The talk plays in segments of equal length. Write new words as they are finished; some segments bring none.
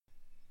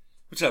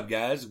What's up,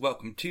 guys?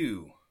 Welcome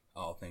to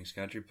All Things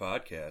Country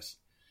Podcast.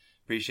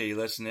 Appreciate you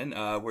listening.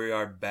 We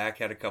are back,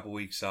 had a couple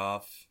weeks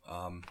off.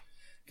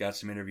 Got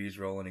some interviews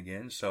rolling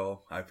again,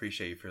 so I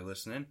appreciate you for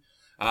listening.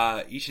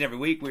 Each and every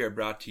week, we are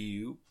brought to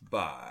you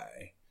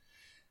by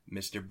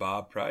Mr.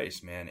 Bob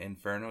Price, man,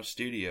 Inferno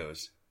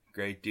Studios.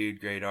 Great dude,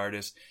 great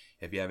artist.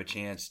 If you have a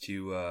chance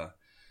to,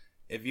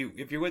 if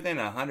you're within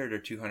 100 or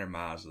 200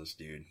 miles of this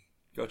dude,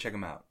 go check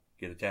him out.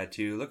 Get a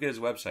tattoo. Look at his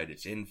website.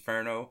 It's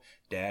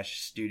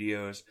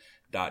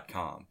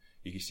inferno-studios.com.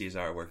 You can see his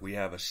artwork. We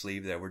have a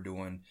sleeve that we're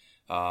doing.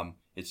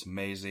 It's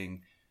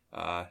amazing.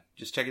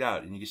 Just check it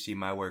out, and you can see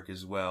my work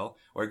as well.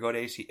 Or go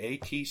to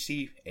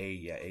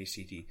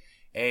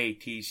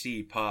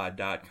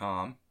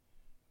atcpod.com,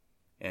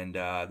 and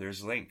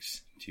there's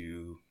links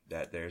to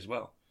that there as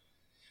well.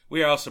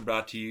 We are also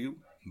brought to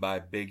you by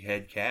Big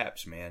Head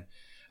Caps, man.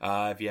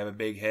 If you have a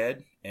big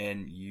head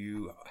and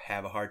you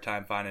have a hard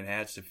time finding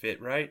hats to fit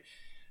right,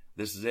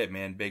 this is it,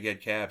 man. Big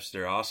Head Caps,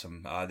 they're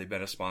awesome. They've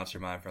been a sponsor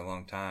of mine for a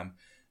long time.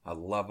 I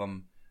love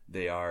them.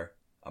 They are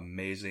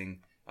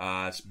amazing.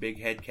 It's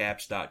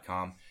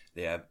bigheadcaps.com.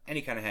 They have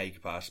any kind of hat you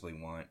could possibly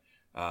want,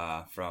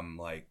 from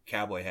like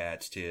cowboy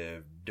hats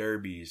to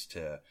derbies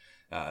to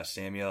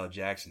Samuel L.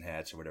 Jackson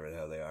hats or whatever the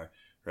hell they are,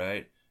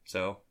 right?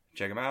 So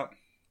check them out.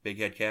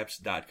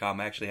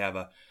 Bigheadcaps.com. I actually have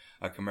a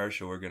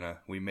commercial.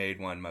 We made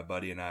one, my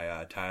buddy and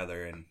I,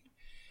 Tyler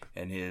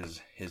and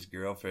his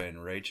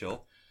girlfriend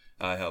Rachel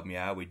helped me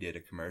out. We did a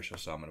commercial,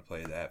 so I'm gonna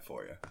play that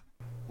for you.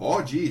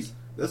 Oh geez,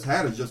 this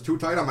hat is just too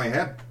tight on my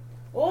head.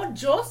 Oh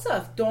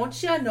Joseph,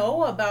 don't you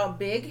know about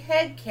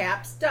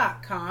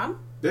bigheadcaps.com?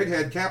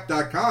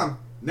 Bigheadcap.com?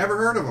 Never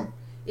heard of them.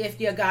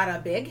 If you got a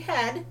big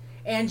head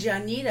and you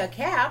need a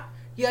cap,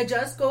 you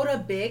just go to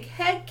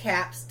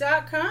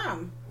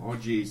bigheadcaps.com. Oh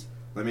geez,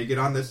 let me get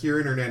on this here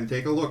internet and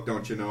take a look,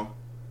 don't you know?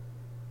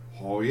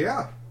 Oh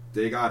yeah,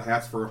 they got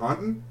hats for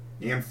hunting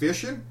and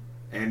fishing,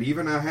 and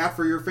even a hat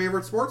for your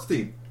favorite sports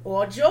team.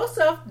 Oh,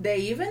 Joseph, they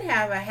even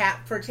have a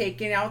hat for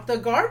taking out the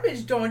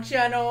garbage, don't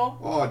you know?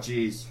 Oh,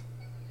 jeez.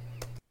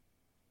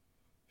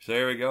 So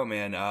there we go,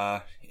 man.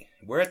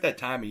 We're at that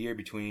time of year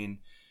between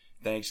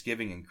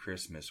Thanksgiving and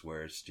Christmas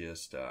where it's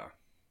just, I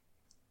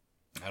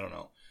don't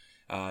know.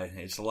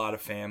 It's a lot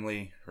of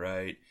family,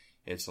 right?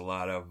 It's a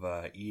lot of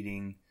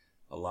eating,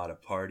 a lot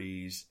of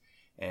parties.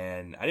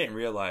 And I didn't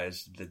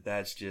realize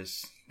that's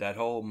just, that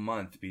whole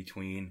month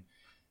between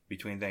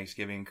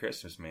Thanksgiving and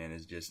Christmas, man,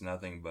 is just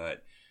nothing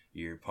but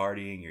you're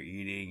partying, you're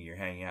eating, you're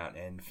hanging out.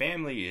 And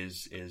family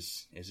is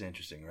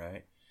interesting,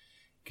 right?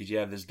 Because you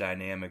have this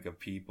dynamic of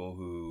people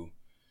who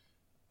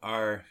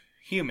are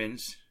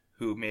humans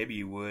who maybe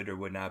you would or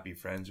would not be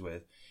friends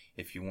with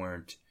if you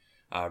weren't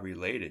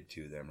related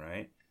to them,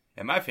 right?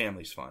 And my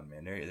family's fun,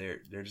 man.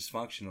 They're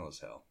dysfunctional as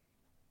hell.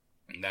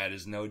 And that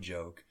is no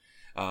joke.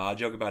 I'll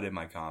joke about it in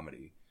my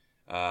comedy.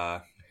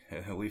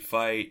 We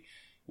fight.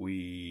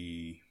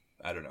 I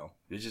don't know.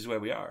 It's just the way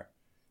we are.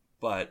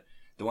 But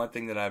the one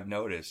thing that I've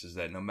noticed is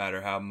that no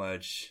matter how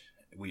much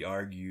we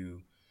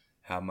argue,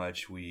 how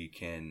much we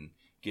can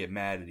get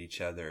mad at each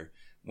other,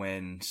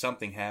 when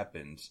something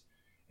happens,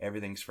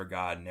 everything's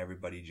forgotten.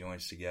 Everybody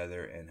joins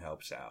together and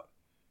helps out.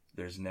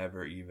 There's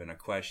never even a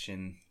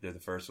question. They're the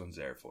first ones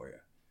there for you.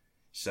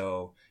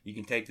 So you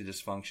can take the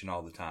dysfunction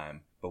all the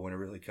time, but when it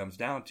really comes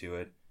down to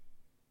it,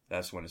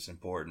 that's when it's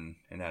important,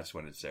 and that's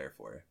when it's there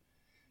for you.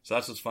 So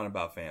that's what's fun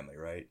about family,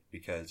 right?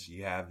 Because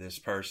you have this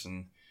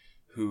person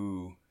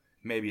who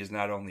maybe is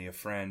not only a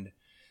friend,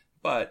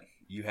 but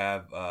you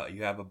have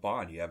a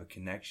bond, you have a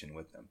connection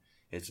with them.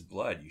 It's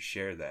blood. You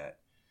share that,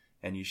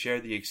 and you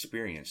share the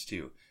experience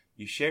too.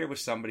 You share it with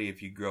somebody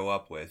if you grow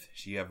up with.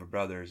 So you have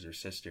brothers or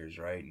sisters,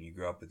 right? And you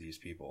grow up with these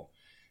people,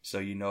 so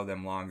you know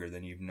them longer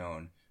than you've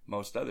known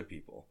most other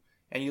people,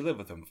 and you live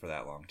with them for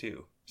that long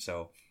too.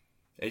 So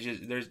it's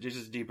just there's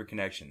just a deeper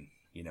connection.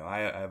 You know,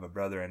 I have a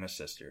brother and a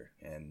sister,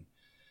 and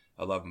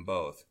I love them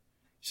both.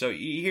 So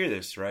you hear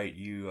this, right?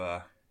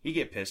 You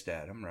get pissed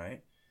at them,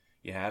 right?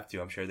 You have to.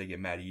 I'm sure they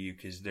get mad at you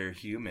because they're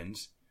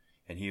humans,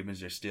 and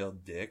humans are still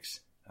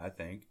dicks, I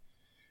think.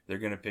 They're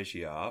going to piss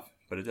you off,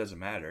 but it doesn't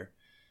matter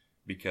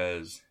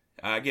because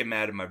I get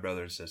mad at my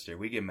brother and sister.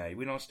 We get mad.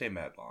 We don't stay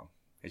mad long.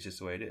 It's just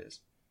the way it is.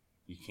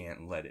 You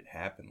can't let it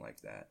happen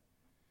like that.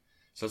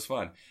 So it's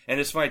fun. And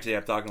it's funny today.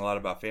 I'm talking a lot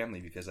about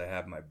family because I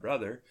have my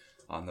brother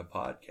on the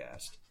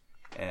podcast.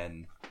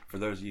 And for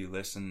those of you who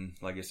listen,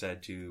 like I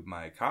said, to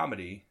my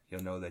comedy,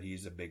 you'll know that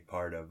he's a big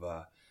part of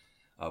a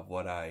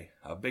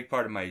big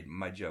part of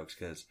my jokes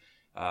because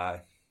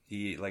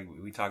he, like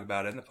we talk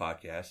about in the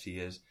podcast, he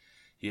is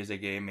a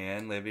gay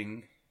man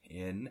living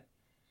in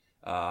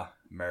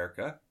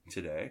America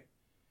today,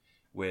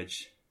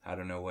 which I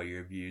don't know what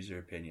your views or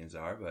opinions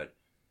are, but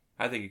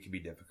I think it can be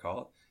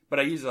difficult. But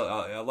I use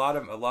a lot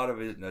of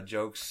his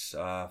jokes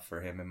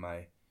for him in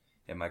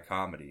my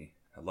comedy.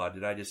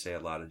 Did I just say a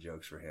lot of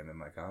jokes for him in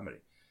my comedy?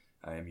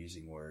 I am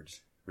using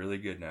words really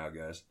good now,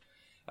 guys.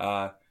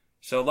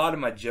 So a lot of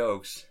my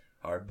jokes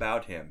are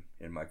about him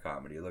in my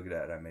comedy. Look at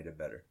that, I made it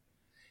better.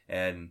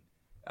 And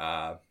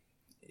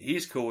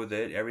he's cool with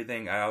it.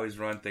 Everything, I always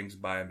run things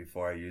by him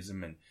before I use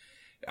them. And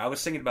I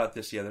was thinking about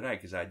this the other night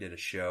because I did a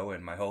show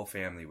and my whole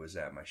family was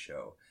at my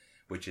show,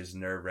 which is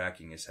nerve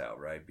wracking as hell,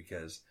 right?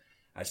 Because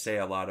I say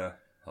a lot of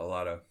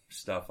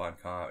stuff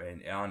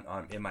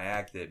in my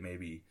act that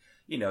maybe,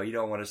 you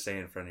don't want to say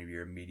in front of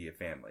your immediate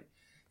family.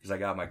 Because I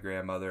got my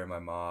grandmother and my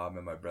mom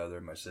and my brother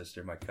and my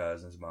sister, my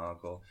cousins, my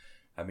uncle.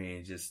 I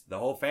mean, just the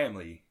whole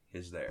family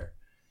is there.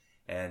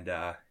 And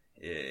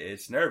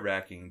it's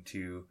nerve-wracking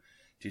to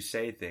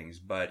say things.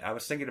 But I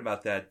was thinking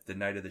about that the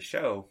night of the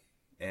show.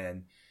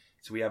 And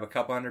so we have a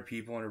couple hundred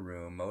people in a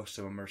room. Most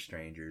of them are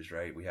strangers,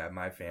 right? We have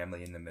my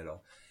family in the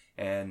middle.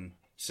 And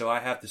so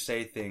I have to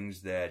say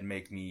things that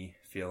make me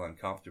feel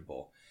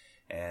uncomfortable.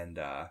 And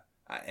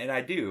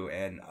I do.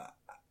 And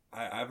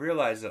I've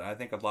realized that I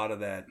think a lot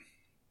of that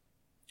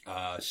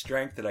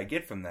strength that I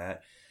get from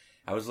that,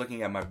 I was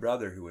looking at my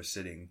brother who was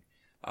sitting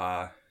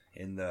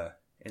in the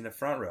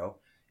front row,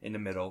 in the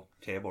middle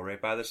table, right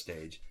by the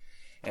stage,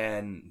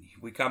 and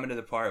we come into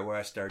the part where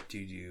I start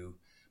to do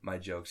my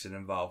jokes that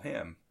involve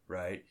him,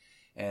 right?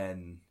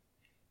 And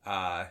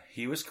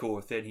he was cool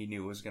with it. He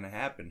knew it was going to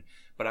happen,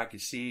 but I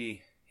could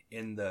see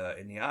in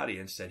the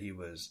audience that he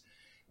was,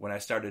 when I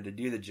started to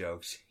do the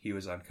jokes, he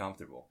was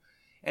uncomfortable,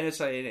 and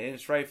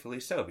it's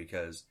rightfully so,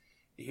 because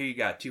here you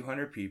got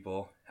 200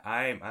 people.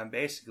 I'm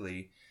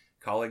basically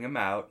calling him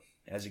out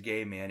as a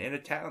gay man in a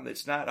town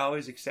that's not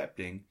always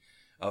accepting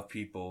of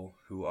people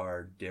who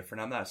are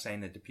different. I'm not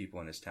saying that the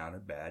people in this town are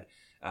bad.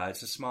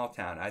 It's a small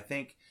town. I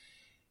think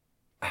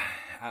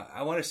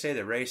I want to say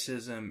that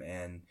racism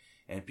and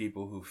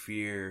people who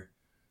fear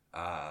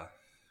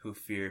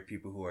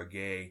people who are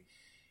gay,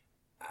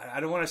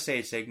 I don't want to say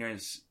it's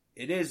ignorance.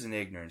 It is an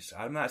ignorance.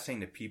 I'm not saying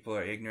that people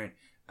are ignorant.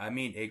 I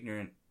mean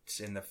ignorant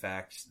in the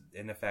fact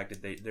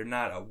that they're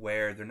not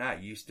aware, they're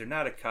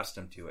not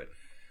accustomed to it,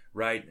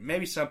 right?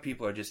 Maybe some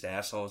people are just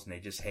assholes and they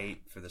just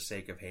hate for the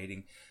sake of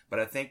hating, but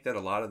I think that a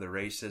lot of the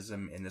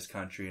racism in this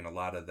country and a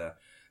lot of the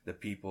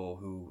people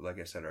who, like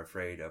I said, are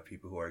afraid of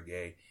people who are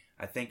gay,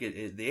 I think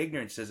the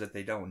ignorance is that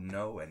they don't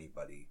know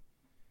anybody,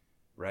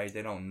 right?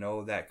 They don't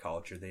know that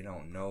culture, they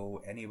don't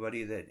know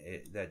anybody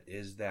that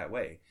is that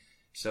way,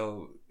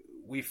 so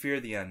we fear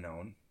the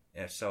unknown.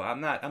 Yeah, so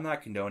I'm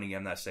not condoning it.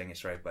 I'm not saying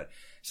it's right, but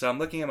so I'm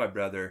looking at my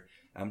brother.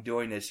 I'm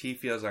doing this. He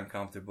feels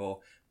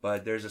uncomfortable,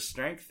 but there's a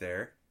strength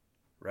there,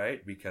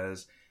 right?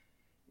 Because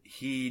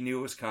he knew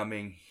it was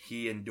coming.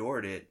 He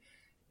endured it.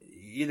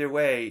 Either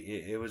way,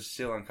 it was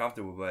still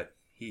uncomfortable, but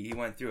he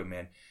went through it,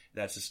 man.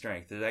 That's the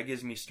strength. That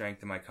gives me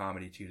strength in my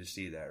comedy too, to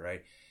see that,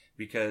 right?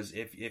 Because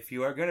if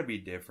you are going to be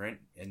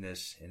different in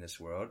this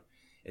world,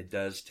 it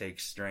does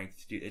take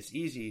strength. It's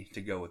easy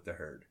to go with the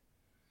herd.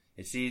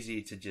 It's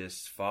easy to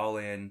just fall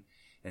in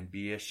and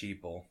be a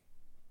sheeple.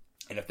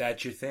 And if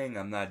that's your thing,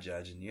 I'm not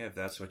judging you. If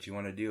that's what you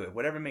want to do,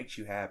 whatever makes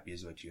you happy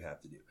is what you have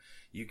to do.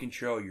 You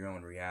control your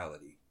own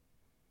reality.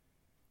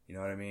 You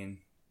know what I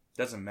mean?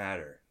 Doesn't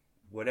matter.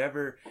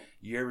 Whatever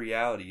your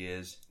reality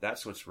is,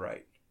 that's what's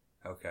right.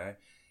 Okay?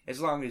 As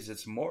long as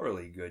it's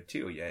morally good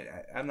too.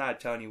 Yeah, I'm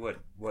not telling you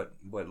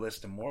what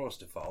list of morals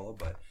to follow,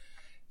 but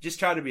just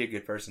try to be a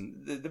good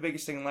person. The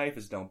biggest thing in life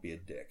is don't be a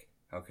dick.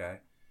 Okay?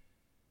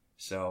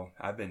 So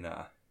I've been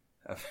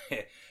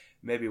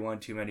maybe one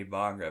too many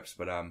bong rips,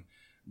 but I'm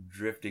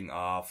drifting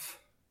off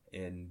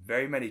in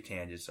very many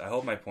tangents. I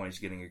hope my point is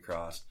getting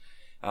across.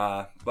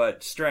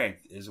 But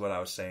strength is what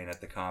I was saying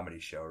at the comedy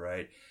show,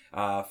 right?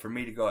 For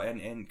me to go,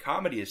 and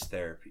comedy is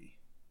therapy.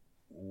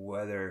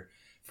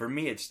 For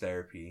me it's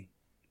therapy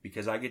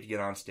because I get to get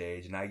on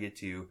stage and I get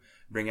to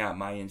bring out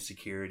my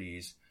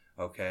insecurities,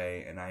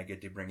 okay? And I get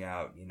to bring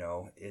out,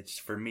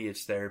 for me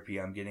it's therapy.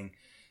 I'm getting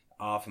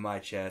off of my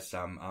chest.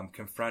 I'm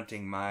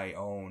confronting my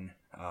own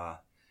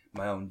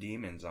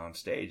demons on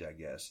stage, I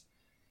guess.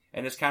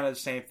 And it's kind of the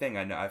same thing.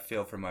 I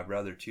feel for my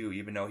brother too,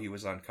 even though he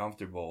was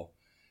uncomfortable.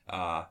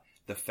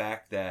 The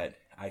fact that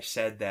I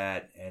said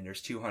that and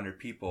there's 200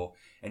 people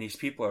and these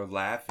people are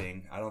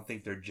laughing, I don't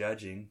think they're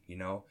judging,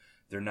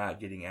 they're not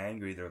getting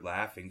angry, they're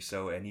laughing.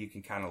 So, and you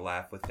can kind of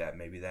laugh with that.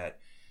 Maybe that,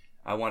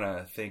 I want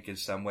to think in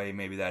some way,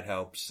 maybe that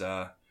helps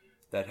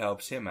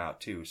him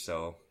out too.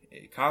 So,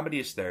 comedy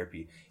is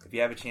therapy. If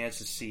you have a chance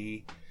to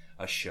see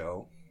a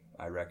show,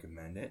 I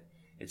recommend it.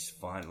 It's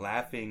fun.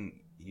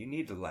 Laughing, you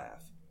need to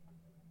laugh.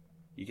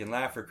 You can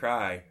laugh or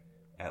cry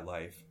at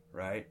life,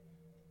 right?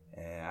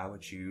 And I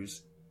would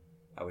choose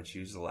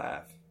to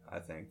laugh, I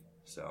think.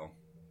 So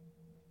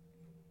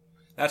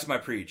that's my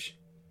preach.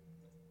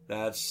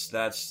 That's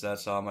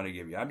all I'm gonna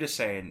give you. I'm just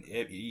saying,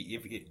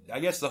 if I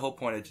guess the whole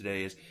point of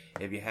today is,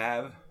 if you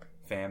have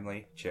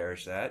family,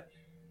 cherish that.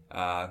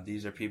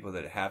 These are people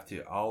that have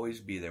to always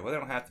be there. Well, they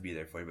don't have to be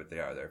there for you, but they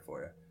are there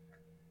for you.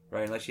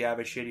 Right? Unless you have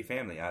a shitty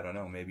family. I don't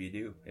know. Maybe you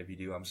do. If you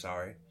do, I'm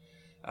sorry.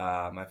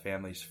 My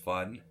family's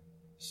fun.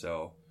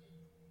 So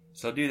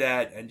do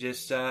that. And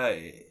just,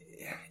 don't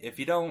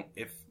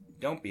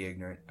be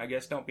ignorant. I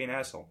guess don't be an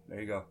asshole.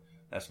 There you go.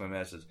 That's my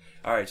message.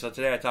 All right. So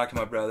today I talked to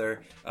my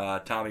brother,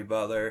 Tommy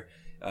Butler.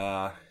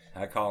 I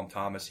call him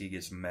Thomas. He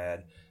gets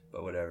mad,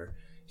 but whatever.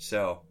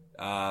 So,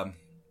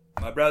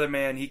 my brother,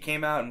 man, he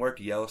came out and worked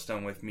at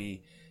Yellowstone with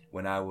me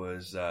when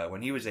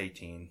he was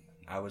 18.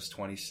 I was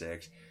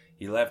 26.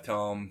 He left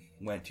home,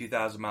 went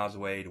 2,000 miles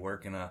away to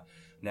work in a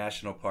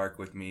national park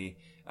with me.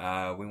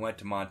 We went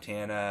to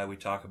Montana. We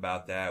talked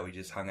about that. We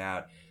just hung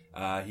out.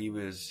 He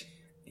was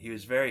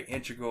very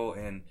integral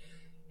in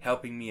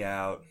helping me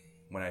out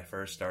when I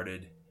first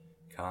started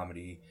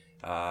comedy.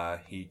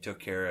 He took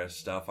care of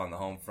stuff on the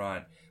home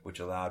front, which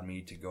allowed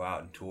me to go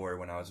out and tour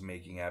when I was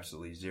making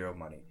absolutely zero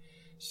money.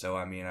 So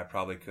I mean, I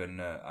probably couldn't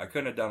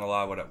have done a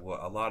lot of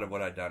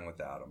what I'd done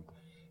without him.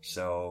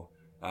 So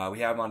we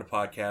have him on the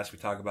podcast. We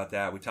talk about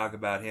that. We talk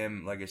about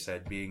him, like I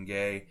said, being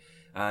gay,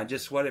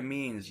 just what it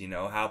means,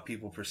 how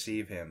people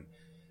perceive him.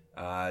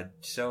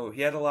 So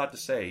he had a lot to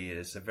say.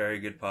 It's a very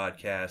good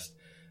podcast.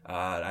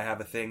 I have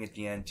a thing at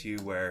the end too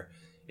where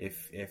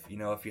if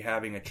you're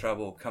having a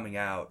trouble coming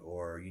out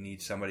or you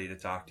need somebody to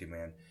talk to,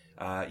 man,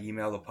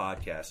 email the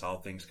podcast,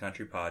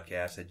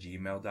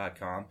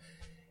 allthingscountrypodcast@gmail.com,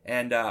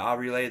 and I'll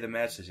relay the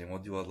message and we'll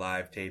do a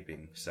live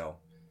taping. So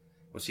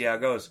we'll see how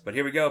it goes. But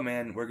here we go,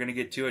 man. We're going to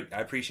get to it.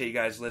 I appreciate you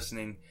guys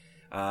listening.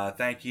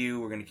 Thank you.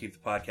 We're going to keep the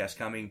podcast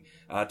coming.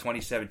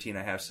 2017,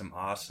 I have some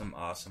awesome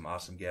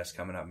guests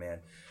coming up, man.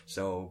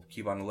 So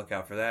keep on the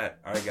lookout for that.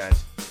 All right,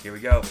 guys. Here we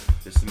go.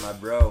 This is my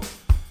bro,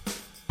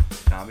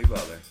 Tommy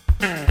Butler.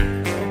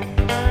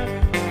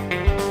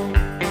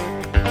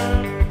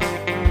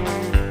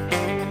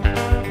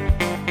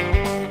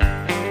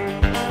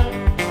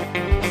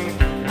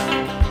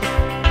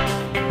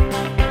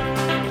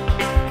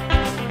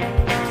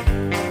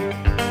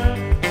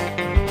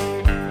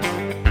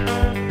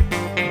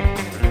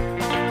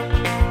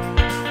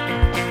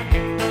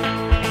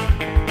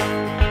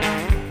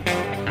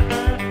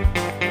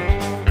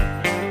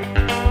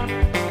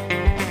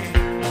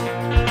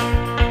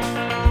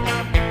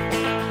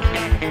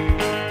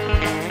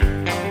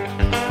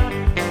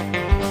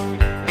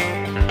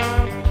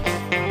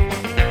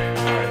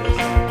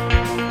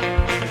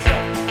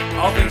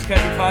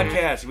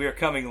 Podcast. We are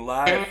coming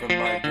live from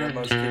my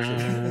grandma's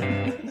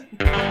kitchen.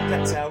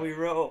 That's how we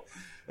roll.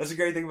 That's the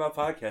great thing about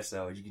podcasts,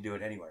 though, is you can do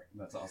it anywhere.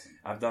 That's awesome.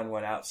 I've done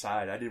one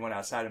outside. I did one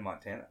outside in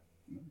Montana.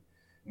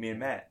 Me and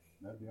Matt.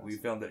 That'd be awesome. We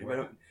filmed it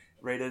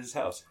right at his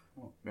house.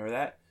 Remember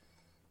that?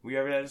 Were you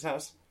ever at his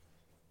house?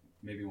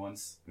 Maybe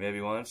once.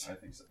 Maybe once? I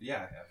think so.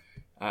 Yeah,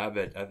 I have.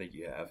 I think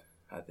you have.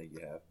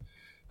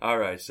 All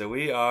right, so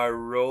we are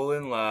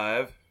rolling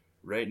live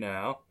right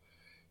now.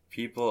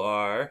 People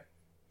are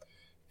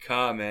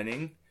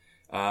commenting.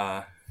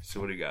 So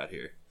what do we got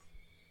here?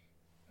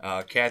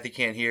 Kathy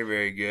can't hear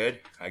very good.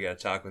 I got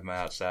to talk with my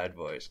outside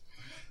voice.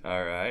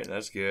 All right,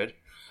 that's good.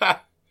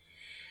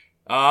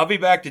 I'll be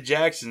back to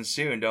Jackson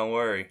soon. Don't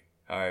worry.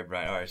 All right,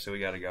 Brian. All right, so we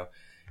got to go.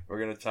 We're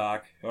gonna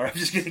talk, or I'm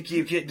just gonna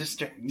keep getting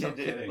distracted. No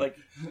kidding. Like,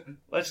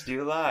 let's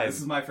do live. This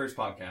is my first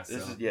podcast.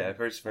 This so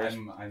is first.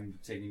 I'm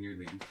taking your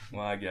lead.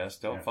 Well, I guess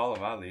don't follow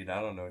my lead.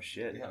 I don't know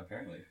shit. Yeah,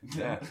 apparently.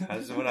 Yeah,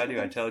 this is what I do.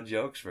 I tell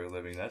jokes for a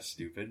living. That's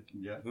stupid.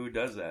 Yeah. Who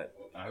does that?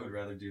 I would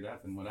rather do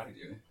that than what I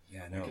do.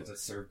 Yeah, I get to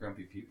serve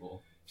grumpy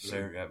people.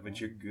 Sir, yeah,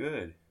 but you're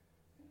good.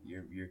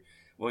 You're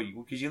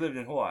because you lived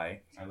in Hawaii.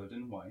 I lived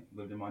in Hawaii.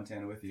 Lived in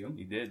Montana with you.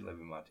 You did live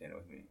in Montana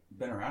with me.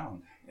 Been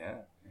around. Yeah.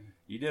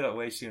 You did it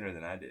way sooner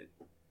than I did.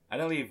 I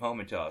didn't leave home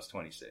until I was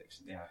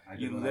 26. Yeah.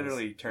 You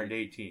literally turned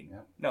 18. Yeah.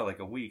 No, like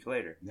a week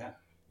later. Yeah.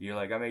 You're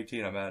like, I'm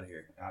 18, I'm out of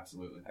here.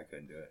 Absolutely. I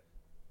couldn't do it.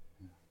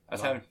 I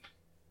was having...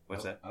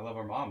 What's that? I love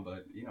our mom,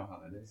 but you know how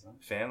that is, huh?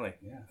 Family.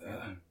 Yeah,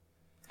 family.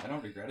 I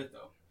don't regret it,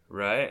 though.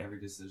 Right. Every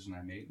decision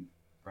I made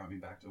brought me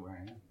back to where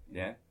I am.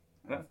 Yeah.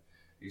 I've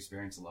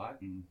experienced a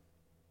lot, and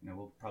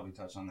we'll probably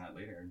touch on that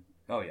later.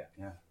 Oh, yeah.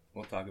 Yeah.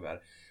 We'll talk about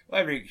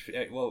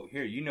it. Well,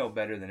 here, you know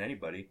better than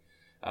anybody.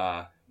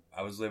 I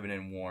was living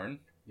in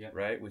Warren,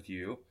 right, with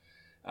you.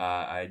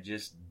 I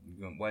just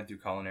went through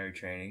culinary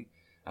training.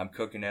 I'm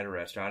cooking at a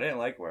restaurant. I didn't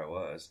like where I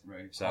was.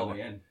 Right. So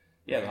Holiday Inn.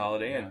 Yeah, the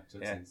Holiday Inn.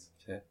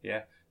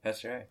 Yeah,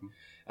 that's right.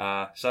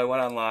 So I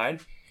went online,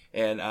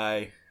 and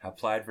I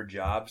applied for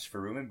jobs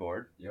for room and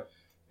board. Yep.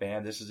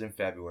 Bam, this is in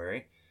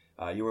February.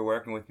 You were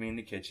working with me in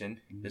the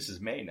kitchen. Mm-hmm. This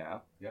is May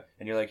now. Yep.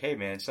 And you're like, hey,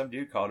 man, some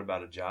dude called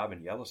about a job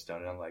in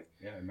Yellowstone. And I'm like,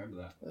 yeah, I remember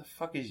that. What the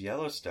fuck is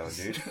Yellowstone,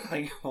 dude?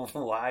 Like,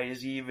 why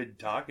is he even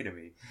talking to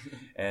me?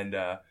 And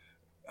I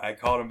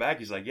called him back.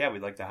 He's like, yeah,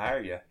 we'd like to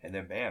hire you. And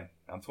then, bam,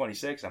 I'm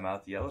 26. I'm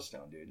out to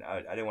Yellowstone, dude.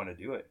 I didn't want to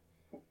do it.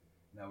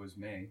 That was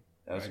May.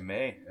 That was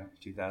May,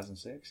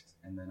 2006.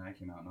 And then I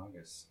came out in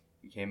August.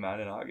 You came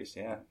out in August,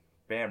 yeah.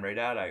 Bam, right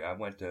out. I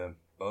went to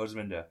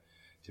Bozeman to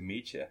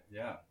meet you.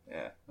 Yeah.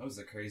 Yeah. That was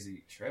a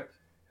crazy trip.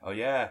 Oh,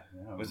 yeah.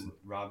 Was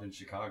robbed in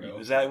Chicago.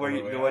 Was that where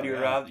the one you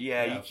were robbed?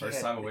 Yeah, you first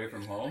time away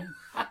from home.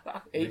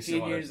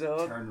 18 years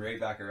old. Turn right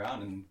back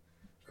around and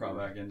crawl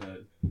back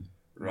into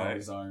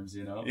Mommy's arms,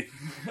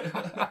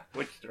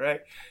 Which,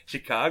 right.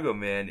 Chicago,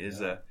 man,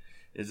 is a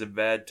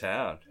bad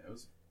town. It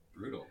was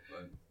brutal,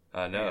 but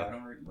I know.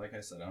 Yeah, like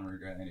I said, I don't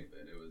regret any of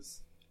it. It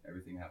was,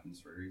 everything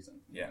happens for a reason.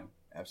 Yeah,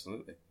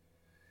 absolutely.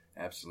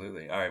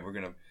 Absolutely. All right, we're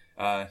going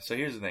to, so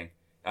here's the thing.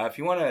 If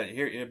you want to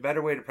hear, a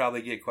better way to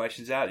probably get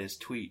questions out is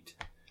tweet.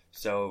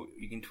 So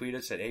you can tweet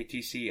us at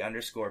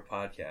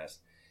ATC_podcast,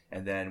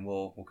 and then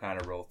we'll kind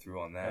of roll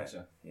through on that.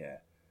 Gotcha. Yeah.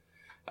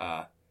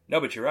 No,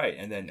 but you're right.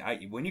 And then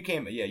when you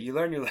came, you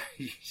learn your.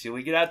 So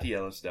we get out to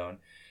Yellowstone.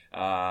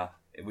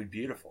 It was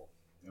beautiful.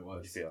 It How'd you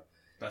was. feel?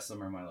 Best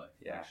summer of my life,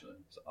 Yeah. actually.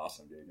 It's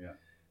awesome, dude.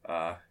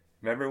 Yeah.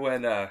 Remember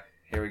when?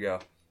 Here we go.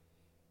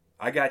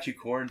 I got you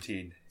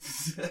quarantined.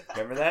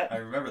 Remember that? I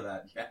remember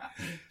that, yeah.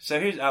 So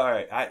here's all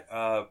right.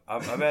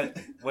 I'm at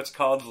what's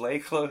called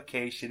Lake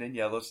Location in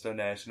Yellowstone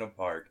National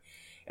Park,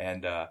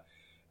 and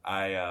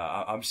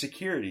I'm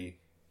security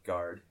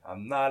guard.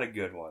 I'm not a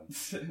good one,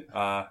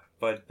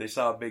 but they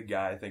saw a big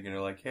guy, thinking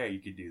they're like, "Hey, you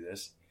could do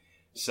this."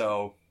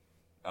 So,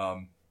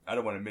 I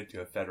don't want to admit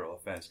to a federal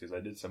offense because I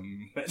did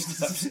some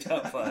messed up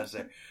stuff last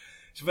year.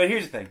 So, but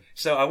here's the thing.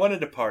 So I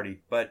wanted to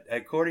party, but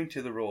according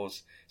to the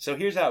rules, so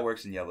here's how it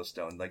works in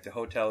Yellowstone. Like the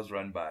hotel is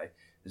run by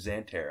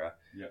Xanterra,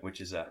 Yep.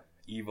 which is a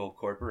evil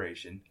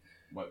corporation.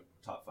 What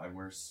top 5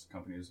 worst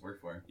companies to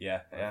work for? Yeah.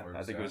 Forbes,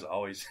 I think it yeah. was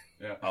always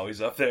Yeah.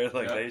 always up there.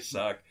 Like Yeah. they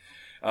suck.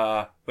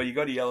 But you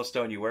go to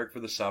Yellowstone, you work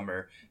for the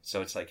summer,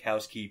 so it's like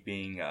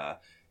housekeeping.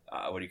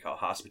 What do you call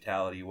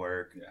hospitality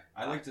work? Yeah.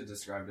 I like to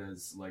describe it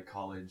as like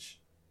college.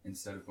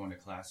 Instead of going to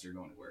class, you're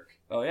going to work.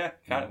 Oh yeah, kind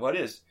Yeah. of. What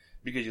is?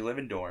 Because you live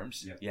in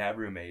dorms, Yep. you have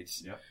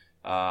roommates. Yep.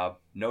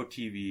 No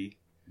TV.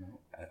 No.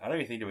 I don't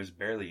even think there was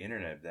barely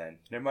internet then.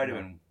 There might have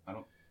No.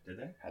 been. Did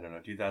they? I don't know.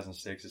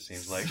 2006. It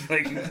seems like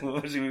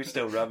we were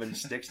still rubbing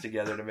sticks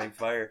together to make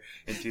fire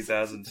in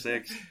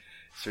 2006.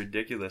 It's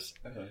ridiculous.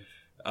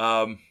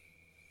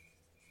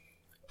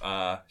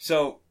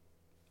 So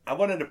I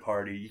wanted to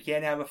party. You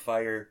can't have a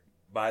fire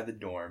by the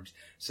dorms.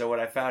 So what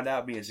I found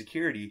out being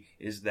security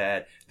is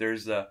that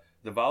there's the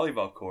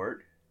volleyball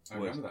court. I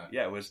remember that.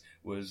 Yeah, it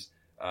was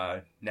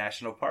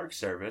National Park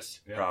Service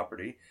Yeah.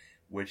 property,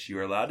 which you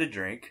are allowed to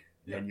drink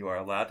Yep. and you are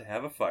allowed to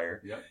have a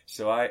fire. Yep.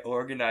 So I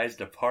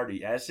organized a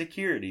party as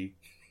security.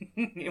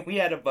 We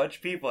had a bunch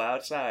of people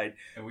outside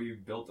And we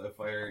built a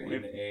fire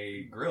in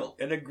a grill.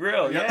 and a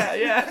grill. Yep.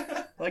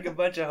 Yeah, like a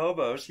bunch of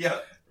hobos. Yeah.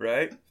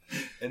 Right?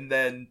 And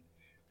then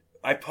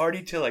I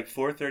partied till like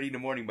 4:30 in the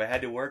morning, but I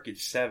had to work at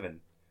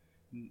 7.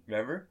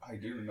 Remember? I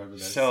do remember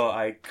this. So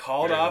I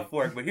called Barely. off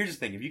work. But here's the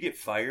thing. If you get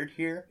fired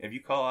here, if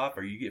you call off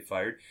or you get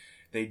fired,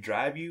 they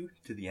drive you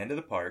to the end of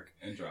the park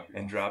and drop you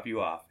and off. drop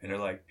you off. And they're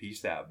like,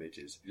 peace out,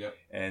 bitches. Yep.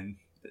 And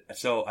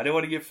so I didn't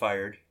want to get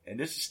fired. And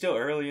this is still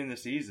early in the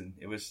season.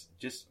 It was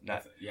just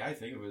not. I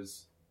think it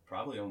was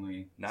probably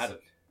only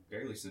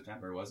barely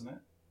September, wasn't it?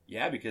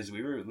 Yeah, because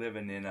we were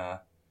living in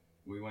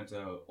We went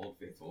to Old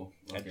Faithful.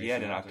 At the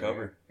end in location out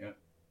October. there. Yep.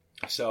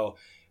 So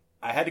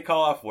I had to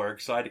call off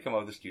work, so I had to come up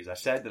with an excuse. I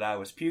said that I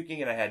was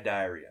puking and I had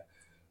diarrhea.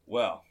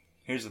 Well,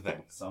 here's the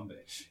thing. Some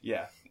bitch.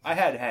 Yeah, I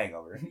had a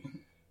hangover.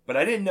 But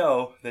I didn't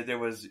know that there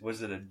was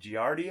it a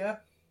Giardia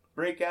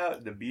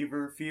breakout? The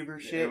beaver fever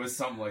shit? It was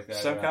something like that.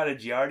 Some kind of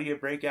Giardia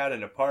breakout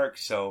in a park.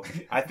 So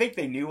I think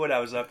they knew what I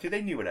was up to.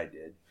 They knew what I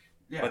did.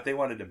 Yeah. But they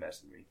wanted to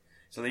mess with me.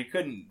 So they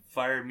couldn't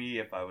fire me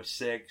if I was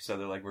sick. So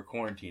they're like, we're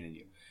quarantining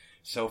you.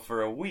 So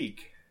for a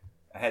week,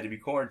 I had to be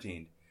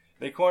quarantined.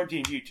 They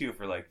quarantined you too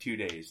for like 2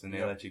 days. Then they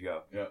Yep. let you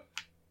go. Yep.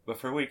 But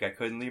for a week, I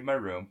couldn't leave my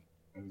room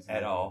It was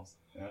at all.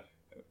 Yeah.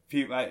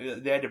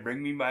 They had to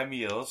bring me my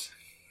meals.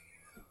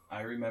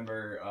 I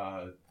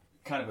remember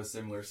kind of a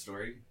similar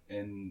story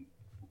in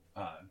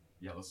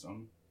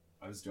Yellowstone.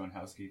 I was doing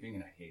housekeeping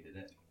and I hated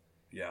it.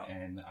 Yeah.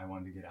 And I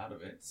wanted to get out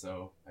of it,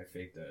 so I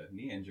faked a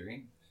knee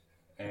injury,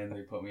 and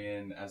they put me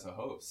in as a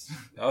host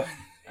Oh,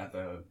 at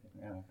the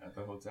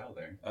hotel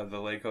there. the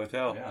Lake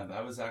Hotel. Yeah,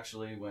 that was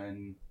actually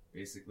when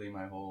basically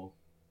my whole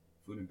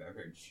food and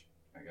beverage,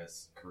 I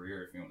guess,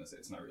 career, if you want to say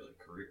it's not really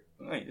a career.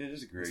 But Well, it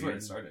is a great. That's where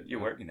it started. You're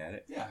Yeah. working at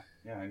it. Yeah,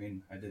 I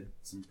mean, I did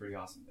some pretty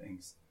awesome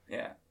things.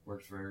 Yeah.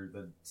 Worked for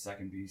the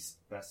second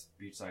best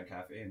beachside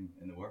cafe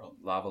in the world,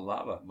 Lava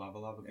Lava Lava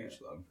Lava Yeah. Beach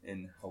Club.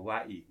 in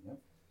Hawaii.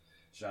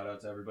 Shout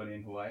out to everybody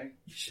in Hawaii.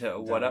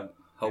 So, what up,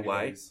 Hawaii?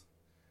 Anybody's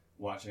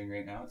watching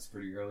right now, it's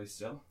pretty early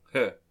still.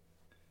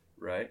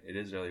 Right. It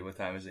is early. What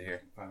time is it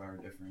here? 5-hour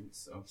difference,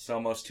 so. It's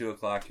almost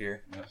 2:00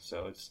 here. Yeah.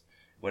 So it's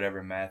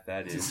whatever math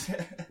that is.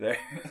 There.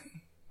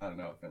 I don't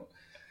know. I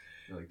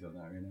feel like doing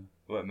that right now.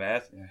 What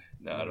math? Yeah.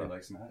 No, I Nobody don't.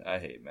 likes math. I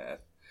hate math.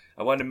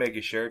 I wanted to make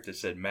a shirt that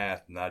said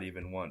math, not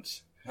even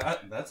once.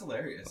 That's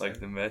hilarious. Like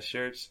the mess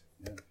shirts.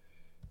 Yeah.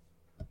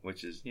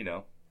 Which is,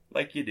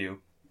 like you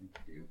do.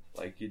 You.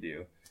 Like you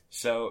do.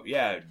 So,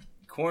 yeah,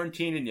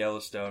 quarantine in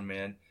Yellowstone,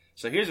 man.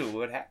 So here's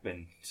what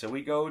happened. So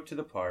we go to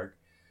the park.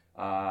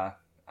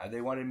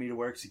 They wanted me to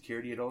work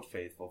security at Old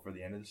Faithful for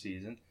the end of the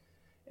season.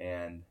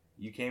 And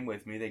you came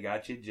with me. They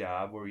got you a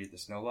job. Were you at the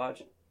Snow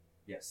Lodge?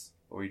 Yes.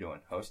 What were you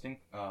doing? Hosting?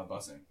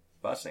 Busing.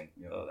 Bussing?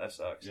 Yep. Oh, that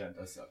sucks. Yeah, it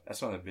does suck.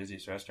 That's one of the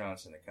busiest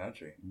restaurants in the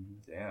country.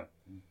 Mm-hmm. Damn.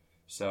 Mm.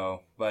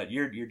 So, but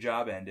your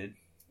job ended.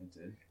 It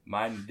did.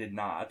 Mine did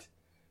not.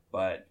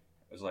 But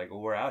I was like, well,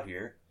 we're out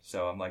here.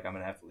 So I'm like, I'm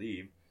going to have to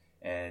leave.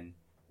 And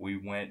we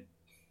went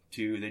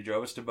they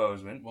drove us to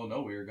Bozeman. Well,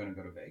 no, we were going to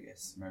go to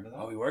Vegas. Remember that?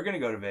 Oh, we were going to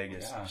go to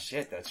Vegas. Yeah.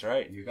 Shit, that's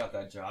right. You got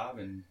that job,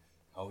 and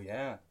Oh,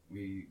 yeah.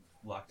 we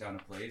locked down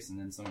a place, and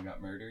then someone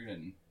got murdered,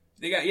 and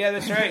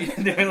That's right.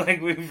 They were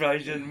like, we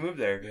probably shouldn't move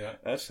there. Yeah.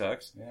 That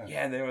sucks. Yeah.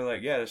 Yeah, and they were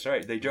like, yeah, that's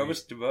right. They drove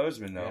us to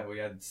Bozeman, though. Yeah, we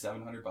had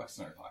 $700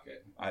 in our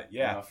pocket.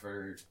 Yeah. Enough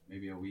for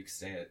maybe a week's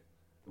stay at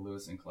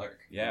Lewis and Clark.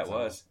 Yeah, it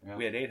was. Yeah.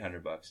 We had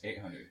 $800.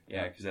 800.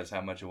 Yeah, because that's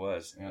how much it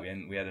was. Yeah.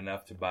 We had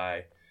enough to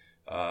buy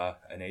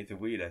an eighth of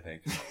weed, I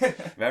think.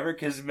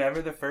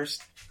 Remember the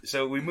first...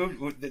 So we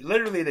moved...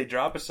 Literally, they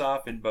drop us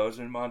off in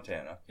Bozeman,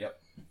 Montana. Yep.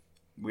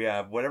 We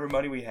have whatever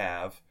money we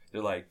have.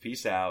 They're like,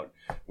 peace out.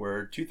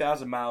 We're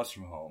 2,000 miles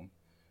from home.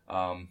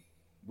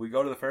 We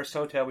go to the first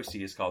hotel we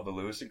see. It's called the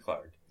Lewis and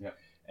Clark. Yep.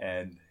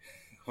 And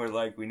we're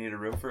like, we need a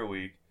room for a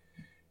week.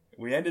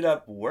 We ended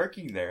up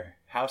working there.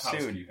 How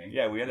soon? Housekeeping.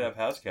 Yeah, we ended up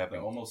housekeeping.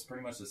 Almost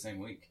pretty much the same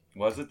week.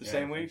 Was it the Yeah,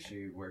 same I think week?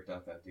 She worked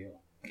out that deal.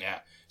 Yeah.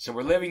 So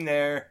we're living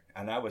there,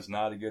 and I was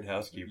not a good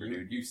housekeeper,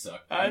 dude. You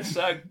suck. I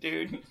suck,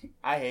 dude.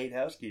 I hate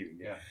housekeeping.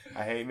 Yeah.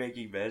 I hate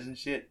making beds and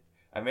shit.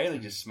 I mainly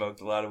just smoked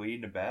a lot of weed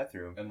in the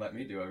bathroom. And let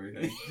me do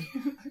everything.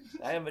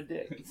 I am a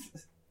dick.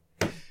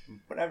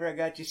 Whenever I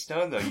got you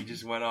stoned, though, you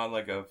just went on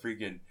like a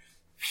freaking...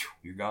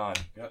 You're gone.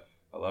 Yep.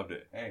 I loved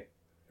it. Hey.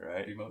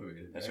 Right? Be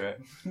motivated. That's right.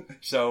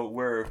 So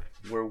we're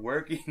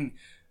working...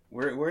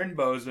 We're in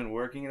Bozeman,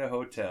 working in a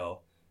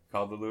hotel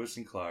called the Lewis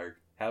and Clark.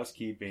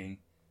 Housekeeping.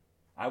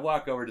 I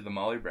walk over to the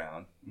Molly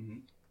Brown. Mm-hmm.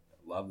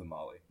 Love the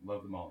Molly.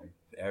 Love the Molly.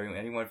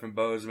 Anyone from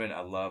Bozeman,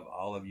 I love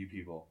all of you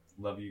people.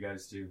 Love you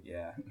guys too.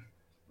 Yeah.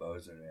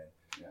 Bozeman,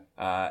 man.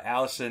 Yeah.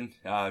 Allison,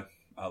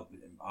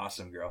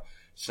 awesome girl.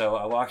 So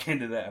I walk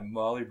into that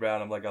Molly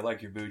Brown. I'm like, I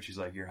like your boots. She's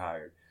like, you're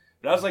hired.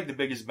 But I was like the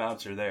biggest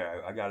bouncer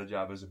there. I got a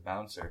job as a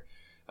bouncer.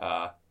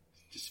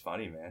 Just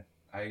funny, man.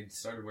 I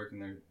started working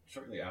there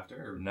shortly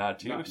after. Or Not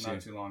too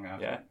long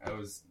after. Yeah. I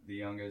was the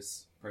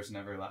youngest person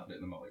ever allowed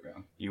in the Molly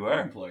Brown. You Or were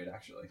employed,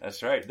 actually.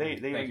 That's right. They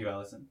Thank you,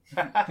 Allison.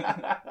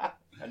 I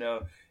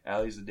know.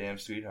 Allie's a damn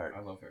sweetheart.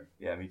 I love her.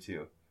 Yeah, me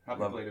too.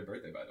 Happy Love belated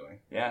birthday, by the way.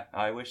 Yeah,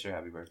 I wish her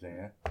happy birthday.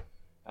 Yeah.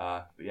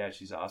 But yeah,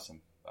 she's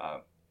awesome. I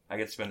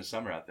get to spend the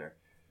summer out there.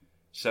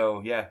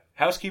 So yeah,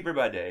 housekeeper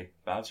by day,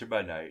 bouncer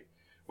by night.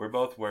 We're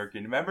both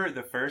working. Remember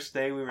the first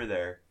day we were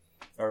there,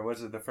 or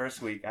was it the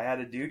first week? I had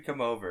a dude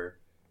come over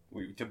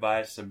to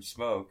buy some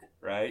smoke,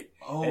 right?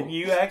 Oh. And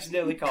you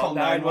accidentally called Call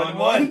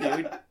 911,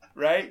 911. dude.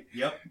 Right?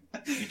 Yep.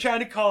 You're trying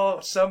to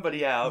call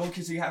somebody out. Well,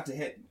 because you have to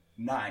hit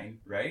 9,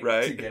 right?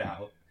 Right. To get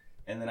out.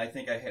 And then I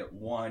think I hit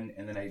 1,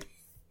 and then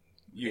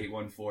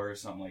 814 or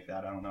something like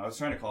that. I don't know. I was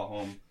trying to call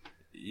home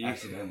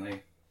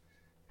accidentally.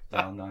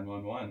 Dial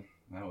 911.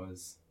 That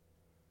was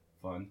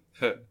fun.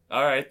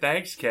 All right,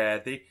 thanks,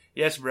 Kathy.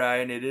 Yes,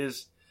 Brian, it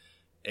is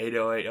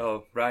 808.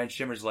 Oh, Brian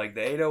Shimmer's like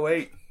the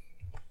 808.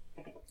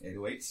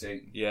 808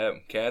 state. Yeah,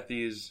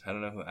 Kathy is. I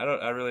don't know.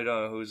 I really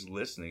don't know who's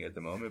listening at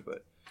the moment,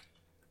 but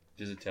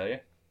does it tell you?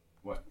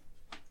 What?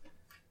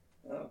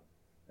 Oh,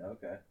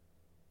 okay.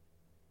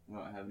 I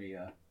don't have any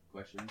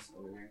questions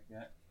over here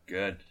yet.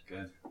 Good.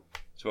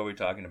 So what are we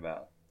talking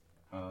about?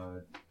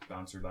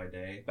 Bouncer by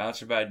day.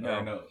 Bouncer by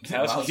No,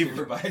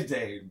 housekeeper bouncer by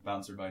day,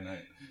 bouncer by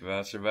night.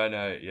 Bouncer by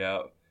night.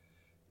 Yeah.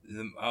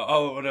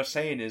 What I was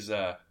saying is,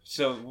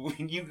 so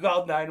when you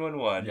called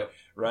 911, Yep.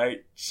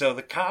 right? So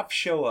the cops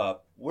show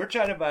up. We're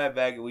trying to buy a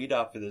bag of weed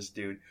off of this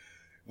dude.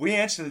 We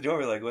answer the door.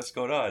 We're like, what's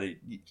going on?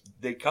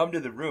 They come to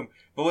the room.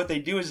 But what they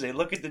do is they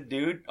look at the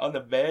dude on the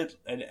bed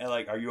and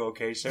like, are you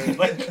okay, sir?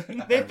 Like,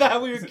 they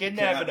thought we were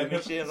kidnapping him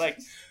and shit. Like,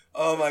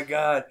 oh my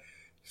God.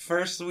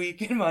 First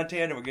week in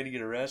Montana, we're going to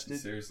get arrested.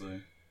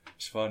 Seriously.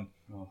 It's fun.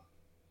 Oh.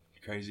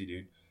 Crazy,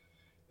 dude.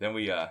 Then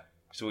we got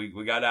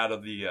out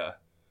of the,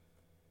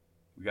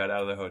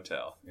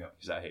 hotel. Yeah.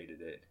 Because I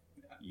hated it.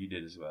 Yeah. You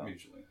did as well.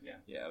 Mutually, yeah.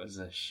 Yeah, it was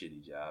a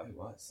shitty job. It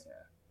was. Yeah.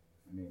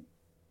 I mean,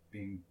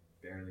 being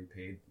barely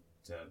paid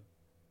to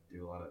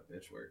do a lot of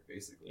bitch work,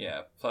 basically.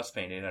 Yeah, plus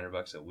paying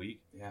 $800 a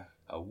week. Yeah.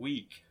 A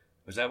week.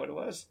 Was that what it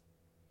was?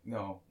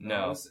 No.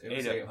 No. It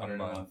was 800 a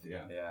month,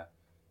 yeah. Yeah.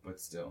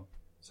 But still.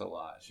 It's a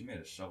lot. She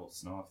made us shovel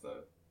snow off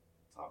the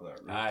top of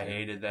that roof. I dude.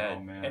 hated that. Oh,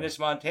 man. And it's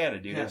Montana,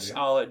 dude. Yeah, That's dude.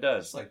 all it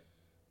does. It's like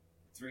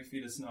 3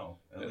 feet of snow,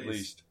 at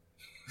least.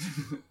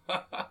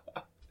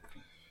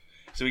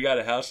 So we got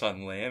a house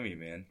on Lammy,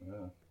 man.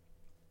 Yeah.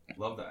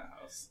 Love that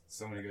house.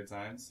 So many good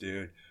times.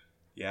 Dude.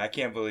 Yeah, I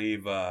can't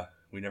believe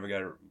we never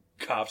got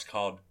cops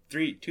called.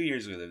 2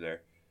 years we lived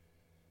there.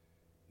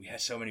 We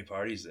had so many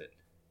parties that...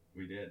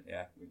 We did.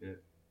 Yeah. We did.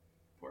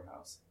 Poor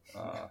house.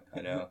 I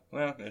know.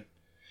 Well,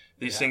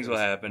 these Yeah, things will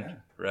happen, yeah.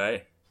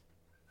 right?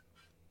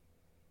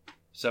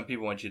 Some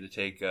people want you to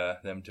take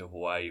them to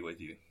Hawaii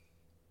with you.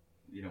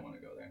 You don't want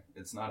to go there.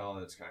 It's not all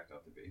it's cracked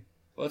up to be.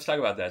 Well, let's talk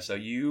about that. So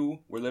you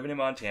were living in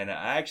Montana.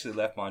 I actually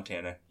left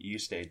Montana. You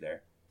stayed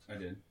there, I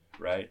did.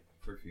 right?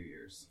 For a few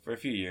years. For a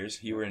few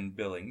years. You were in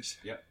Billings.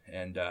 Yep.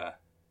 And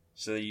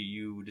so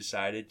you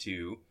decided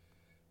to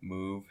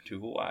move to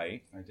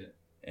Hawaii, I did.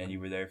 and you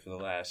were there for the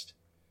last...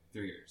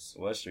 3 years.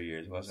 It was 3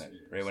 years, wasn't it? 3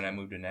 years. Right when I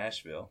moved to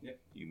Nashville, Yep.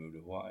 you moved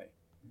to Hawaii.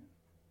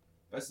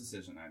 Best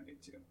decision I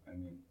made, too. I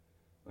mean,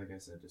 like I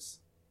said, just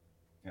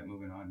kept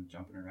moving on,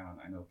 jumping around.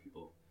 I know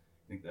people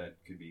think that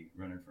could be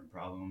running from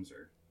problems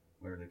or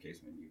whatever the case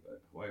may be,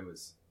 but Hawaii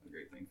was a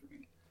great thing for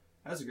me.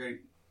 Has a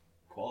great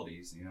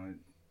qualities, you know,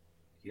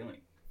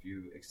 healing. If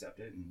you accept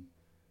it and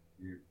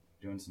you're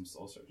doing some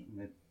soul searching,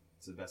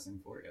 it's the best thing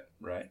for you.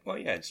 Right. Well,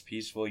 yeah, it's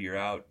peaceful. You're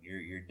out.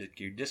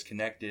 You're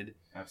disconnected.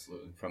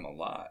 Absolutely. From a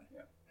lot.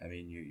 Yeah. I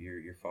mean,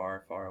 you're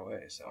far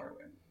away. So. Far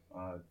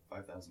away.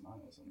 5,000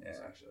 miles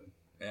almost, actually.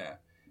 Yeah.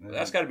 Well,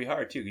 that's got to be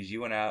hard too, because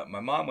you went out. My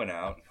mom went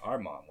out. Our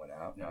mom went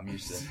out. Yeah. I'm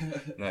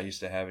not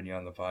used to having you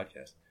on the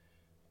podcast.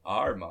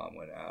 Our mom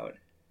went out,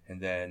 and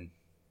then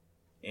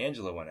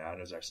Angela went out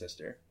as our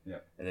sister. Yeah.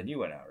 And then you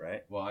went out,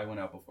 right? Well, I went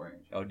out before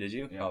Angie. Oh, did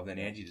you? Yeah. Oh, then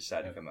Angie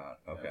decided to come out.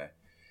 Okay. Yeah.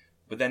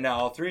 But then now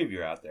all three of you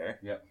are out there.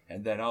 Yep.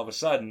 And then all of a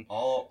sudden,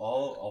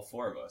 all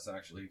four of us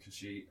actually,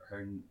 because her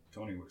and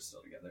Tony were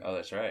still together. oh,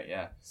 that's right.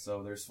 Yeah.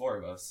 So there's four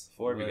of us.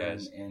 Four of you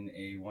guys in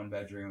a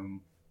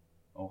 1-bedroom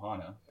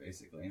ohana,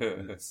 basically.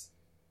 It's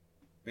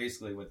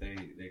basically what they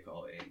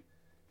call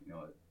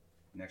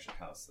an extra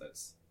house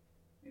that's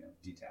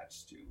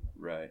detached to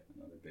right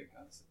another big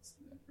house that's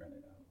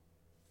rented out.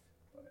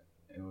 But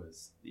it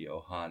was the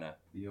ohana.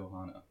 The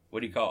ohana.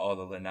 What do you call all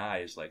the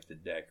lanai is like the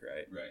deck,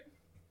 right? Right.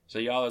 So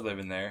y'all are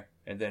living there,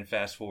 and then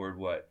fast forward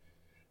what?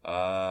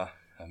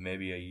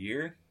 Maybe a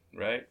year,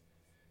 right?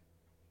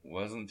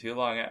 Wasn't too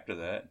long after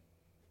that.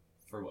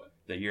 For what?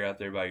 That you're out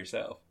there by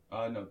yourself.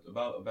 No,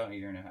 about a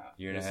year and a half.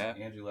 Year and a half?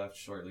 Andrew left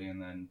shortly,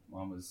 and then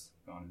Mom was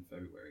gone in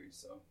February,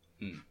 so.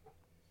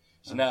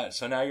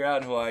 So now you're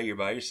out in Hawaii, you're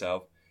by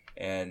yourself,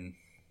 and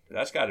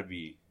that's got to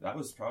be... That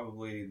was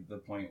probably the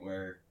point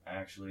where I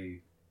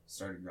actually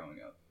started growing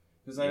up.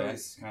 Because I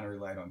always kind of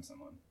relied on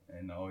someone,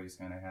 and always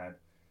kind of had,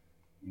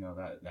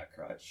 that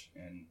crutch,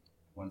 and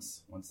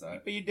once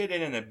that... But you did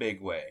it in a big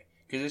way,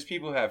 because there's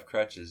people who have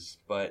crutches,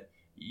 but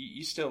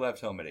you still left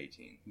home at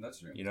 18. That's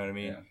true. You know what I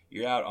mean? Yeah.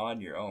 You're out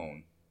on your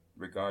own.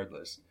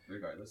 Regardless,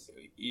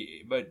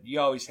 but you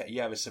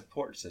have a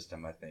support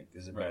system. I think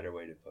is a better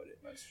way to put it.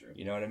 That's true.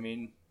 You know what I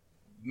mean?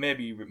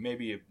 Maybe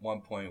at one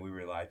point we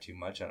relied too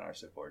much on our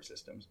support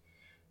systems.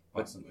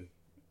 Possibly.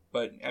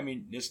 But I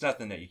mean, it's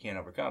nothing that you can't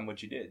overcome.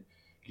 What you did,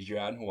 because you're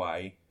out in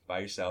Hawaii by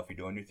yourself, you're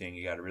doing your thing.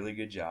 You got a really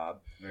good job.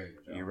 Very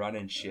good job. You're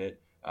running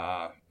shit.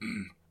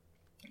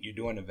 You're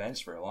doing events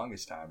for the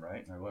longest time,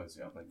 right? I was,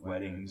 yeah. Like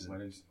weddings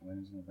and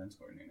events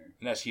coordinator.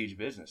 And that's huge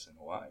business in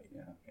Hawaii.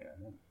 Yeah.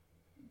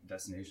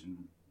 Destination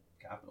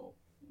capital.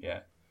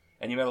 Yeah.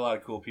 And you met a lot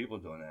of cool people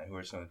doing that. Who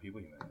are some of the people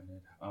you met?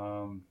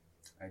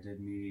 I did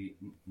meet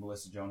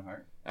Melissa Joan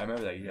Hart. I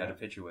remember that. You had a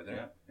picture with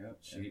her. Yeah.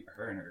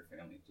 Her and her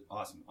family,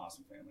 awesome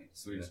family,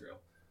 sweetest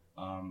girl.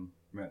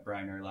 Met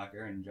Brian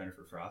Urlacher and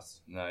Jennifer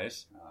Frost.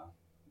 Nice.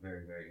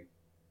 Very, very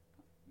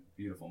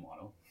beautiful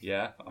model.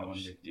 Yeah.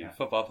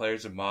 Football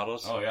players and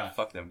models. Oh yeah.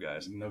 Fuck them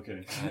guys. No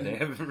kidding.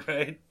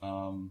 Right.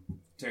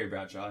 Terry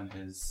Bradshaw and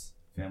his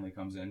family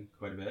comes in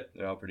quite a bit.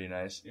 They're all pretty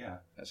nice. Yeah.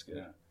 That's good.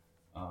 Yeah.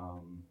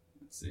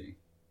 Let's see.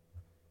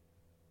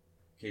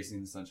 Casey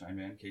and the Sunshine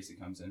Band. Casey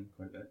comes in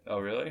quite a bit. Oh,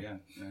 really? Yeah.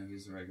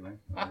 He's a regular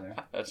over there.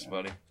 That's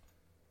funny.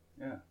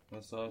 Yeah.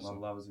 That's awesome.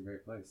 Well, that was a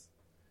great place.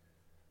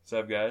 What's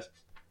up, guys?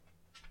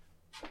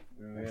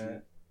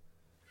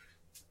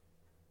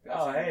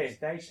 Oh, hey.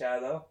 Thanks,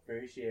 Shiloh.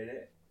 Appreciate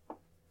it.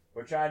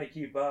 We're trying to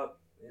keep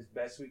up as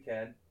best we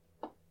can.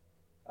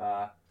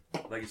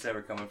 Like you said,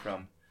 we're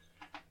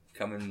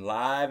coming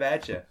live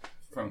at you.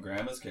 From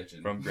Grandma's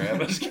Kitchen. From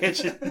Grandma's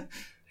Kitchen.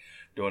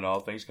 Doing All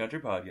Things Country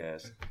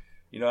podcast.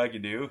 You know what I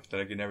can do that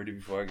I could never do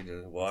before? I can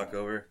just walk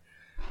over.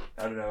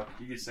 I don't know.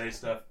 You can say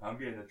stuff. I'm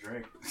getting a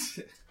drink.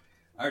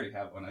 I already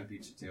have one. I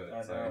beat you to it.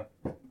 I know.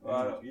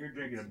 Well, you're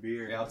drinking a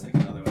beer. Yeah, I'll take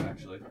another one,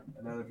 actually.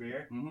 Another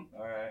beer? Mm-hmm.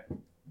 All right.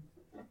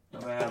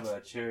 I'm going to have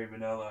a cherry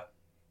vanilla.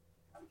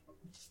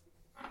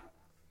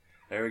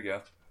 There we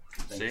go.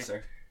 Thank you,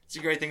 sir. It's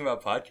a great thing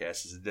about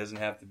podcasts is it doesn't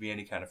have to be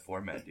any kind of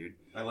format, dude.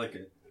 I like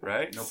it.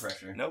 Right? No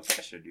pressure. No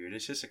pressure, dude.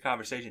 It's just a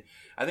conversation.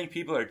 I think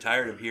people are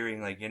tired of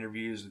hearing like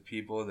interviews with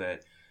people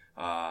that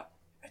I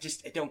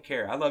don't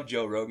care. I love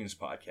Joe Rogan's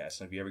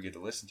podcast, and if you ever get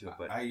to listen to it,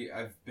 but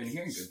I've been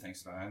hearing good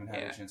things about it. I haven't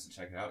had a chance to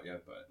check it out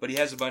yet, but he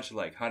has a bunch of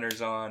like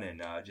hunters on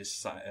and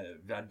just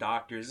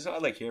doctors. This is all I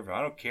like hearing from.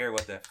 I don't care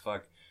what the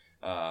fuck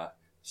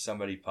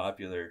somebody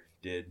popular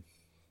did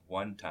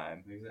one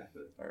time.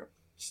 Exactly. Or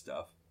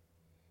stuff.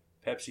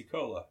 Pepsi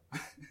Cola.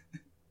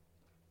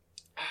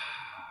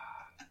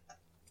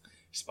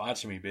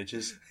 Sponsor me,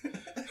 bitches.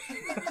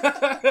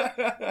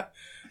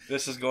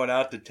 This is going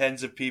out to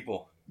tens of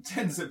people.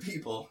 Tens of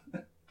people.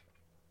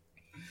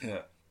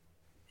 Yeah.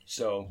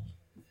 So,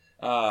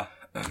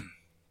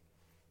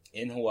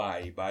 in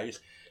Hawaii,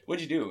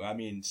 what'd you do? I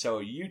mean, so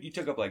you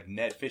took up like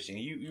net fishing.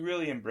 You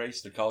really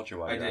embraced the culture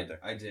while you're out there.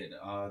 I did.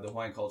 The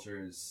Hawaiian culture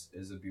is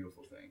a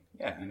beautiful thing.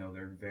 Yeah.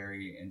 They're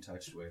very in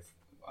touch with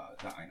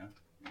the Aina,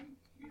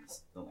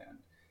 means the land.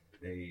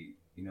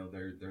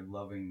 They're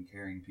loving,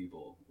 caring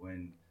people.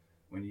 When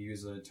you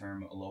use the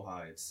term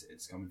aloha,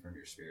 it's coming from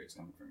your spirit, it's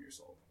coming from your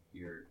soul.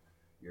 You're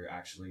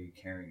actually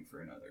caring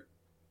for another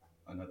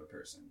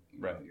person.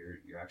 Right.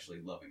 You're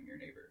actually loving your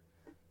neighbor.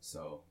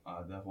 So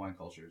the Hawaiian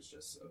culture is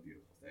just a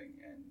beautiful thing,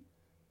 and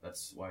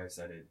that's why I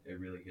said it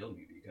really healed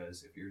me,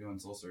 because if you're doing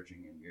soul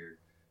searching and you're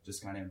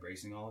just kind of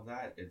embracing all of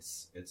that,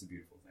 it's a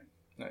beautiful thing.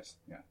 Nice.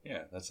 Yeah.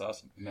 Yeah, that's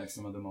awesome. Met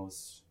some of the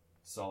most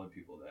solid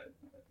people that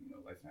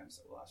lifetimes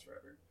that will last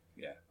forever.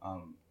 Yeah.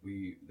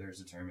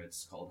 There's a term.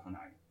 It's called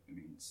hanai. It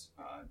means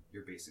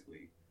you're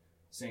basically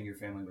saying your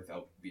family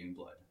without being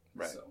blood.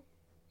 Right. So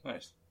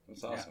Nice.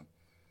 That's awesome.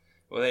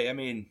 Well,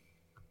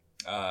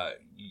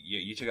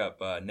 you took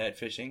up net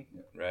fishing,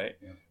 right?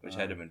 Yeah. Which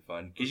had to have been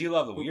fun because you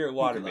love you're a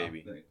water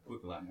baby.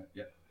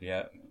 Yeah.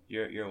 Yeah.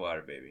 You're a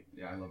water baby.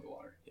 Yeah, I love the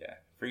water. Yeah.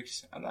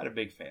 Freaks. I'm not a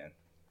big fan.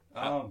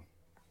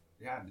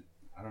 Yeah,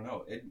 I don't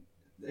know.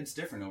 It's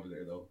different over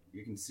there though.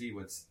 You can see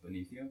what's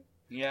beneath you.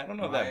 Yeah, I don't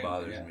know if that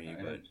bothers me,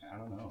 but I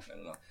don't know.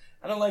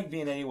 I don't like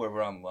being anywhere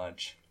where I'm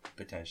lunch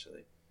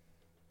potentially.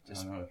 I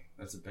don't know.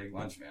 That's a big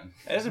lunch, man.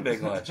 It's a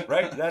big lunch,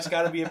 right? That's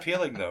got to be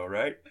appealing, though,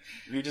 right?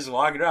 If you're just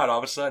walking around, all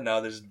of a sudden now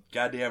there's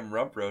goddamn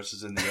rump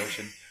roasts in the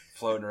ocean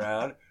floating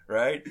around,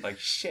 right? Like,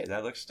 shit,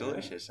 that looks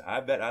delicious. I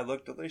bet I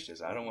look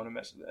delicious. I don't want to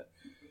mess with that.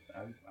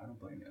 I don't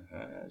blame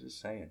you.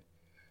 Just saying.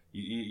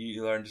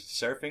 You learned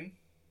surfing?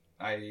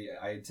 I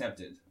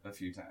attempted a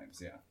few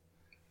times, yeah.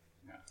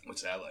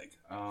 What's that like?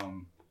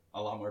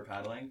 A lot more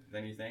paddling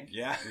than you think.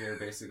 Yeah. You're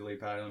basically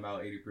paddling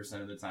about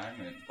 80% of the time.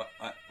 And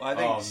I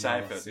think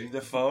Seinfeld. The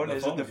phone?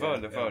 Is it the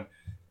phone? The phone.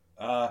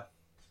 I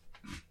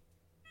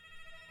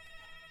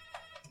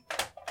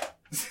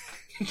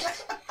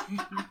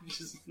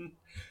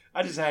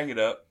just hang it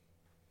up.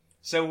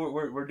 So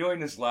we're doing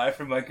this live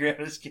from my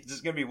grandma's kids.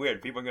 It's going to be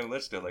weird. People are going to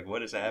listen to it like,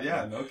 what is happening?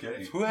 Yeah, no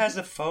kidding. Who has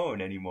a phone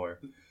anymore?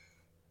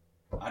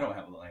 I don't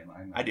have a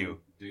landline. I do.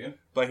 Do you?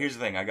 But here's the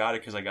thing. I got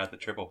it because I got the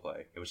triple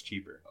play. It was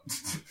cheaper.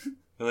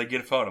 They're like,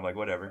 get a phone. I'm like,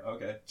 whatever.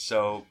 Okay.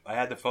 So I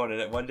had the phone,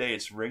 and one day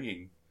it's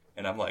ringing,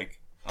 and I'm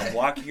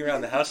walking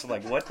around the house. I'm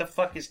like, what the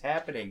fuck is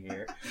happening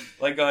here?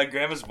 Like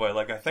grandma's boy.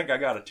 Like, I think I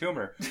got a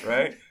tumor,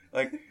 right?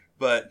 And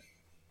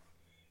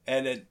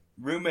then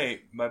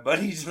my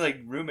buddy's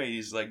roommate.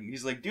 He's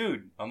like,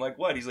 dude. I'm like,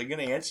 what? He's like,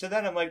 gonna answer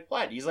that? I'm like,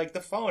 what? He's like, the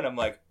phone. I'm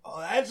like,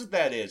 oh, that's what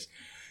that is.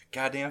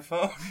 Goddamn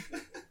phone.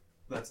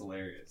 That's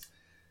hilarious.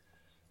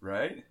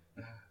 Right?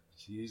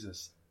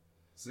 Jesus.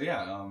 So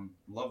yeah,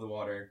 love the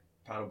water.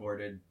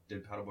 Paddleboarded,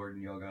 did paddleboard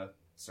and yoga.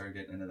 Started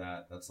getting into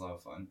that. That's a lot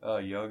of fun. Oh,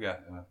 yoga.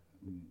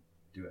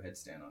 Do a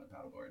headstand on a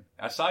paddleboard.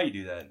 I saw you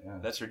do that. Yeah.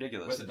 That's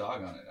ridiculous. With a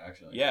dog on it,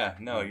 actually. Yeah,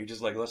 no, you're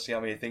just like, let's see how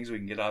many things we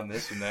can get on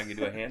this, and then I can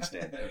do a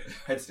handstand.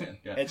 Headstand,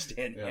 yeah.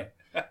 Headstand,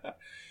 yeah.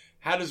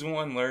 How does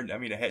one learn? I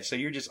mean, so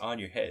you're just on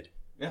your head.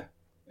 Yeah.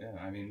 Yeah,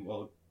 I mean,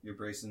 well, you're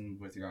bracing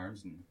with your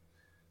arms and...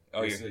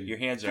 Oh, your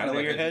hands are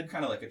under your head?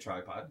 Kind of like a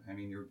tripod. I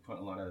mean, you're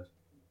putting a lot of...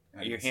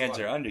 Your hands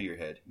are under your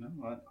head. No,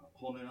 I'm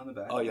holding it on the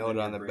back. Oh, you hold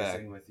it on the back.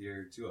 Bracing with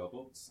your two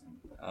elbows.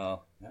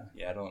 Oh,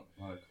 yeah, I don't...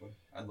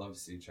 I'd love to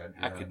see you try to do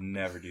that. I could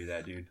never do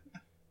that, dude.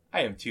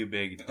 I am too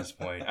big at this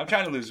point. I'm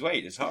trying to lose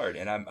weight. It's hard,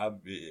 and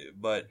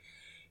but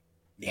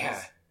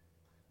yeah,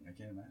 I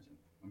can't imagine.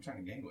 I'm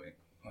trying to gain weight.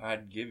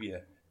 I'd give you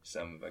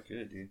some if I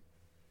could, dude.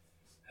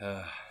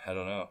 I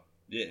don't know.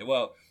 Yeah,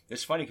 well,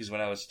 it's funny because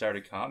when I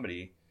started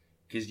comedy,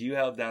 because you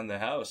held down the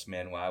house,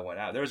 man, while I went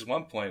out. There was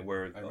one point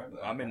where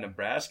I'm in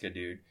Nebraska,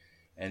 dude,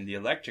 and the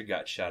electric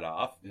got shut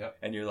off. Yep.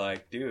 And you're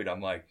like, dude,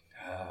 I'm like,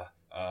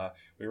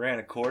 we ran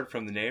a cord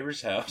from the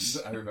neighbor's house.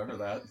 I remember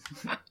that.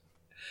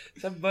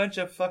 It's a bunch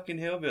of fucking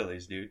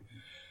hillbillies, dude.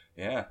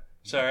 Yeah,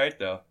 it's all right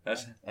though.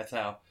 That's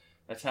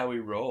how we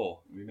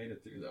roll. We made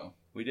it through though.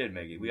 We did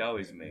make it. We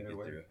always make it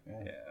through.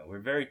 Yeah, we're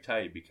very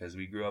tight because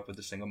we grew up with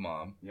a single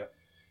mom. Yep.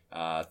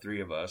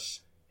 3 of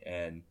us,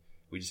 and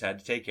we just had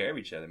to take care of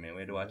each other, man.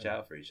 We had to watch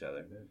out for each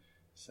other.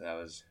 So that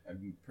was.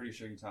 I'm pretty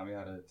sure you taught me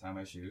how to tie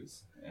my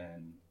shoes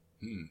and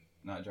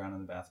not drown in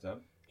the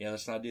bathtub. Yeah,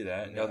 let's not do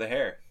that. No, the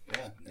hair.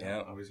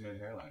 Yeah. Always made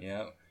hairline.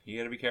 Yeah, you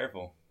got to be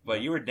careful.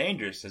 But you were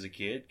dangerous as a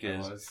kid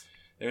because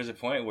there was a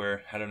point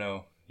where, I don't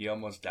know, you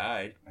almost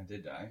died. I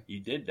did die. You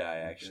did die,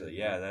 actually.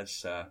 Yeah,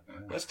 that's.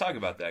 Let's talk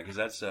about that because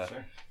that's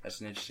that's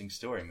an interesting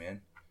story,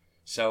 man.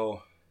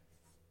 So,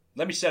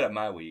 let me set up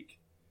my week.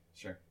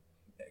 Sure.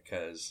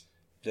 Because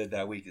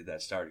that week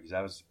that started, because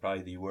that was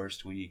probably the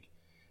worst week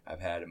I've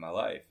had in my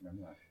life.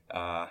 Remember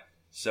that.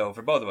 So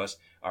for both of us,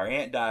 our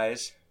aunt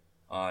dies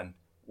on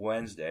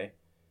Wednesday,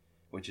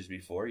 which is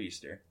before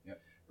Easter.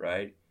 Yep.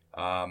 Right.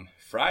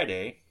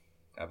 Friday,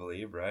 I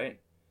believe.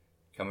 Right.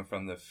 Coming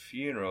from the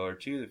funeral or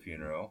to the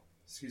funeral.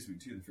 Excuse me,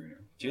 to the funeral.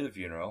 To the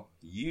funeral,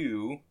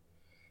 you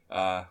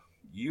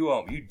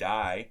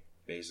die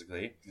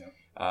basically. Yep.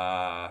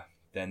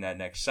 Then that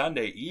next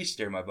Sunday,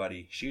 Easter, my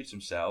buddy shoots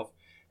himself,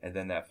 and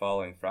then that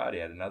following Friday,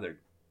 I had another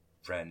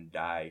friend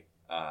die.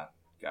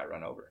 Got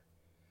run over.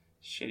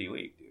 Shitty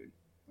week, dude.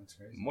 That's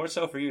crazy. More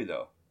so for you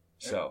though.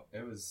 So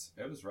it was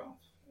rough.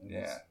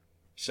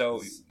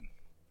 So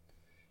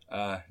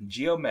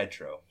Geo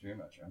Metro. I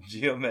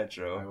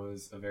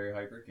was a very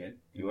hyper kid.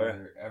 You were?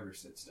 Never ever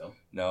sit still.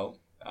 No.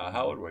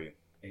 How old were you?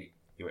 8.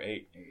 You were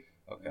 8. 8.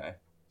 Okay.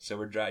 So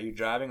you're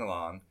driving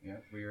along. Yeah,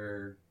 we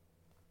were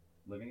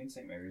living in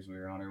St. Mary's. We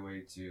were on our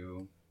way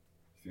to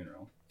the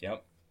funeral.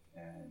 Yep.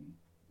 And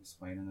was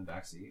playing in the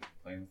back seat,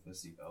 playing with the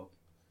seatbelt.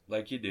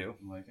 Like you do.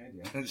 Like I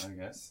do, I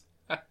guess.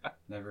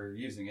 Never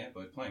using it,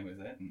 but playing with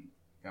it, and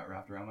got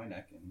wrapped around my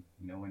neck.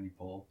 And when you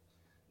pull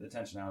the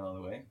tension out of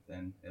the way,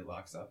 then it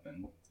locks up,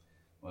 and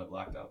well, it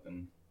locked up,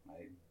 and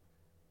I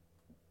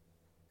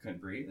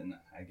couldn't breathe, and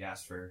I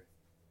gasped for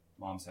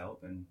Mom's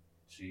help, and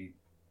she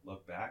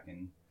looked back,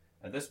 and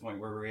at this point,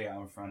 we're right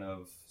out in front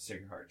of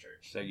Sacred Heart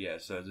Church. So yeah,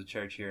 so it's a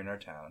church here in our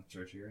town.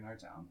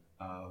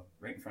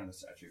 Right in front of the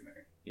Statue of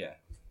Mary. Yeah.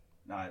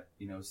 Not,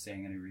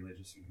 saying any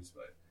religious views,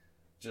 but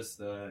just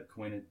the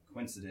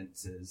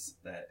coincidences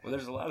that... Well,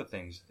 there's a lot of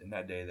things in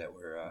that day that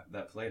were...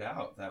 that played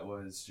out. That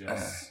was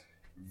just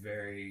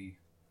very...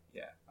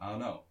 Yeah. I don't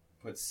know.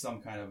 Puts some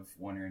kind of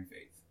wonder in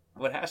faith.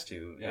 Well, it has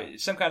to. Yeah.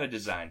 It's some kind of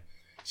design.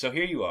 So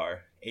here you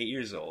are, 8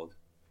 years old.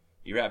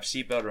 You wrap a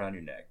seatbelt around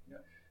your neck. Yeah.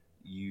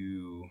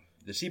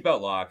 The seatbelt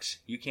locks.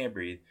 You can't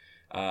breathe.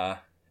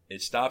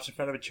 It stops in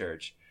front of a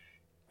church.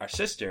 Our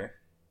sister,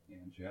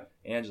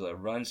 Angela,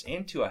 runs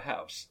into a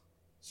house.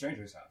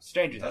 Stranger's house.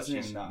 Stranger's Doesn't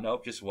house. even knock.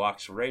 Nope, just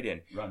walks right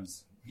in.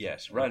 Runs.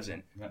 Yes, runs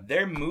in. Yeah.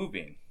 They're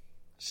moving.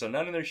 So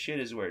none of their shit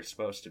is where it's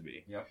supposed to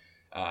be.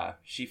 Yep.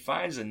 She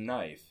finds a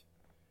knife.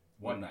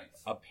 One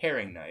knife. A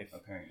paring knife. A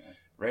paring knife.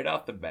 Right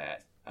off the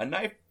bat. A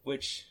knife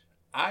which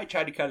I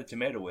tried to cut a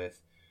tomato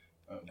with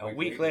a week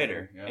Wait,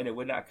 later, yeah. and it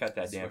would not cut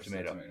that It damn squished that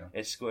tomato. tomato.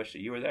 It squished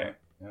it. You were there.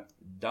 Yeah.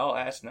 Dull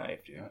ass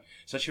knife, dude. Yeah.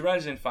 So she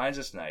runs in, finds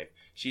this knife.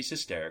 She's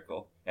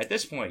hysterical. At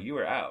this point, you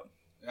were out.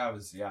 I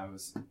was, yeah.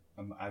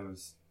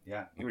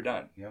 You were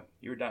done. Yep.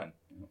 You were done.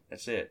 Yep.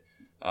 That's it.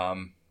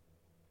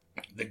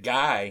 The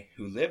guy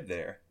who lived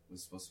there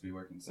Was supposed to be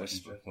working second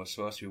shift. was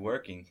supposed to be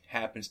working,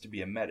 happens to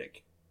be a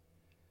medic.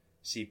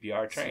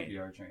 CPR trained.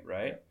 CPR trained.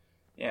 Right? Yep.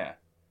 Yeah.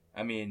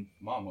 I mean,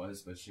 Mom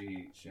was, but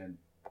she had...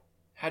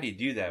 how do you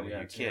do that with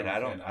your kid? I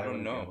don't wouldn't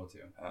be know. able to.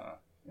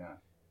 Yeah.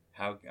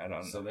 How I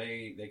don't So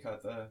they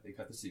cut the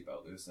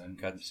seatbelt loose, and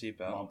cut the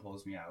seatbelt. Mom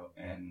pulls me out,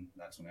 and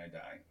that's when I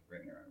die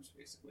right in her arms,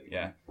 basically.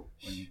 Yeah.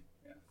 When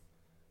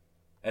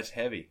That's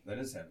heavy. that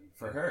is heavy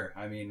for her.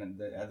 I mean,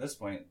 at this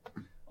point,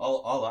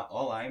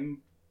 all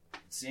I'm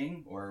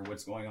seeing, or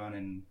what's going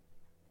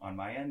on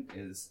my end,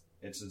 is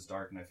it's just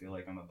dark, and I feel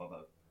like I'm above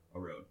a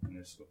road, and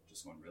it's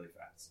just going really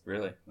fast.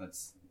 Really?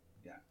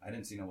 I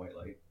didn't see no white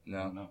light.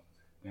 No. No.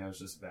 I was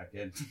just back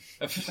in.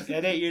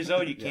 At 8 years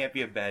old, you can't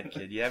be a bad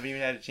kid. You haven't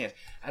even had a chance.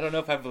 I don't know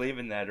if I believe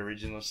in that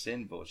original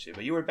sin bullshit,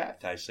 but you were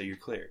baptized, so you're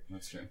clear.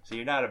 That's true. So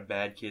you're not a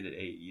bad kid at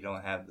 8. You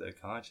don't have the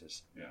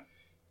conscience. Yeah.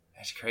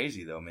 That's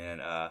crazy, though, man.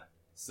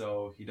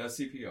 So he does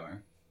CPR.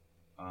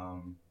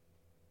 I'm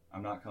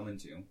not coming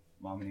to.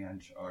 Mom and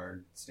Ange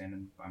are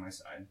standing by my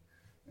side,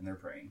 and they're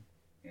praying,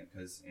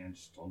 because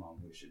Ange told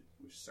Mom we should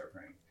start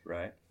praying.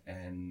 Right.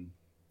 And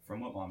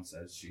from what Mom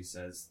says, she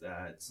says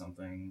that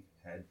something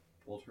had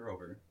pulled her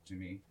over to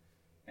me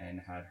and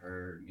had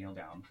her kneel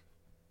down,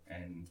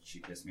 and she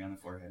kissed me on the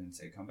forehead and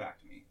said, "Come back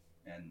to me."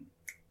 And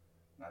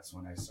that's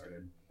when I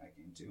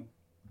came to.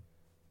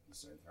 I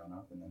started throwing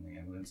up, and then the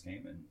ambulance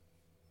came, and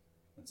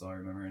that's all I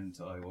remember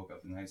until I woke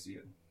up in the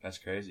ICU. That's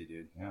crazy,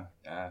 dude.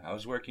 Yeah. I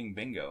was working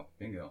bingo.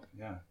 Bingo.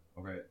 Yeah.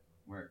 Over at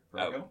where?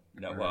 Broco?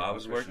 I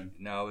was working.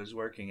 No, I was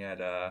working at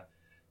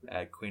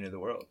Queen of the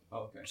World.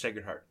 Oh, okay.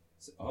 Sacred Heart.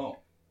 Oh.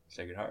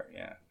 Sacred Heart,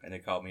 yeah. And they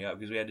called me up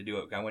because we had to do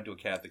it. I went to a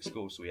Catholic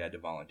school, so we had to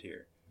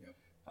volunteer. Yep.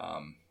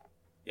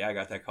 Yeah, I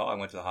got that call. I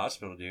went to the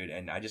hospital, dude,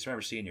 and I just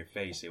remember seeing your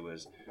face. It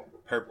was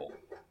purple.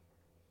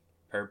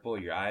 Purple.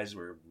 Your eyes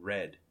were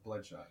red.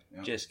 Bloodshot.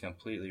 Yep. Just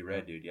completely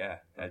red, dude. Yeah.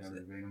 That's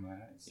every vein in my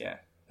eyes. Yeah,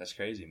 that's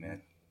crazy,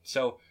 man.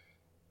 So,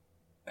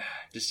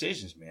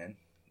 decisions, man.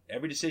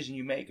 Every decision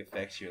you make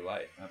affects your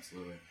life.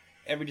 Absolutely.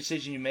 Every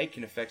decision you make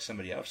can affect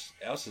somebody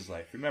else's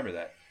life. Remember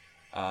that.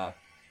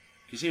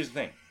 Because here's the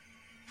thing.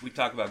 We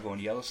talk about going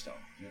to Yellowstone.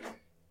 Yeah.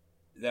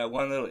 That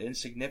one little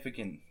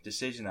insignificant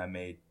decision I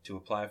made to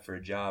apply for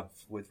a job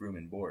with room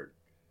and board,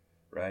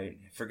 right?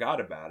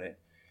 Forgot about it.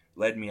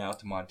 Led me out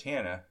to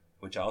Montana,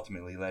 which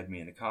ultimately led me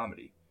into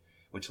comedy,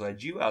 which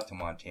led you out to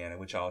Montana,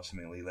 which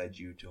ultimately led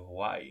you to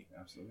Hawaii.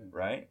 Absolutely.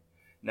 Right?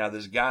 Now,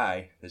 this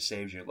guy that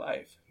saves your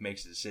life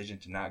makes a decision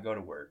to not go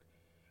to work,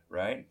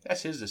 right?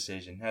 That's his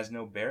decision. It has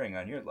no bearing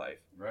on your life.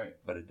 Right.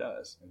 But it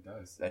does. It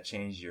does. That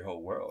changed your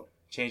whole world.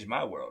 Changed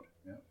my world.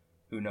 Yeah.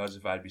 Who knows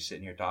if I'd be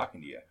sitting here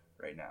talking to you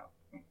right now.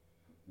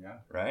 Yeah.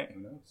 Right? Who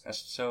knows?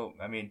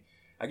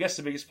 I guess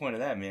the biggest point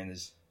of that, man,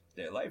 is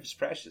that life is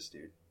precious,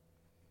 dude.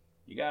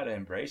 You gotta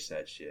embrace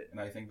that shit. And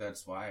I think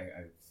that's why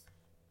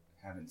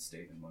I haven't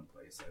stayed in one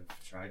place.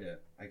 I've tried to.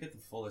 I get the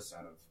fullest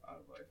out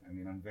of life. I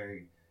mean, I'm a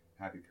very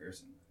happy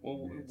person.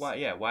 Well,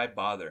 why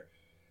bother?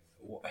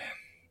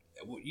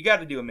 You got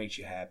to do what makes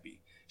you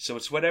happy. So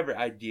it's whatever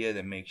idea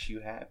that makes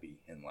you happy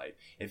in life.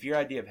 If your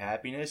idea of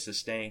happiness is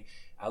staying,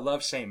 I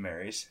love St.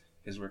 Mary's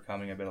because we're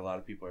coming. I bet a lot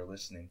of people are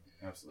listening.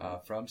 Absolutely.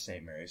 From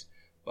St. Mary's.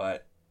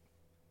 But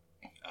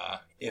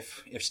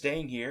if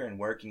staying here and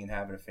working and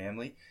having a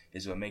family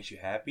is what makes you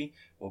happy,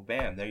 well,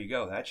 bam, there you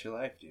go. That's your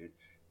life, dude.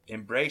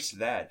 Embrace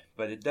that.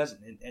 But it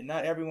doesn't. And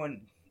not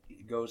everyone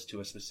goes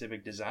to a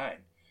specific design.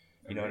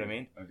 You know what I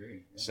mean?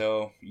 Agreed. Yeah.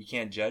 So you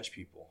can't judge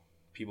people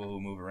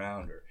who move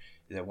around or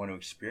that want to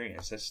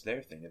experience. That's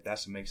their thing. If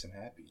that's what makes them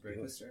happy,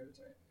 Break the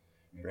stereotype.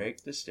 Yeah.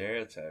 Break the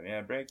stereotype.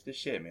 Yeah, break the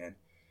shit, man.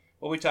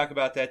 Well, we talk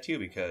about that too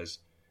because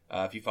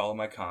If you follow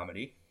my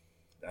comedy,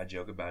 I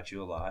joke about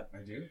you a lot. I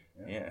do.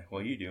 Yeah,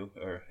 well, you do.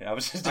 Or I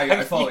was just.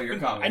 I follow your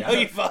comedy. I know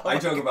you follow. I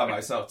joke about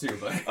myself too,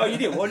 but. Oh, you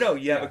do. Well, no,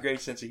 you have a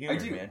great sense of humor, I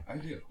do. man. I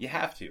do. You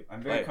have to.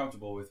 I'm very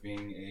comfortable with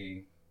being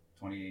a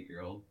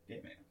 28-year-old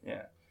gay man.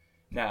 Yeah.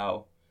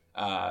 Now,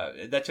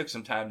 that took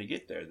some time to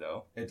get there,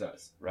 though. It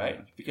does, right?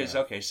 Yeah. Because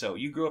okay, so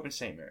you grew up in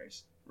St.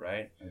 Mary's,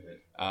 right? I did.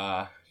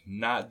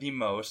 Not the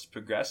most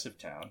progressive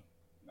town.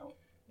 No.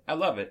 I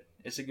love it.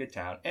 It's a good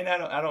town, and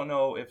I don't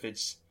know if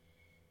it's.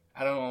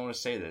 I don't want to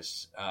say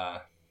this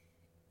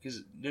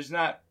because there's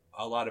not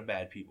a lot of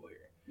bad people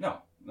here. No,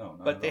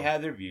 not but at they all.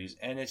 have their views,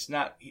 and it's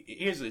not.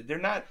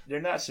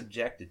 They're not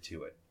subjected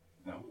to it.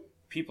 No,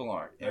 people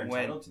aren't. They're and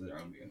entitled to their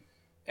own view.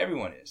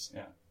 Everyone is.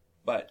 Yeah,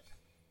 but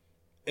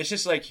it's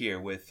just like here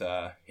with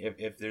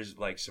if there's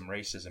like some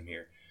racism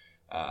here,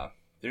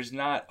 there's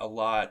not a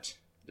lot.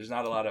 There's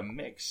not a lot of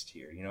mixed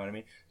here. You know what I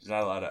mean? There's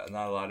not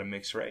a lot of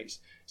mixed race,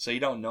 so you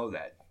don't know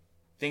that.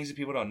 Things that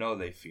people don't know,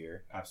 they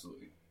fear.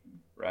 Absolutely.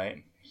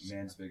 Right.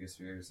 Man's biggest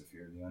fear is the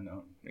fear of the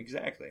unknown.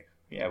 Exactly.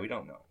 Yeah, we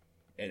don't know,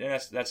 and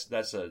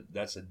that's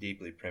a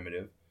deeply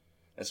primitive.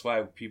 That's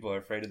why people are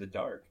afraid of the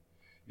dark,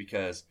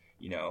 because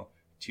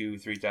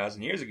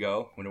 2,000-3,000 years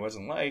ago, when it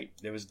wasn't light,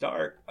 there was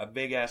dark. A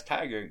big ass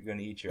tiger going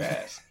to eat your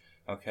ass.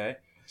 Okay,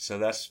 so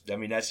that's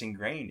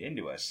ingrained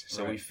into us.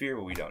 So right. We fear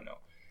what we don't know,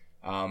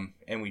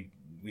 and we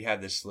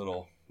have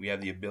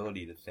the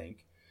ability to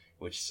think,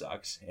 which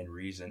sucks, and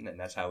reason, and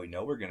that's how we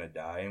know we're going to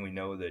die, and we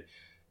know that.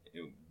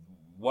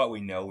 What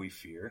we know, we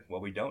fear.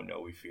 What we don't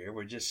know, we fear.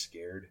 We're just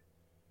scared.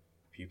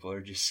 People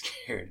are just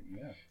scared.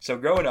 Yeah. So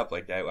growing up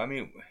like that, I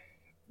mean,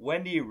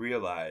 when do you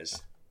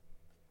realize?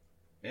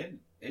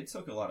 It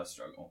took a lot of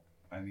struggle.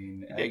 I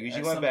mean, yeah, because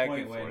you went back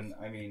and forth. When,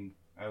 I mean,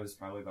 I was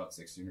probably about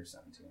 16 or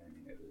 17. I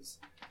mean, it was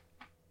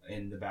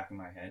in the back of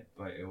my head,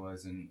 but it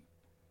wasn't.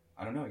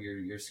 I don't know.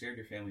 You're scared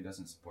your family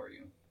doesn't support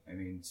you. I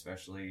mean,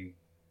 especially,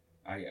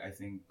 I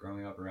think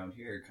growing up around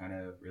here kind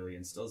of really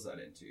instills that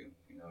into you.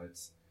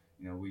 It's.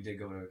 We did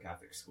go to a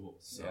Catholic school,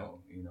 so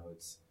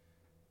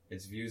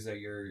it's views that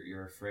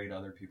you're afraid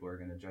other people are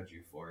going to judge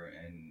you for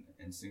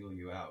and single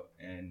you out.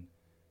 And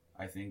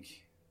I think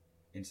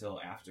until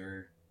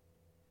after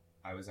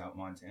I was out in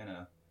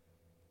Montana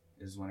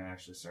is when I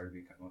actually started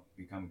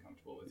becoming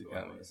comfortable with who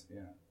I was.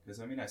 Yeah,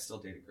 because I still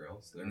dated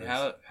girls. And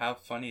how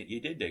funny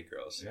you did date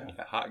girls. Yeah,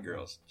 hot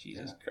girls.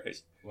 Jesus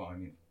Christ. Well,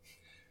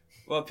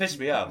 it pissed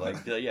me off.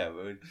 Like, yeah.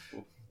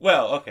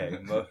 Well, okay.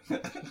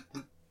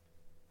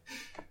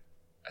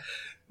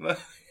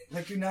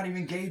 Like, you're not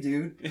even gay,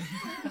 dude.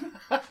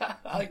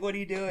 Like, what are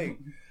you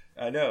doing?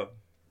 I know.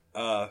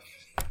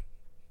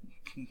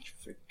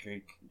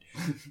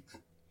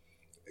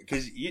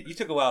 Because you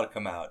took a while to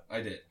come out. I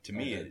did. To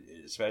me,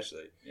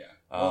 especially. Yeah.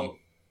 Well,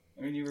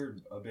 you were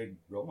a big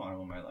role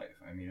model in my life.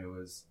 It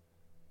was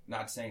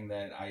not saying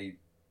that I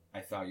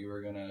thought you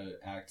were going to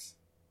act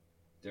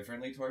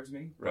differently towards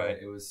me. Right.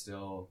 But it was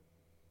still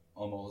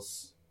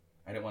almost,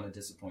 I didn't want to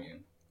disappoint you.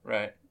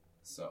 Right.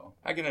 So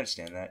I can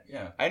understand that.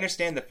 Yeah, I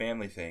understand the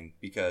family thing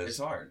because it's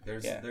hard.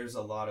 There's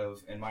a lot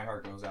of, and my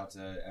heart goes out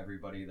to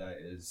everybody that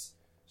is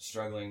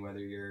struggling, whether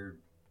you're,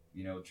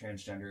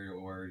 transgender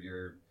or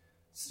you're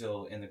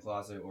still in the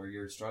closet or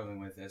you're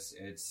struggling with this.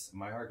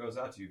 My heart goes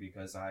out to you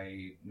because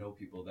I know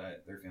people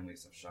that their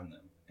families have shunned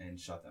them and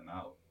shut them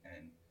out,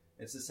 and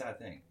it's a sad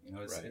thing.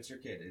 It's your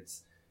kid.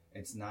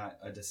 It's not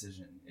a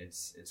decision.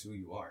 It's who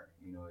you are.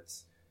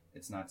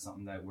 It's not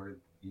something that we're.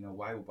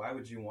 Why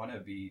would you want to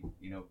be,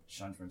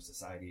 shunned from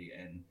society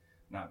and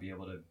not be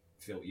able to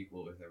feel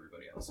equal with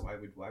everybody else? Why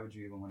would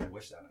you even want to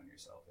wish that on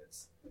yourself?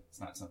 It's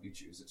not something you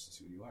choose. It's just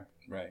who you are.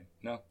 Right.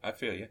 No, I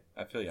feel you.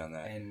 I feel you on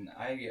that. And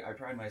I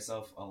pride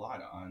myself a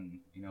lot on,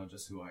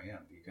 just who I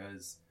am,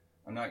 because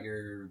I'm not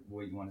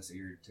what you want to say,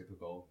 your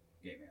typical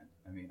gay man.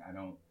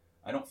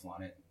 I don't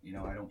flaunt it.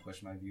 I don't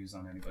push my views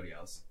on anybody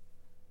else.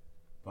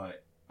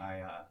 But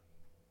I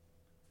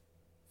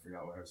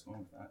forgot where I was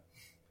going with that.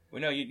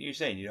 Well, no, you're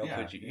saying you don't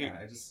put you here.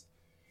 Yeah,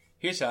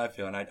 Here's how I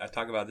feel, and I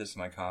talk about this in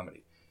my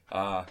comedy.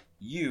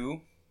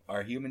 You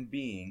are a human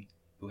being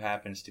who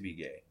happens to be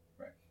gay.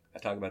 Right. I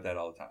talk about that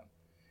all the time.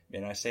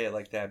 And I say it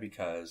like that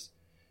because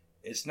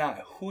it's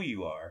not who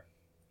you are.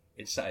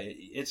 It's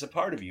a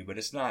part of you, but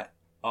it's not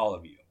all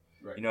of you.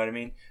 Right. You know what I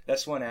mean?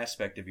 That's one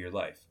aspect of your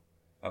life.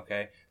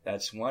 Okay?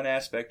 That's one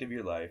aspect of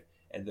your life.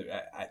 And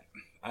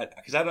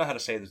because I don't know how to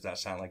say this without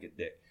sounding like a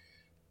dick.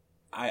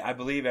 I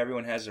believe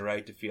everyone has the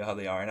right to feel how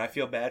they are, and I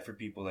feel bad for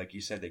people, like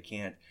you said, that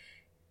can't.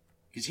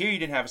 Because here you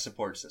didn't have a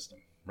support system,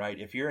 right?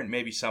 If you're in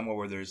maybe somewhere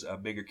where there's a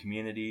bigger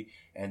community,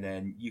 and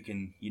then you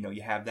can,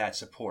 you have that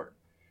support,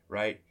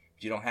 right?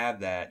 But you don't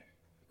have that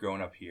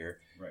growing up here.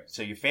 Right.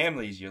 So your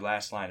family is your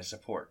last line of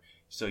support.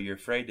 So you're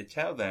afraid to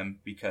tell them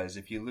because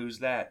if you lose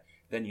that,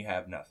 then you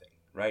have nothing,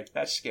 right?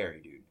 That's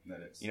scary, dude.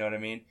 That is. You know what I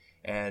mean?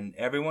 And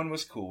everyone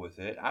was cool with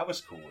it. I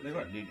was cool with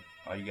it. Dude,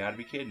 oh, you gotta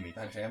be kidding me.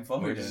 That damn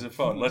phone. Where's the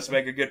phone? Let's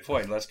make a good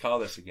point. Let's call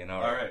this again.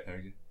 All right.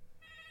 There we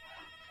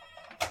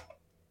go.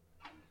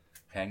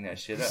 Hang that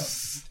shit up.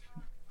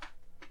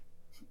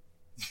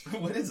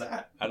 What is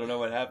that? I don't know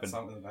what happened.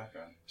 Something in the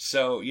background.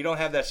 So you don't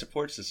have that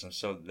support system,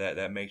 so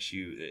that makes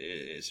you.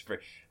 It's very.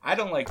 I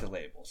don't like the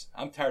labels.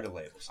 I'm tired of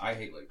labels. I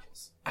hate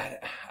labels.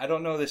 I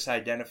don't know this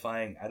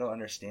identifying. I don't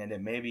understand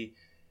it. Maybe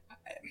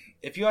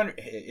if you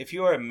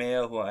are a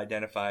male who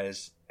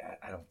identifies,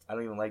 I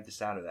don't even like the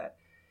sound of that.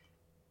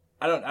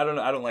 I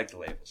don't like the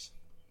labels.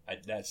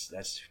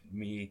 That's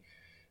me.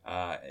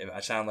 If I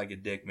sound like a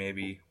dick,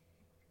 maybe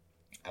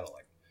I don't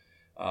like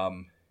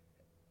them.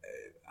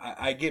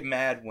 I get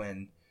mad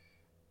when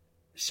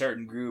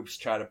certain groups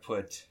try to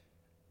put.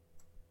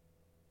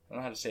 I don't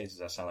know how to say this.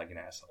 I sound like an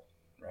asshole,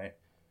 right?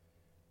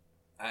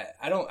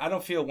 I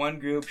don't feel one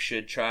group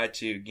should try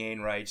to gain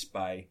rights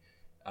by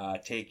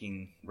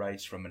taking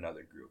rights from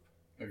another group.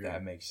 If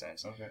that makes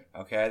sense.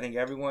 Okay. I think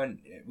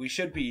we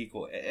should be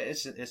equal.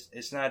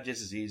 It's not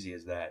just as easy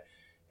as that,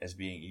 as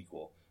being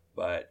equal.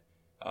 But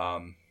I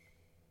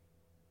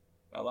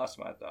lost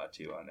my thought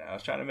too on that. I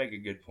was trying to make a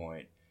good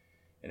point,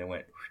 and it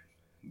went,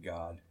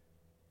 God.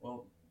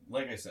 Well,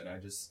 like I said,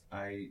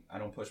 I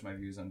don't push my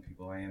views on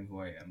people. I am who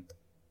I am.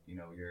 You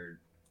know, you're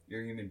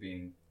a human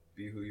being.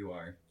 Be who you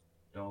are.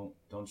 Don't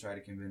try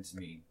to convince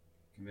me.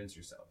 Convince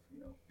yourself.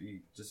 You know,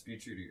 be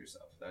true to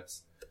yourself.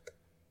 That's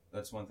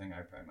one thing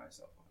I pride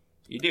myself on.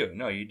 You do.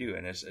 No, you do,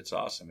 and it's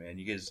awesome, man.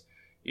 Because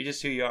you're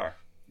just who you are.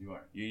 You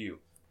are. You're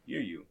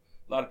you.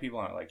 A lot of people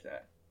aren't like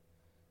that.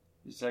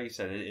 It's like you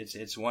said,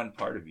 it's one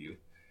part of you.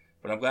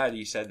 But I'm glad that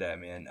you said that,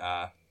 man.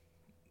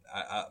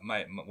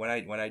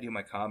 When I do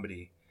my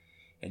comedy,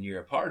 and you're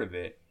a part of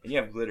it, and you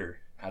have glitter.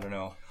 I don't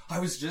know. I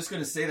was just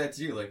gonna say that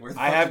to you. Like, where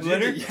the I fuck have did you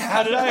glitter? get- Yeah.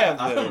 How did I have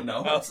glitter? I don't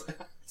know. Oh.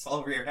 It's all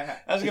over your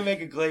hat. I was gonna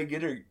make a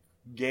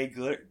gay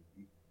glitter.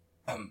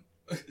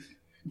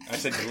 I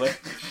said glitter.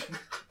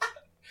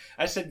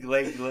 I said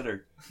glay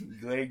glitter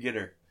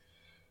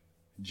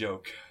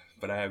joke,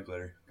 but I have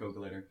glitter. Go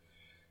glitter.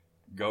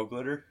 Go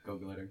glitter. Go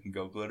glitter.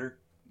 Go glitter.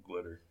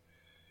 Glitter.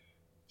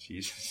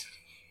 Jesus.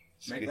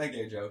 Make that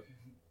gay joke.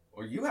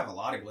 Or you have a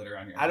lot of glitter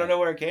on your I don't hat. know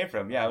where it came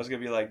from. Yeah, I was gonna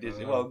be like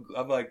Disney. Well,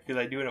 I'm like, because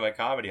I do it in my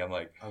comedy. I'm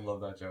like, I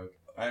love that joke.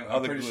 I'm Oh,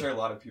 the pretty glitter. sure a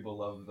lot of people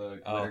love the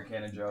glitter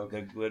cannon joke.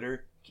 the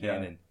glitter Yeah.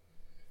 cannon,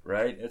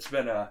 right? It's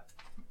been a.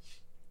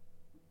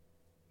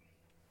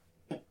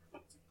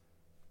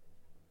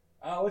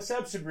 What's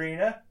up,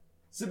 Sabrina?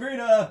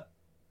 Sabrina!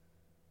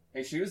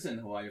 Hey, she was in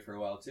Hawaii for a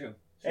while, too.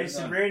 Hey,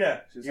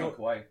 Sabrina. She was on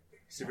Kauai.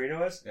 Sabrina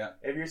was? Yeah.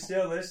 If you're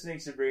still listening,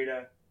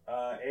 Sabrina,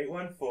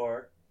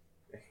 814.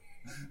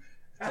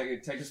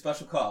 Take a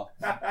special call.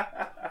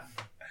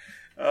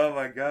 Oh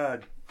my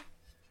God.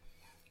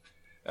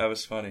 That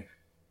was funny.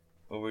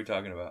 What were we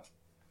talking about?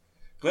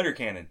 Glitter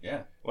cannon.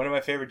 Yeah. One of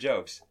my favorite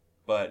jokes.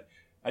 But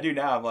I do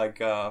now. I'm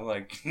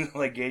like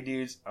like gay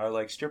dudes are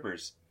like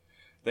strippers.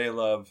 They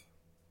love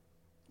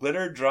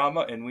glitter,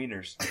 drama, and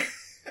wieners.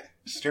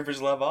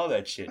 Strippers love all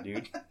that shit,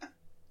 dude.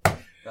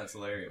 That's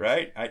hilarious.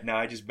 Right?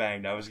 I just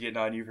banged. I was getting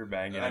on you for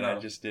banging, I and I know.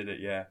 just did it.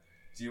 Yeah.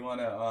 Do you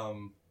want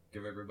to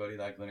give everybody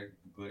that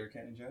glitter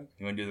cannon joke?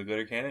 You want to do the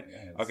glitter cannon? Yeah,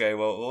 it's- Okay.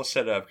 Well, we'll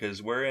set up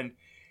because we're in,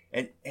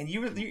 and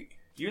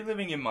you're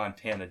living in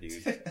Montana,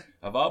 dude.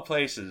 Of all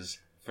places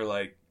for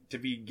like to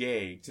be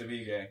gay. To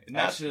be gay.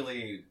 Not-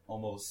 Actually,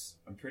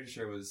 I'm pretty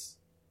sure it was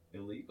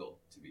illegal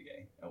to be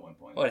gay at one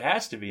point. Well, it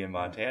has to be in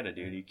Montana,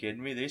 dude. Are you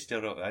kidding me? They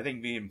still don't. I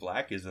think being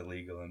black is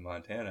illegal in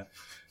Montana,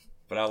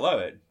 but I love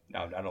it.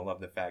 No, I don't love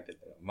the fact that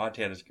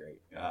Montana's great.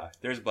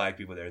 There's black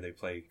people there. They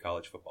play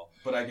college football.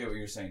 But I get what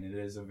you're saying. It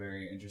is a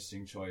very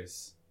interesting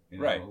choice. You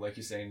know, Right. Like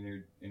you say in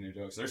your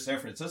jokes. There's San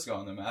Francisco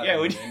on the map. Yeah,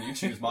 and you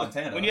choose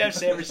Montana. When you have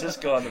San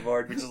Francisco on the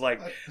board, which is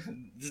like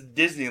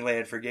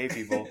Disneyland for gay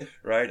people,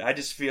 right? I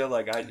just feel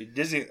like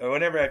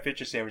whenever I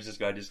picture San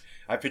Francisco,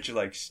 I picture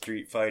like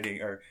street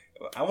fighting, or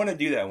I want to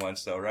do that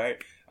once though, right?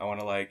 I want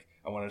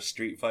to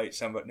street fight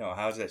somebody. No,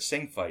 how's that?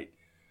 Sing fight.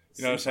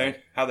 You know what I'm saying?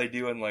 How they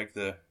do in like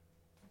the.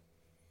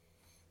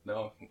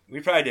 No,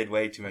 We probably did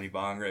way too many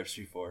bong rips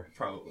before.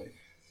 probably.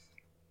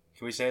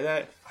 Can we say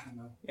that? I don't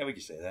know. Yeah, we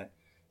can say that.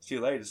 It's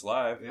too late. It's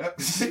live. Yep.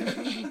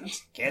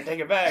 Can't take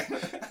it back.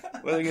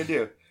 What are they gonna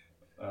do?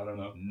 I don't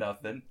know.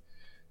 Nothing.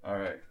 All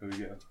right, here we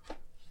go.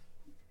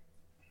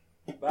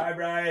 Bye,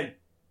 Brian.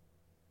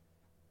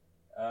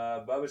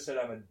 Bubba said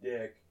I'm a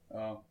dick.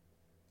 Oh,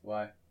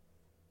 why?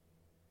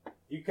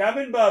 You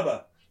coming,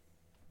 Bubba?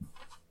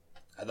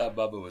 I thought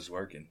Bubba was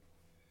working.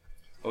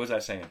 What was I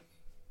saying?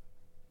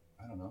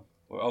 I don't know.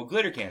 Oh,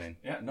 glitter cannon.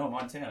 Yeah, no,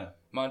 Montana.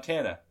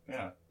 Montana.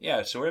 Yeah,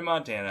 Yeah, so we're in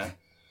Montana.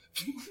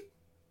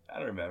 I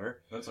don't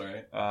remember. that's all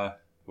right.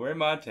 We're in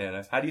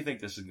Montana. How do you think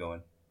this is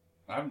going?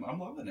 I'm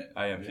loving it.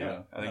 I am too.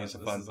 Yeah. I think it's a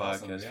This fun is podcast.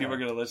 awesome, yeah. People are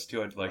going to listen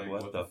to it like,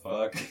 what the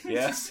fuck? fuck?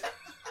 Yes.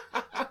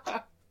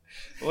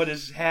 What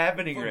is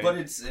happening right But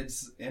it's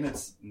in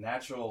its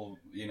natural,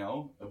 you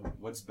know,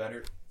 what's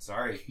better?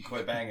 Sorry,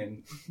 quit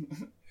banging.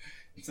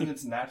 It's in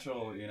its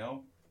natural, you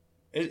know.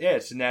 Yeah,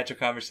 it's a natural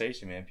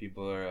conversation, man.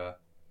 People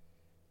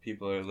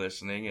are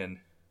listening, and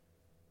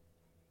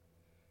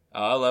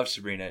I love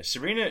Sabrina.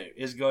 Sabrina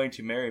is going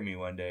to marry me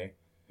one day.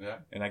 Yeah.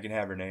 And I can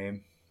have her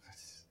name.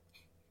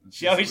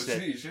 She always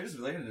said, she was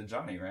related to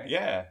Johnny, right?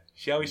 yeah,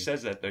 she always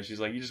says that though. She's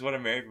like, you just want to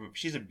marry.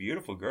 She's a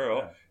beautiful girl.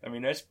 Yeah. I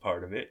mean, that's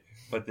part of it,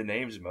 but the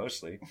name's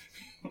mostly.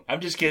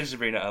 I'm just kidding,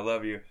 Sabrina. I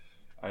love you,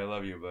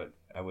 but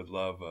I would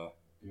love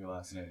Your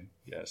last name.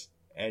 yes,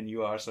 and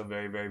you are so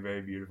very, very,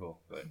 very beautiful.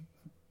 But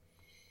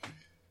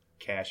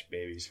cash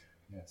babies,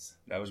 Yes.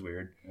 that was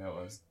weird. Yeah, it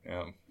was.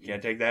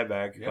 Can't take that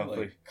back. You have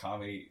Hopefully, like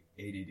comedy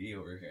ADD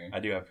over here. I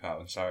do have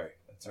Colin. Sorry.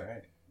 That's all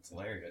right. It's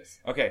hilarious.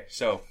 Okay,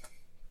 so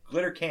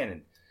glitter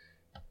cannon,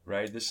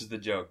 right? This is the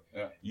joke.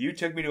 Yeah. You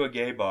took me to a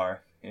gay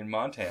bar in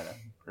Montana,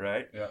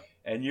 right? Yeah.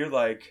 And you're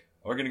like,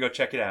 we're gonna go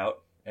check it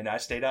out. And I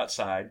stayed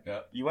outside. Yeah.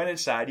 You went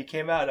inside. You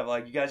came out. And I'm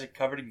like, you guys are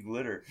covered in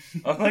glitter.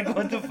 I'm like,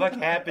 what the fuck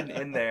happened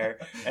in there?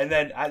 And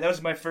then that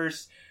was my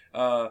first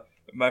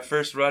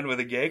run with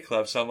a gay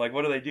club. So I'm like,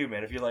 what do they do,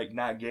 man? If you're like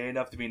not gay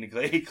enough to be in the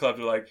gay club,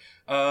 they're like,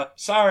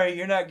 sorry,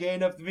 you're not gay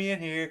enough to be in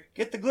here.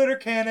 Get the glitter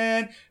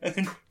cannon. And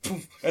then,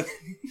 poof, and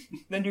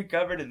then you're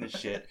covered in this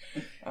shit.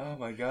 Oh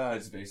my god.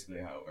 That's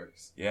basically how it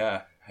works.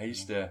 Yeah, I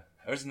used to.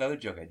 There was another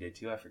joke I did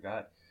too. I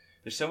forgot.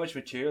 There's so much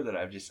material that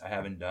I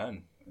haven't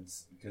done.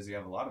 It's because you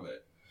have a lot of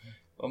it.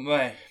 Well,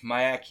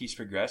 my act keeps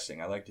progressing.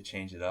 I like to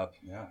change it up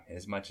Yeah.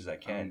 as much as I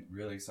can. I'm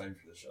really excited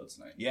for the show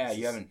tonight. Yeah, This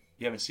you is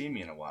haven't seen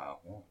me in a while.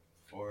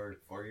 4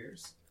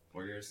 years.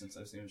 4 years since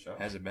I've seen the show.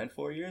 Has it been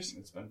 4 years?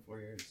 It's been 4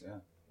 years. Yeah.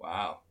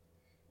 Wow.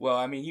 Well,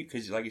 I mean,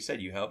 because like you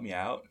said, you helped me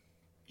out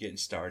getting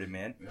started,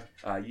 man.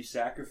 Yeah. You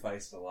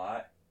sacrificed a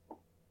lot.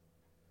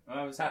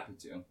 I was happy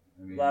to.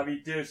 I mean, Love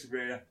you too,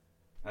 Sabrina.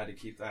 I had to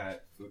keep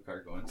that food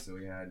cart going, so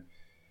we had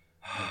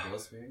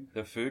girls feeding.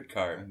 The food I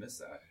cart, missed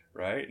that.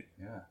 right?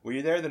 Yeah. Were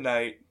you there the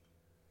night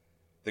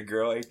the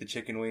girl ate the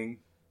chicken wing?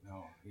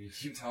 No, you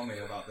keep telling me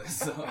about this.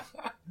 So.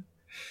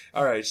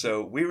 All right,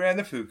 so we ran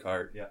the food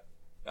cart.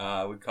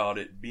 Yeah. We called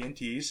it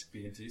B&T's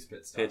B&T's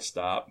pit stop. Pit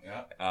Stop.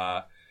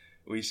 Yeah.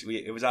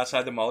 It was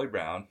outside the Molly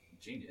Brown.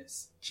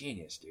 Genius.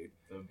 Genius, dude.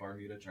 The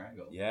Bermuda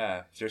Triangle.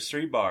 Yeah, there's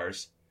 3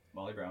 bars.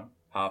 Molly Brown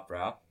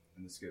Hofbrau,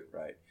 and the Scoop.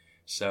 right?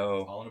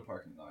 So All in a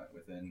parking lot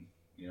within,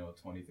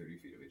 20, 30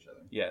 feet of each other.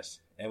 yes,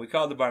 and we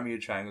call it the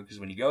Bermuda Triangle because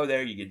when you go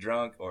there, you get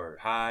drunk or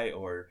high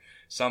or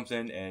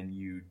something, and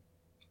you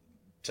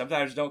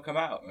sometimes don't come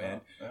out, man.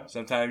 Yeah.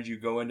 Sometimes you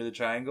go into the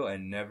triangle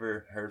and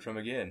never heard from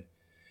again.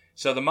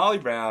 So the Molly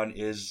Brown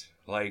is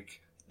like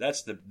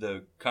that's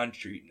the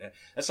country.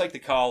 That's like the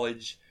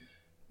college,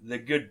 the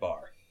good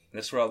bar.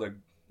 That's where all the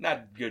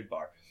not good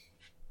bar.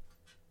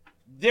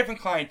 Different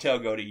clientele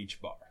go to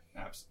each bar.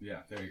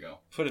 Yeah, there you go.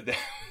 Put it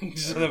down.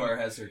 So Every bar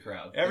has their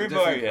crowd. every A bar,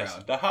 different yes.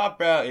 crowd. The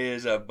Hofbrau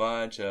is a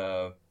bunch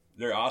of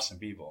they're awesome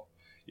people.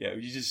 Yeah,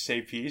 you just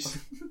say peace.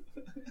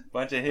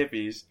 Bunch of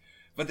hippies.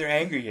 But they're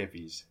angry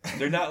hippies.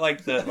 They're not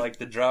like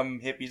the drum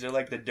hippies. They're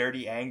like the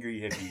dirty,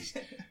 angry hippies.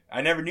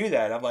 I never knew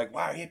that. I'm like,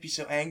 why are hippies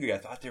so angry? I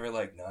thought they were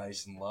like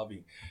nice and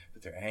loving,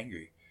 but they're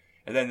angry.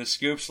 And then the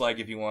Scoops, like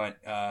if you want,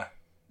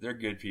 they're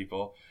good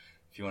people.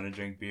 If you want to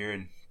drink beer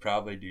and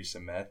probably do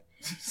some meth,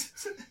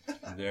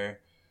 they're.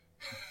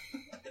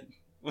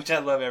 Which I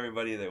love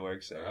everybody that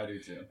works there. I do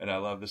too. And I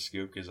love the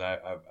Scoop because I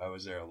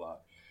was there a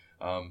lot.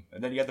 And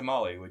then you got the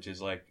Molly, which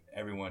is like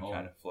everyone Home.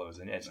 kind of flows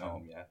in. It's Yeah.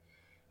 home, yeah.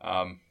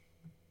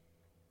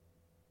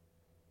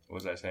 What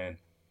was I saying?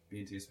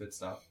 B&T's pit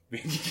stop.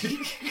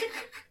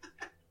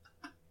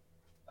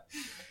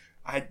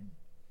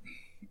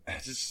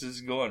 This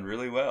is going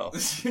really well.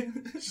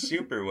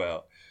 Super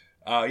well.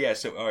 Yeah,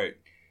 so, all right.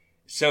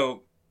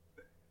 So,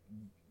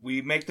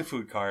 we make the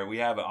food cart. We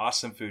have an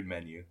awesome food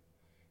menu.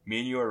 Me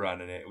and you are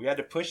running it. We had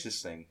to push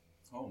this thing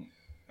Home.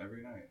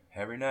 Every night.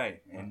 every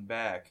night and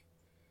back.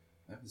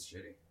 That was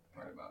shitty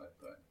part about it,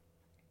 but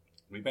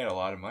We made a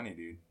lot of money,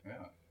 dude.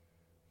 yeah.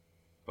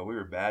 But we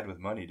were bad with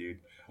money, dude.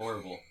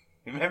 Horrible.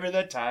 Remember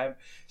that time?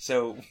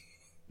 So,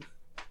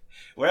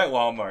 we're at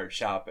Walmart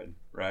shopping,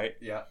 right?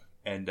 Yeah.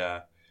 And,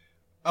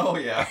 Oh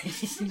yeah.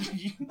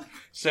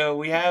 so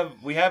we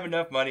have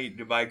enough money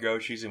to buy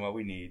groceries and what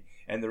we need,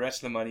 and the rest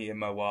of the money in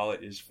my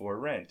wallet is for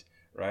rent,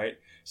 right?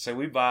 So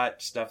we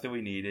bought stuff that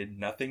we needed,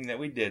 nothing that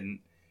we didn't,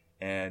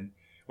 and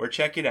we're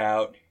checking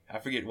out. I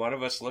forget, one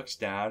of us looks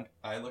down.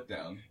 I look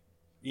down.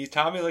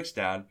 Tommy looks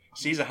down,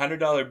 sees a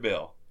 $100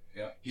 bill.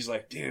 Yeah. He's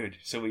like, dude.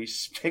 So we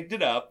picked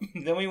it up.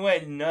 Then we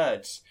went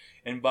nuts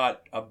and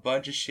bought a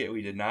bunch of shit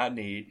we did not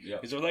need. Yeah.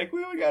 Because we're like,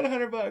 we only got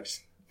 $100.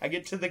 I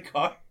get to the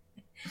car.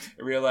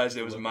 I realized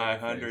it was Look my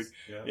at your 100. face.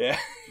 Yeah. Yeah.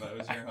 That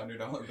was your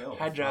 $100 bill.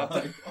 I dropped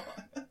it.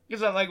 Fuck.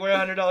 Because I'm like, we're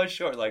 $100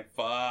 short. Like,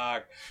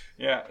 fuck.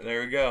 Yeah,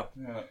 there we go.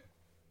 Yeah.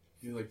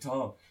 You're like,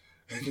 Tom,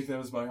 I think that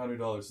was my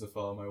 $100 that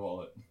fell in my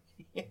wallet.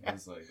 Yeah. I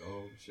was like,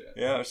 oh shit.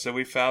 Yeah, so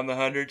we found the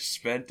 100,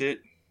 spent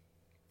it,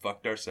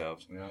 fucked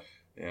ourselves. Yeah.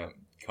 Yeah,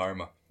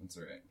 karma. That's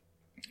alright.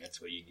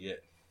 That's what you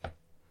get.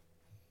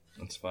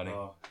 That's funny.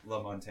 Oh,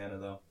 love Montana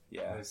though.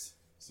 Yeah. It was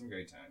some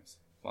great times.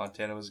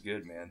 Montana was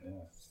good, man. Yeah.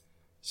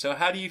 So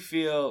how do you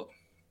feel?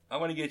 I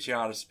want to get your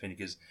honest opinion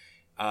because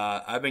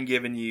I've been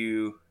giving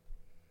you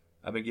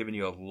a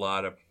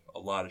lot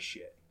of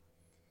shit,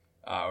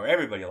 or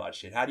everybody a lot of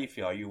shit. How do you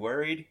feel? Are you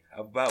worried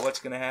about what's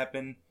going to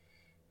happen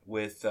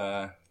with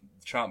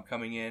Trump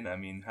coming in? I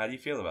mean, how do you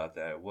feel about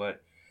that?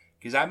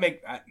 Because I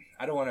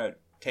don't want to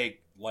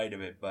take light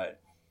of it, but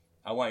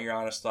I want your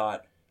honest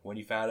thought. When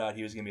you found out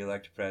he was going to be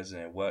elected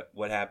president,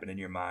 what happened in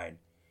your mind?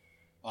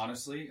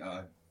 Honestly,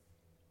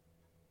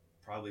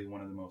 probably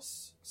one of the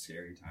most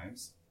scary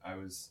times. I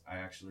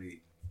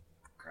actually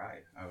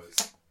cried. I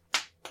was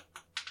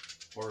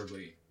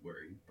horribly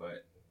worried,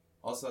 but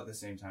also at the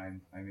same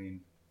time, I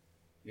mean,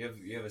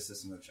 you have a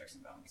system of checks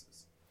and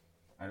balances.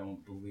 I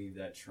don't believe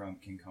that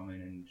Trump can come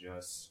in and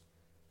just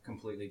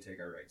completely take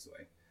our rights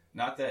away.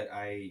 Not that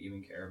I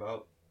even care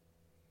about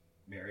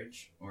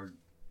marriage or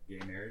gay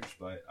marriage,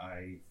 but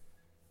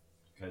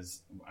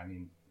because I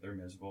mean, they're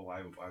miserable.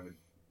 Why would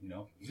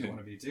you want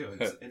to be too?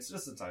 It's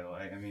just a title.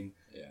 I mean,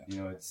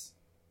 yeah.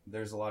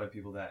 There's a lot of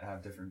people that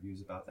have different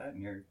views about that,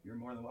 and you're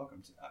more than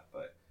welcome to that.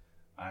 But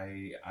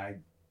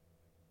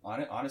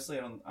honestly,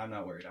 I'm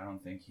not worried. I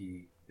don't think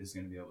he is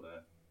going to be able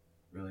to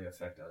really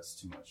affect us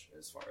too much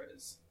as far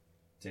as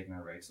taking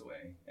our rights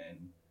away.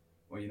 And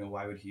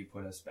why would he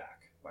put us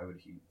back? Why would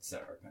he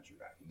set our country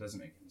back? It doesn't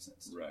make any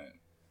sense. Right.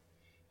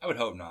 I would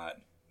hope not,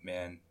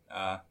 man.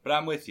 But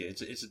I'm with you.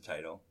 It's a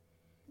title.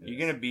 You're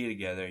going to be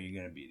together. You're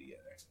going to be together.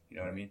 You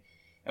know what I mean?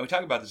 And we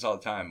talk about this all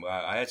the time.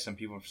 I had some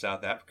people from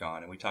South Africa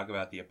on, and we talk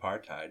about the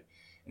apartheid.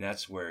 And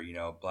that's where,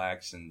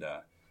 blacks and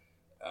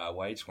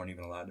whites weren't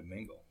even allowed to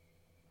mingle.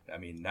 I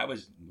mean, that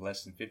was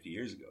less than 50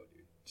 years ago,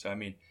 dude. So, I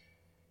mean,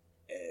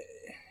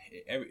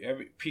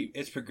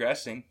 it's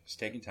progressing. It's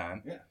taking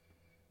time. Yeah.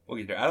 We'll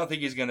get there. I don't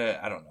think he's going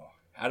to, I don't know.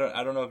 I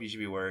don't know if you should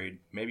be worried.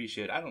 Maybe you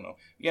should. I don't know.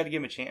 You got to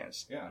give him a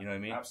chance. Yeah. You know what I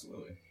mean?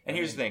 Absolutely. And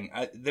here's the thing.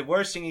 The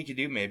worst thing you could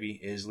do maybe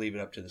is leave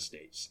it up to the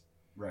states.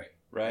 Right.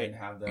 Right. And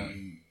have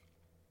them,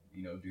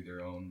 do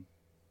their own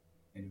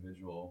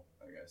individual,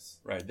 I guess.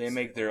 Right. They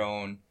make their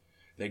own.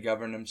 They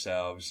govern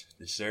themselves.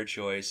 It's their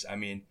choice. I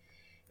mean,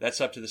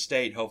 that's up to the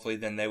state. Hopefully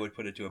then they would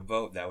put it to a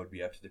vote. That would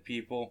be up to the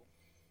people.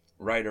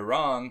 Right or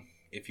wrong,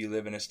 if you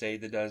live in a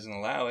state that doesn't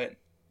allow it,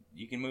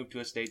 you can move to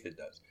a state that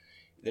does.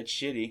 That's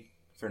shitty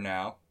for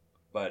now.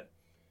 But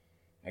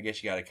I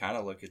guess you got to kind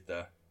of look at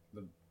the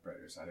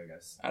brighter side, I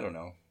guess. I don't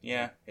know.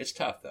 Yeah, it's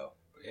tough though.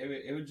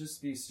 It would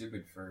just be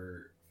stupid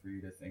for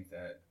you to think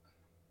that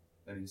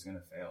he's going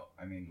to fail.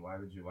 I mean, why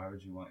would you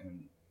want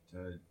him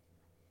to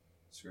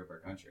screw up our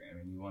country? I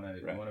mean, you want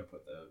to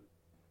put the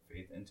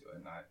faith into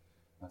it.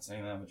 Not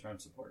saying that I'm a Trump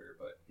supporter,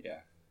 but yeah,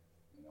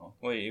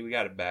 Well, we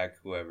got to back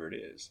whoever it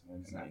is.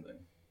 Exactly. I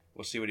mean,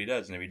 we'll see what he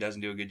does, and if he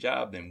doesn't do a good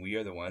job, then we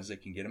are the ones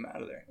that can get him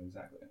out of there.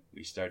 Exactly.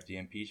 We start the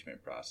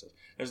impeachment process.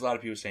 There's a lot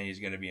of people saying he's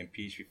going to be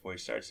impeached before he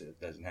starts it. It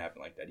doesn't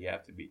happen like that. You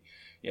have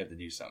to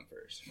do something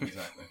first.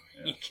 Exactly.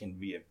 Yeah. He can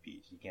be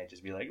impeached. You can't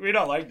just be like, we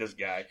don't like this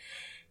guy.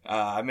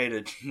 I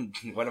made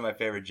one of my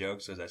favorite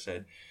jokes was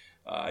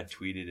I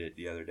tweeted it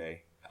the other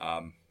day.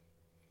 I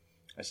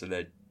said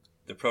that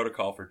the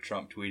protocol for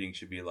Trump tweeting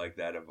should be like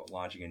that of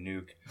launching a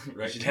nuke.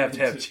 Right. You should have to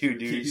have two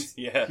dudes.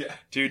 Yeah.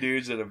 Two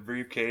dudes in a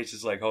briefcase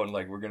just like holding,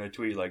 like, we're going to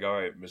tweet, like, all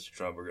right, Mr.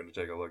 Trump, we're going to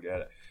take a look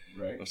at it.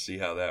 Right. We'll see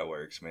how that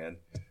works, man.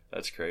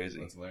 That's crazy.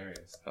 That's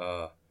hilarious.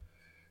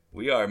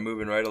 We are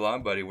moving right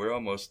along, buddy. We're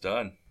almost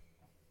done.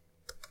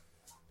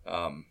 We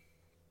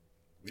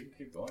can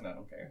keep going. I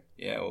don't care.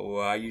 Yeah,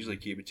 well, I usually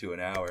keep it to an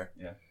hour.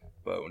 Yeah.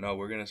 But no,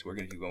 we're gonna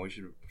keep going. We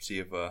should see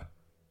if how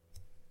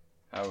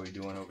are we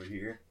doing over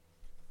here?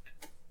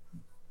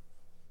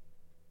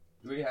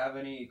 Do we have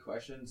any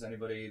questions?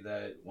 Anybody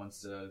that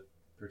wants to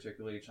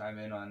particularly chime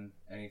in on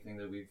anything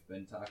that we've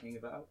been talking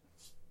about?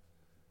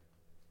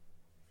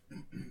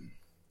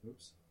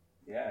 Oops.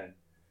 Yeah.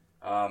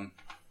 Well,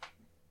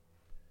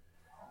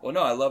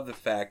 no, I love the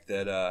fact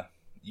that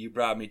you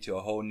brought me to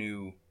a whole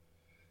new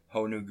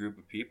group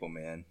of people,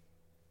 man.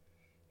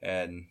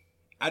 And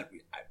I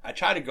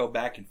try to go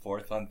back and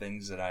forth on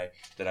things that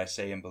I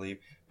say and believe.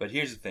 But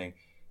here's the thing: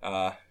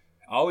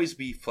 always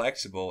be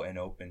flexible and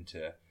open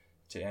to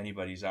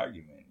anybody's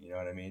argument. You know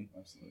what I mean?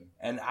 Absolutely.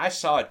 And I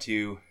saw it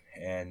too.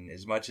 And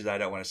as much as I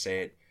don't want to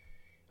say it,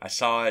 I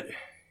saw it.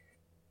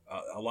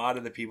 A lot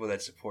of the people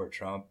that support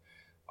Trump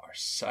are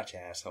such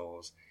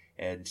assholes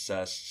and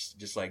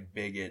just like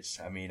bigots.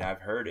 I mean,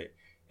 I've heard it,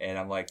 and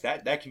I'm like,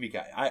 that can be.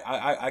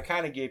 I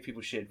kind of gave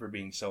people shit for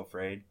being so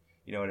afraid.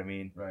 You know what I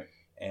mean? Right.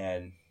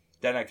 And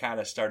then I kind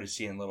of started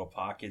seeing little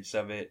pockets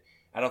of it.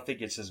 I don't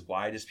think it's as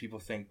wide as people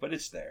think, but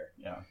it's there.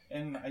 Yeah,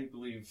 and I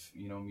believe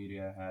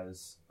media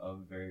has a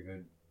very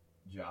good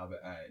job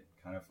at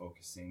kind of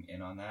focusing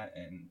in on that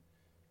and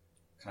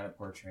kind of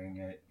portraying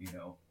it.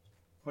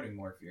 Putting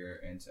more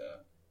fear into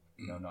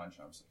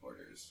non-Trump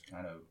supporters,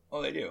 kind of.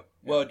 Oh, they do. Yeah.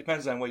 Well, it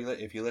depends on what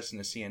if you listen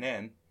to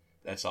CNN,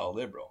 that's all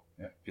liberal.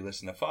 Yeah. If you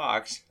listen to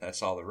Fox,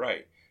 that's all the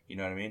right. You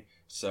know what I mean?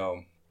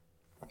 So,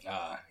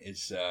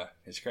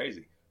 it's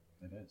crazy.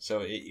 It is.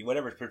 So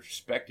whatever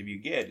perspective you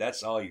get,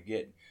 that's all you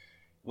get.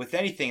 With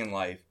anything in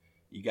life,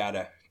 you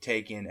gotta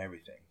take in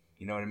everything.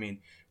 You know what I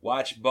mean?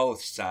 Watch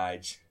both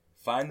sides,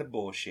 find the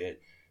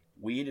bullshit,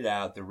 weed it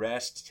out, the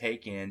rest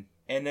take in,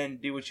 and then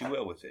do what you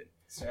will with it.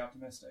 Stay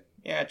optimistic.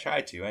 Yeah,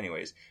 try to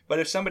anyways. But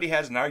if somebody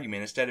has an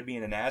argument, instead of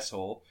being an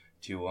asshole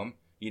to them,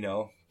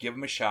 give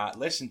them a shot,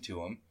 listen to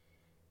them,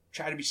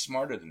 try to be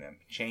smarter than them,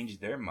 change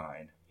their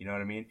mind. You know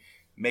what I mean?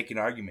 Make an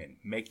argument,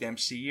 make them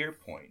see your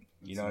point.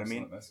 You know what I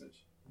mean?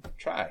 Message.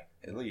 Try,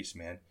 at least,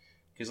 man.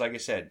 Because like I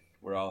said,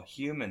 we're all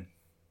human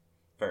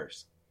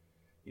first.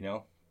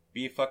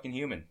 Be a fucking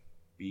human.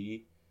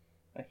 Be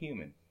a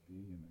human. Be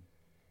human.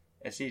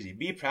 It's easy.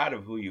 Be proud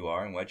of who you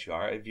are and what you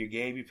are. If you're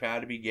gay, be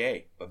proud to be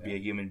gay. But be a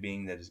human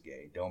being that is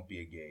gay. Don't be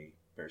a gay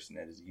person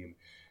that is a human.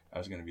 I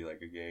was going to be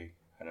like a gay,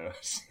 I don't know.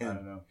 I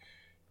don't know.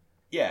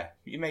 Yeah,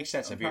 it makes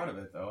sense. I'm proud of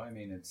it, though. I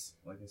mean, it's,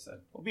 like I said.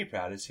 Well, be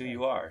proud. It's who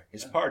you are.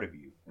 It's part of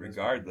you,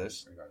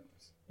 regardless.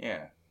 Regardless.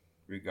 Yeah,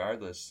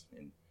 regardless.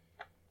 And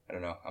I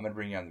don't know. I'm going to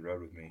bring you on the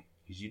road with me.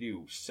 Because you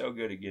do so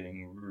good at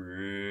getting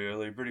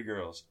really pretty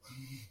girls.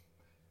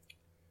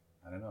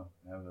 I don't know.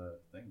 I have a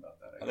thing about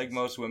that. I think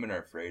most women are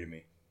afraid of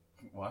me.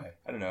 Why?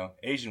 I don't know.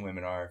 Asian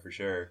women are, for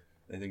sure.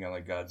 They think I'm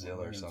like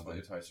Godzilla or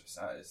something. Twice your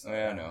size. Oh,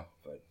 yeah, I know.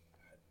 But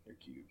they're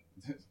cute.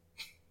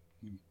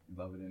 You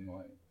love it in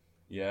Hawaii.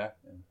 Yeah?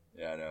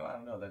 Yeah, I know. I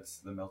don't know. That's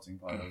the melting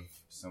pot of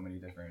so many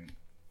different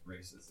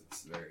races.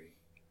 It's very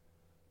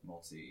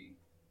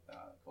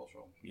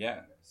multi-cultural.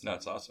 Yeah. No,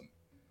 it's awesome.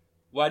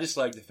 Well, I just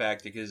like the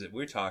fact that because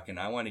we're talking,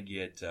 I want to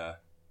get,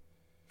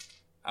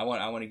 I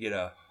want to get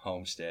a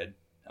homestead.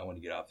 I want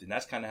to get off, and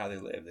that's kind of how they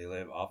live. They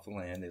live off the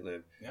land. They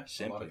live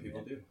simply. A lot of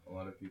people do. A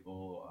lot of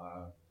people,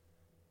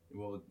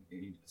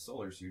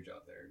 solar's huge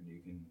out there, and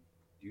you can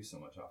do so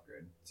much off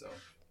grid. So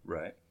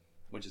right,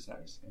 which is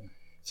nice. Yeah.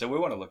 So we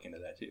want to look into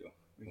that too.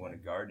 We want to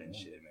garden and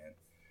shit, man.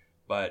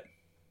 But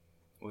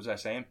what was I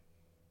saying?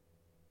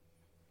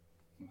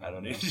 I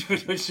don't know.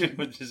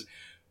 We're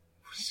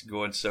just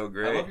going so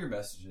great. I love your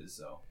messages,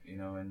 though.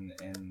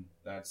 And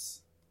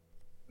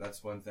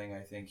that's one thing.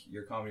 I think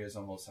your comedy has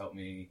almost helped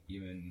me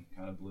even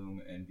kind of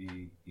bloom and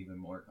be even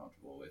more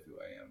comfortable with who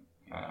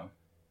I am.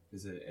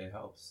 Because it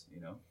helps.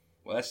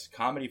 Well, that's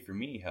comedy for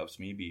me. Helps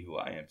me be who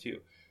I am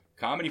too.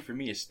 Comedy for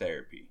me is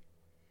therapy.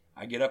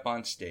 I get up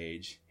on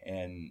stage,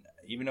 and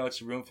even though it's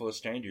a room full of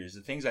strangers,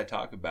 the things I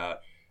talk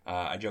about,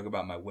 I joke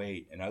about my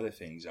weight and other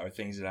things, are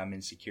things that I'm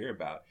insecure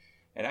about.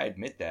 And I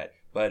admit that.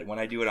 But when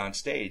I do it on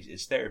stage,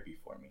 it's therapy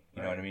for me.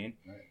 You know what I mean?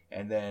 Right.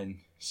 And then,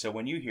 so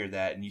when you hear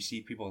that and you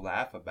see people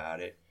laugh about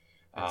it,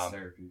 it's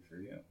therapy for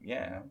you.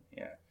 Yeah,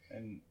 yeah.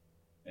 And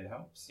it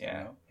helps.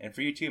 Yeah. And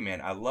for you too,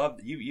 man. I love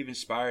that you've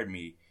inspired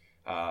me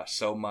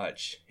so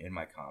much in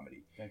my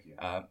comedy. Thank you.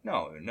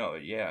 No,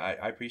 yeah,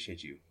 I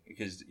appreciate you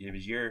because it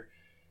was your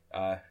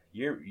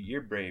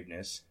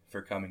braveness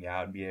for coming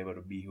out and be able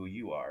to be who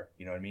you are.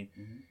 You know what I mean?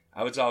 Mm-hmm.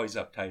 I was always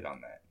uptight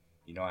on that.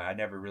 I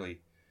never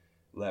really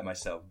let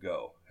myself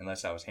go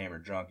unless I was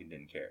hammered drunk and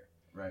didn't care.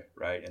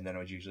 Right. And then it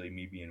was usually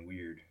me being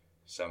weird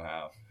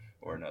somehow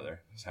or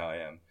another. That's how I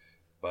am.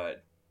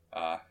 But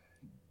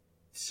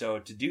so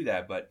to do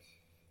that, but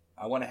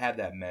I want to have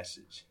that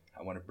message.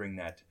 I want to bring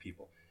that to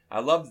people. I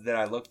love that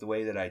I look the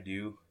way that I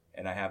do,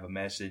 and I have a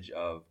message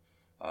of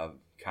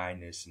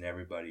kindness and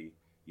everybody,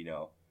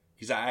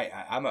 because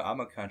I'm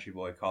a country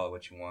boy. Call it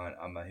what you want.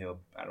 I'm a hill.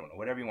 I don't know,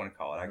 whatever you want to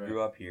call it. I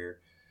grew up here.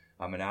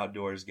 I'm an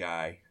outdoors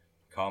guy.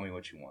 Call me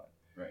what you want.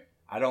 Right.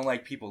 I don't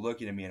like people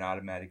looking at me and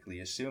automatically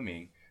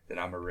assuming that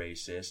I'm a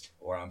racist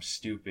or I'm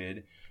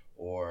stupid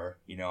or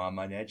I'm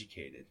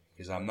uneducated,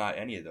 because I'm not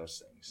any of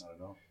those things. Not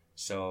at all.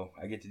 So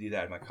I get to do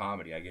that in my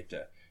comedy. I get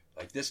to,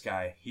 like, this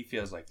guy, he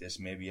feels like this.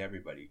 Maybe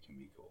everybody can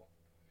be cool.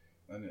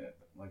 And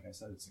like I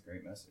said, it's a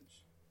great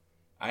message.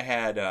 I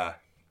had a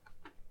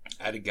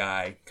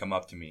guy come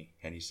up to me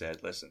and he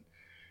said, listen,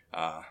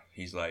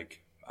 he's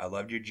like, I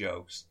loved your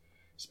jokes,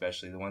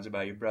 especially the ones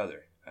about your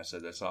brother. I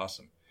said, that's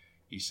awesome.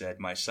 He said,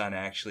 my son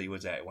actually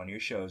was at one of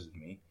your shows with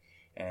me,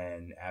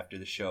 and after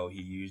the show,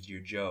 he used your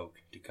joke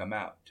to come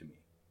out to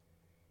me.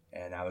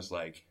 And I was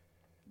like,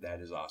 that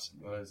is awesome.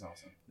 That is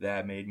awesome.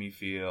 That made me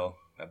feel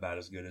about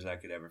as good as I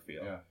could ever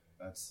feel. Yeah,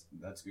 that's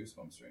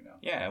goosebumps right now.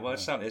 Yeah, well,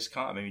 it's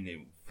calm. I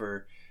mean,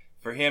 for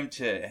him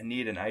to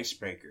need an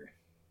icebreaker,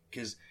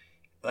 because,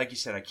 like you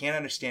said, I can't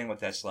understand what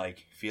that's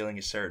like, feeling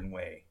a certain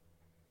way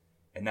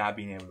and not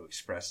being able to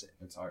express it.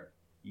 It's hard.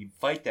 You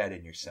fight that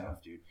in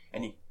yourself, dude.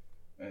 And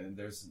and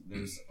there's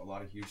a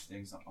lot of huge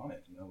things on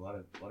it. A lot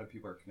of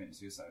people are committing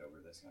suicide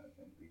over this kind of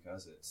thing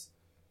because it's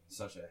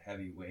such a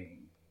heavy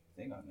weighing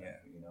thing on them. Yeah.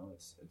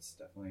 It's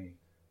definitely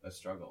a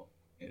struggle.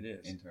 It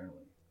is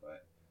internally,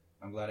 but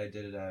I'm glad I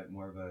did it at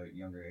more of a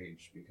younger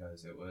age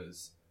because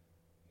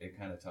it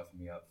kind of toughened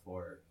me up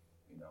for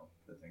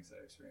the things that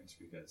I experienced,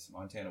 because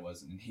Montana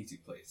wasn't an easy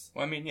place.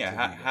 Well, I mean,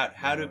 yeah.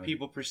 How do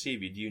people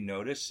perceive you? Do you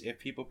notice if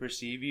people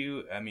perceive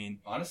you? I mean,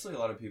 honestly, a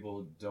lot of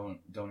people don't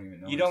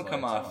even know. You don't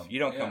come off. You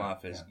don't come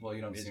off as. Yeah. Well,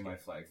 you don't see my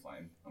flag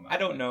flying. I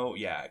don't know.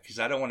 Yeah, because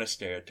I don't want to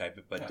stereotype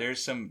it, but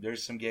there's some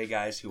gay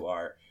guys who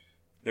are,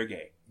 they're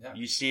gay. Yeah.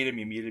 You see them,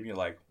 you meet them, you're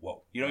like,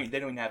 whoa. They don't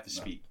even have to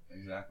speak.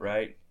 Exactly.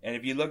 Right. And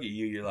if you look at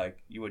you, you're like,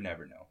 you would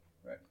never know.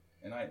 Right.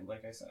 And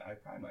like I said, I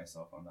pride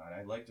myself on that.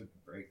 I like to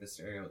break the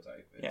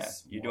stereotype.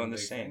 It's you're doing the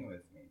same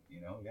with me.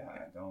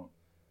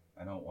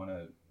 I don't want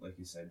to, like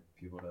you said,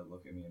 people to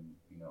look at me and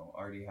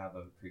already have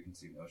a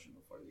preconceived notion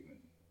before they even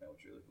know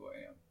truly who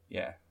I am.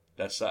 Yeah.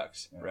 that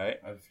sucks, Yeah. right?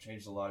 I've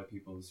changed a lot of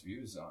people's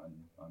views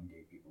on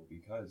gay people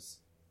because,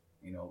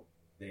 you know,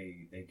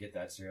 they get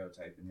that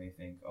stereotype and they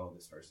think, oh,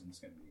 this person's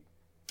going to be.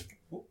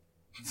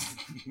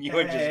 You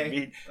were just Hey.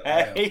 being,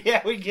 Yeah. hey,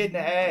 yeah, we getting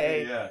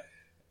hey. Yeah.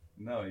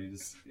 No,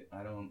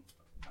 I don't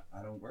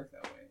work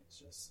that way. It's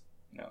just.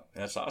 No,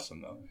 that's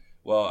awesome though.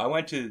 Well, I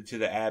went to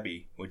the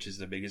Abbey, which is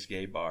the biggest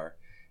gay bar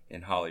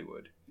in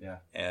Hollywood. Yeah.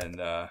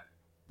 And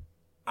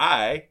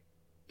I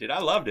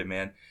loved it,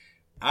 man.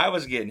 I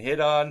was getting hit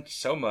on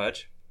so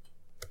much.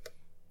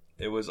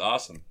 It was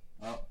awesome.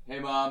 Oh, hey,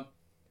 Mom.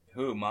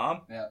 Who,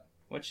 Mom? Yeah.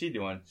 What's she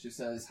doing? She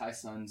says, hi,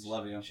 sons.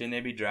 Love you. Shouldn't they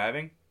be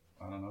driving?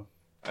 I don't know.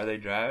 Are they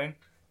driving?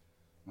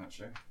 Not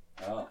sure.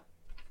 Oh.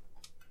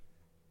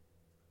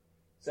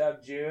 What's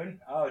up, June?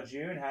 Oh,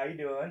 June, how you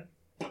doing?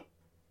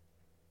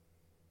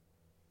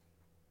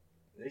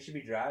 They should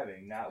be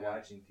driving, not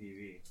watching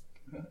TV.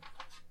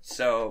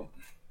 So,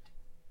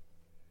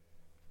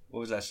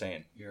 what was I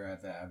saying? You're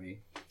at the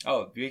Abbey.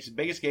 Oh,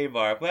 biggest gay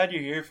bar. I'm glad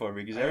you're here for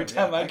me because every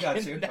time I got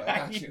get you. I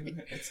got you.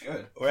 It's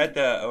good. We're at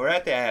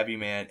the Abbey,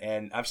 man,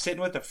 and I'm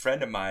sitting with a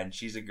friend of mine.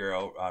 She's a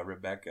girl,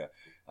 Rebecca.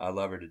 I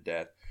love her to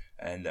death.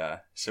 And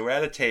so we're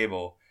at a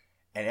table,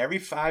 and every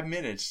 5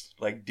 minutes,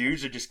 like,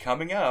 dudes are just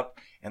coming up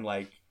and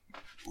like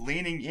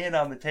leaning in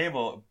on the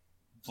table,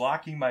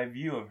 blocking my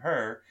view of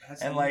her,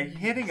 That's and hilarious.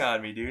 like hitting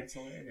on me, dude. That's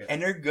hilarious.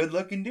 And they're good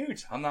looking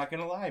dudes. I'm not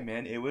gonna lie,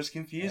 man. It was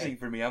confusing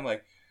for me. I'm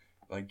like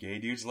gay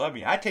dudes love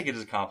me. I take it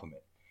as a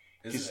compliment.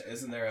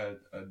 Isn't there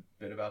a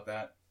bit about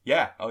that?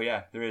 Yeah. Oh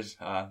yeah. There is.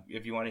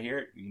 If you want to hear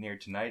it, you can hear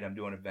it tonight. I'm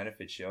doing a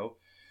benefit show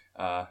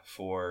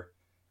for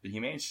the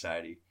Humane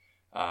Society.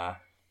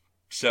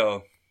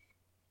 So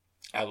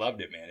I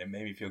loved it, man. It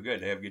made me feel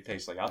good. They have good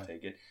taste. Like, I'll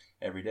take it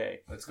every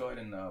day. Let's go ahead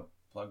and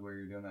plug where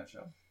you're doing that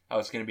show. Oh,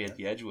 it's going to be at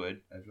the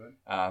Edgewood. Edgewood?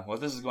 Well,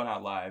 this is going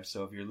out live,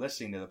 so if you're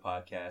listening to the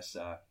podcast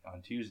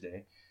on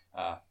Tuesday,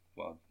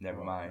 well,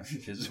 never mind,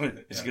 because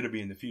it's going to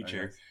be in the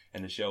future,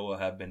 and the show will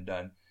have been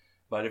done.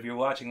 But if you're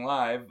watching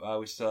live,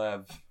 we still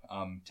have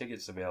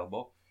tickets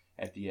available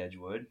at the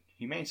Edgewood.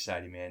 Humane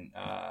Society, man.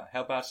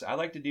 Help out. I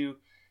like to do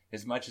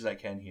as much as I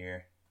can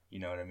here, you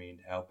know what I mean,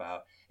 to help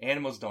out.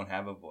 Animals don't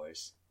have a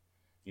voice,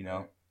 you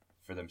know,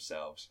 for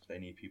themselves. They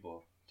need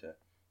people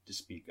to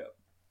speak up.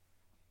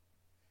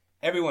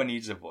 Everyone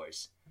needs a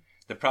voice.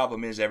 The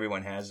problem is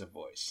everyone has a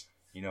voice.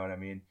 You know what I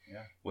mean?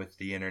 Yeah. With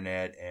the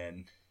internet,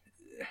 and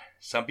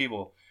some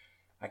people,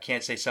 I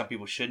can't say some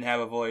people shouldn't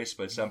have a voice,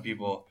 but some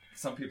people...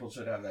 Some people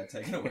should have that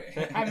taken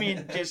away. I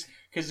mean, just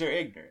because they're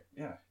ignorant.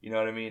 Yeah. You know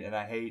what I mean? And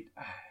I hate...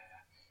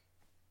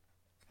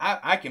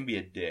 I can be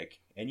a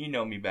dick, and you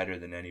know me better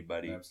than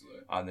anybody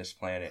Absolutely. on this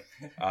planet.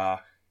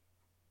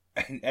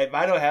 And if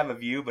I don't have a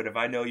view, but if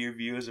I know your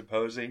view is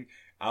opposing,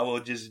 I will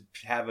just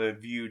have a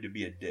view to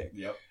be a dick.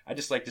 Yep. I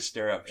just like to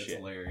stir up It's shit.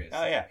 hilarious.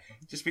 Oh yeah,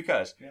 just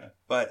because. Yeah.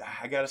 But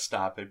I gotta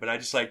stop it. But I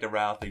just like to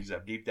rile things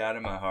up deep down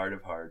in my heart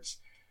of hearts.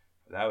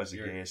 That was the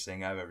gayest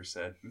thing I've ever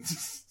said.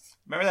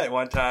 Remember that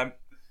one time?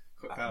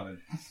 Quit pounding.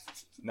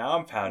 Now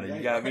I'm pounding.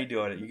 You got me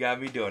doing it. You got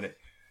me doing it.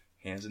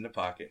 Hands in the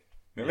pocket.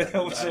 Remember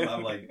that was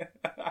I'm like,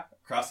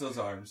 cross those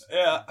arms.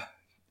 Yeah.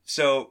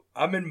 So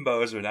I'm in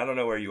Bozeman. I don't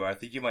know where you are. I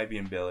think you might be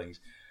in Billings.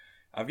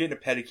 I'm getting a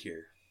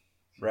pedicure,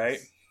 right?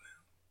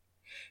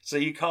 So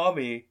you call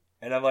me,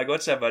 and I'm like,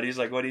 "What's up, buddy?" He's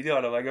like, "What are you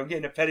doing?" I'm like, "I'm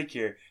getting a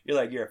pedicure." You're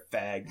like, "You're a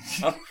fag."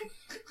 I'm like,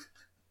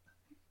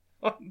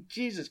 oh,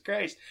 Jesus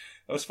Christ.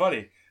 That was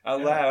funny. I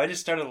laughed. I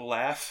just started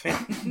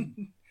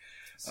laughing.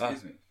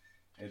 Excuse me.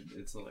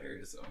 It's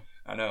hilarious, though.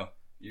 I know.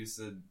 You used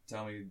to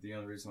tell me the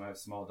only reason why I have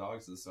small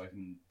dogs is so I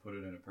can put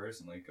it in a purse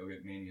and, like, go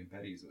get Manny and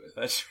Petties with.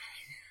 That's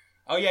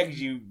right. Oh, yeah,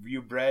 because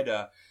you bred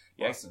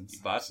Bostons.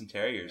 Boston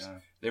Terriers. Yeah.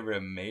 They were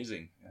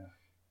amazing. Yeah.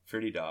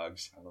 Pretty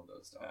dogs. I love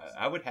those dogs.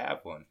 I would have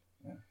one.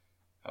 Yeah.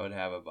 I would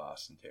have a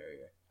Boston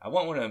Terrier. I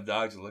want one of them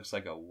dogs that looks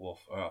like a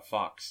wolf or a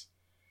fox.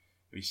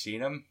 Have you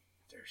seen them?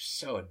 They're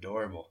so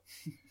adorable.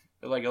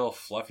 They're like a little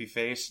fluffy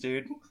face,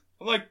 dude.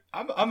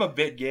 I'm a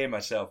bit gay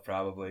myself,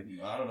 probably.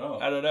 I don't know.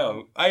 I don't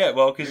know.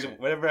 Because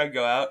whenever I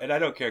go out, and I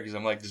don't care because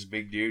I'm like this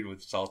big dude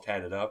with it's all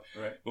tatted up.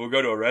 Right. We'll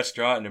go to a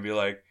restaurant and they'll be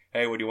like,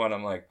 "Hey, what do you want?"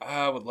 I'm like,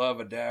 "I would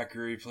love a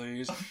daiquiri,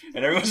 please."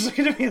 And everyone's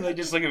looking at me, they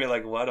just look at me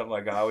like, "What?" I'm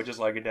like, "I would just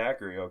like a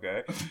daiquiri,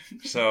 okay?"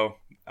 So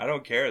I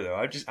don't care though.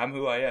 I'm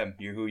who I am.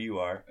 You're who you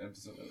are.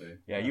 Absolutely.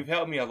 Yeah, you've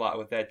helped me a lot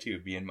with that too,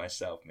 being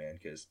myself, man.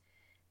 Because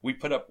we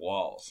put up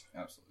walls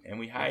Absolutely. and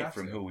we hide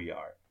from who we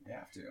are. You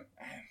have to.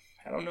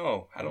 I don't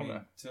know. I don't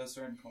know. To a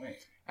certain point.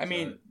 I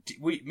mean,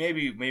 we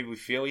maybe we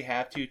feel we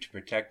have to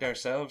protect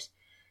ourselves.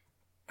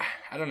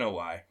 I don't know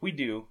why. We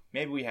do.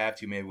 Maybe we have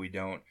to. Maybe we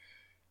don't.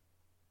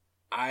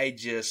 I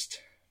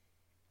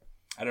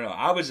don't know.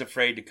 I was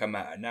afraid to come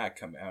out. Not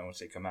come. I don't want to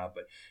say come out,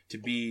 but to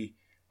be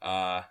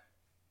the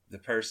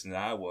person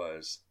that I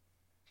was.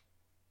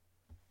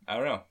 I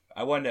don't know.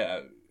 I wanted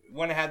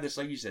to have this,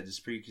 like you said, this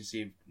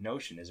preconceived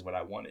notion is what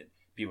I wanted.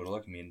 People to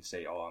look at me and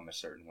say, "Oh, I'm a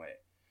certain way,"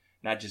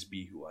 not just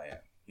be who I am.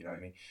 You know what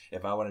I mean?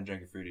 If I want to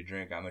drink a fruity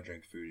drink, I'm gonna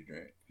drink a fruity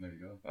drink. There you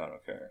go. I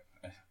don't care.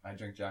 I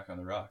drink Jack on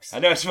the Rocks. I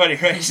know it's funny,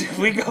 right? If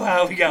we go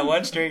out, we got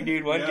one straight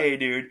dude, one Yeah. gay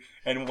dude,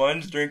 and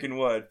one's drinking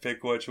what?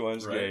 Pick which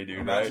one's Right? gay, dude.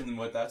 Imagine right?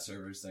 what that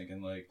server's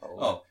thinking. Like, Oh.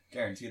 oh,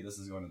 guaranteed this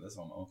is going to this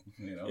homo.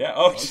 You know? Yeah.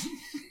 Oh.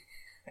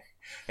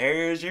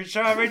 Here's your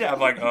strawberry. I'm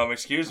like,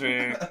 excuse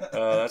me,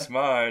 that's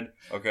mine.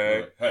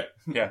 Okay. Hey.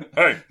 Yeah.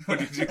 Hey, what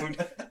are you doing?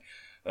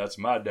 That's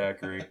my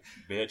daiquiri,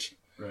 bitch.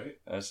 Right?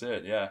 That's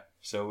it. Yeah.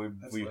 So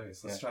That's we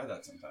nice. Let's try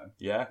that sometime.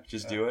 yeah,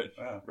 just do it.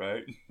 Yeah.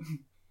 Right.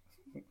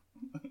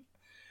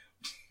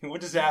 What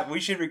does that?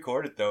 We should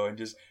record it though, and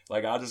just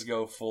like I'll just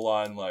go full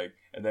on like,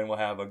 and then we'll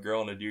have a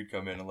girl and a dude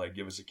come in and like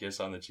give us a kiss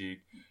on the cheek.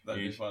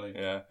 That'd be each. funny.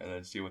 Yeah, and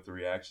then see what the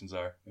reactions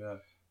are. Yeah.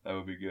 That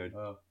would be good.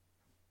 Oh.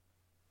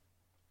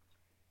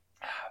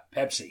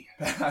 Pepsi.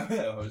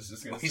 I was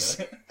just going to Please.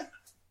 say.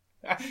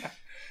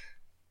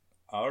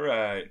 All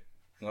right.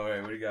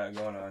 What do you got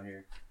going on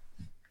here?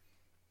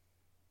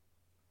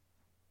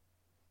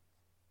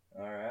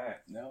 All right.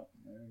 No,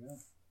 there we go.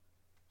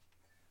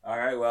 All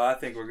right. Well, I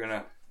think we're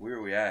gonna. Where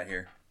are we at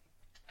here?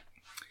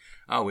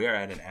 Oh, we are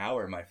at an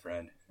hour, my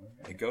friend.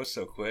 Okay. It goes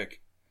so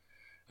quick.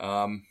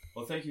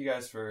 Well, thank you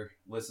guys for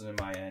listening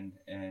to my end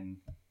and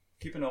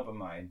keep an open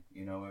mind.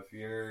 You know, if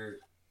your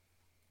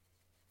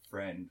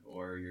friend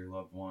or your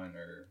loved one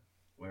or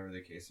whatever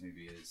the case may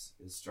be is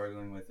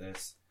struggling with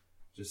this,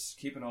 just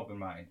keep an open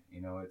mind.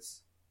 You know,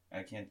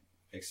 I can't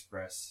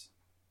express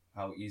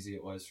how easy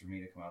it was for me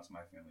to come out to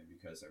my family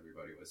because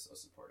everybody was so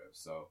supportive.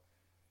 So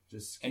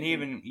just And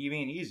even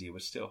easy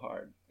was still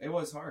hard. it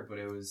was hard, but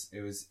it was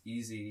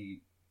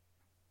easy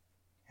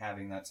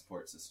having that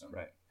support system.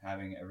 Right.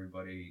 Having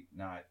everybody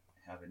not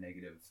have a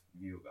negative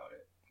view about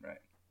it. Right.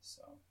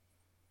 So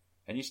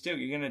And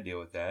you're gonna deal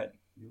with that.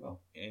 you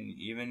will. And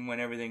even when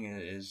everything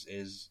is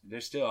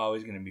there's still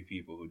always gonna be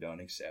people who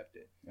don't accept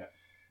it.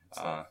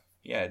 Yeah.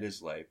 Yeah, it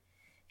is life.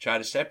 Try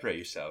to separate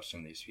yourselves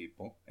from these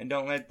people, and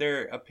don't let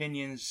their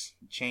opinions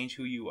change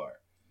who you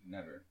are.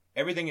 Never.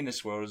 Everything in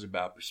this world is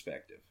about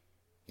perspective.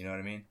 You know what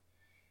I mean?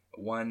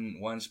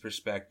 One's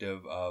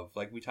perspective of,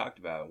 like we talked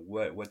about,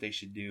 what they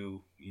should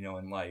do, you know,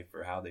 in life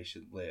or how they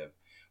should live.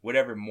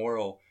 Whatever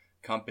moral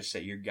compass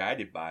that you're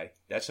guided by,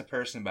 that's a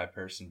person by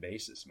person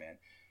basis, man.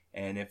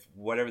 And if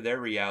whatever their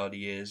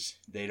reality is,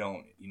 they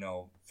don't, you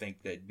know,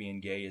 think that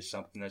being gay is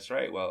something that's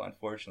right, well,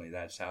 unfortunately,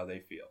 that's how they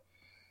feel.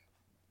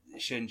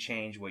 It shouldn't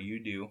change what you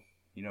do.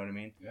 You know what I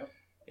mean? Yep.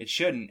 It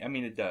shouldn't. I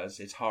mean, it does.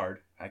 It's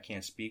hard. I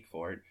can't speak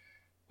for it.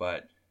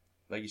 But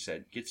like you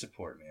said, get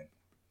support, man.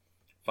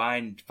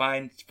 Find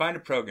a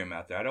program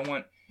out there. I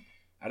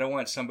don't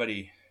want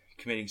somebody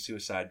committing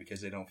suicide because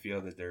they don't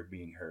feel that they're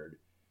being heard.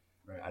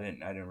 Right. I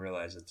didn't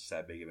realize it's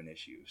that big of an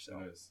issue. So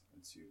It is.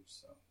 It's huge.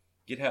 So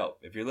get help.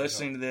 If you're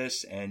listening to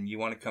this and you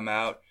want to come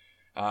out,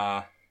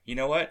 you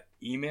know what?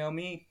 Email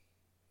me.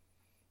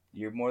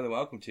 You're more than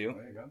welcome to.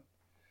 there you go.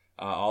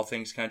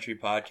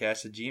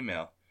 allthingscountrypodcast at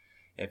Gmail.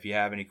 If you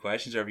have any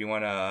questions or if you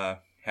want to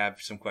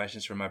have some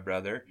questions for my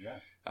brother, Yeah.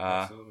 uh,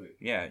 Absolutely.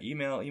 yeah,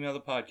 email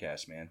the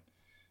podcast, man.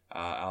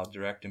 I'll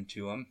direct him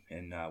to him,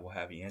 and we'll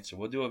have you answer.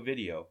 We'll do a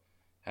video.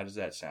 How does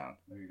that sound?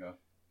 There you go.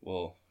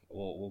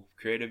 We'll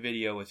create a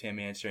video with him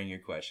answering your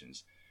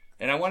questions.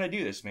 And I want to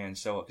do this, man.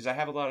 So because I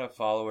have a lot of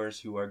followers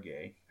who are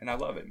gay, and I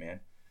love it,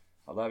 man.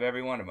 I love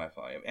every one of my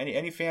followers.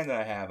 Any fan that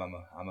I have, I'm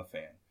a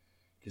fan.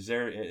 Because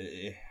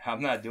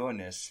I'm not doing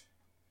this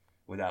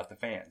without the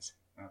fans.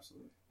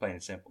 Absolutely. Plain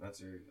and simple. That's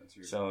your.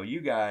 So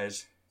you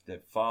guys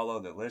that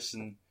follow, that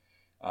listen,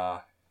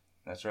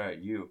 that's right,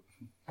 you.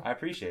 I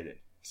appreciate it.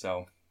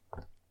 So,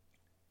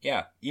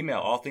 yeah,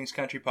 email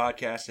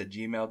allthingscountrypodcast at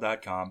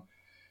gmail.com.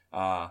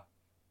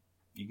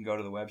 You can go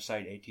to the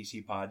website,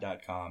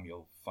 atcpod.com.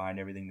 You'll find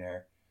everything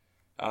there.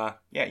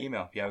 Yeah,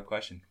 email if you have a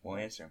question. We'll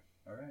answer them.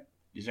 All right.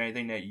 Is there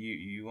anything that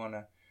you want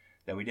to,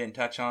 that we didn't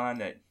touch on,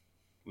 that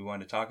we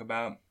wanted to talk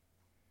about?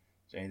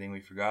 Is there anything we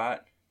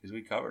forgot? Because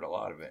we covered a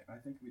lot of it. I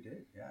think we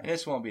did. Yeah. And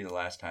this won't be the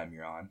last time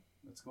you're on.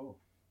 That's cool.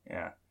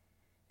 Yeah.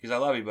 Because I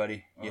love you,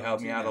 buddy. You Oh,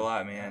 helped too, me out a man.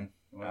 lot, man.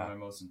 Yeah. One of my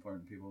most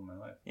important people in my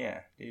life. Yeah,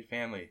 dude,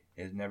 family.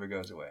 It never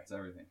goes away. It's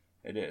everything.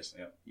 It is.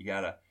 Yep. You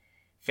gotta,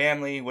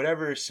 family,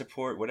 whatever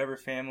support, whatever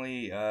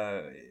family,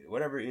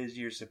 whatever is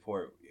your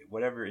support,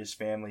 whatever is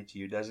family to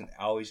you, doesn't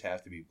always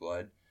have to be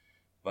blood.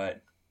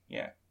 But,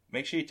 yeah,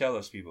 make sure you tell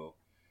those people,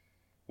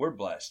 we're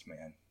blessed,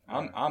 man.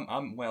 Yeah.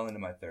 I'm well into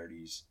my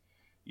 30s.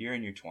 You're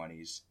in your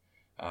 20s.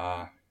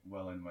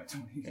 Well in my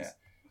 20s. Yeah.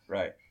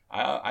 Right.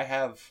 I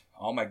have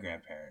all my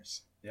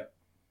grandparents. Yep.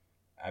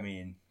 I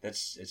mean,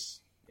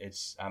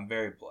 I'm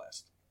very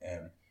blessed.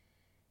 And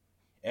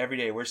every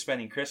day we're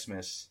spending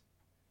Christmas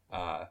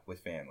with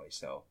family.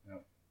 So,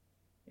 Yep.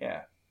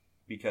 yeah,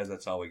 because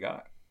that's all we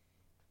got.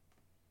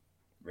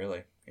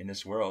 Really. In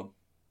this world,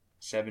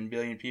 7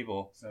 billion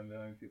people. 7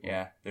 million people.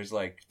 Yeah, there's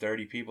like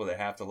 30 people that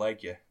have to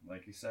like you.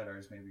 Like you said,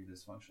 ours may be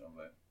dysfunctional,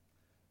 but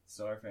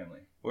Still our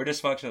family. We're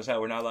dysfunctional as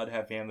hell. We're not allowed to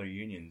have family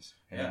reunions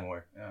Yeah,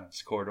 anymore. yeah.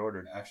 It's court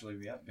ordered. Actually,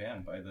 we got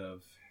banned by the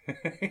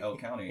L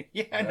County.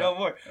 Yeah, no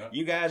more. Yeah.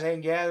 You guys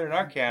ain't gathering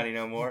our county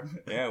no more.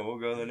 Yeah, we'll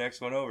go to the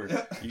next one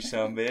over. You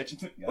son of a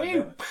bitch.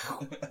 Woo!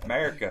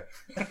 America.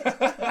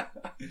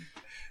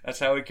 That's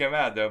how we come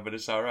out, though, but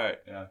it's all right.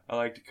 Yeah. I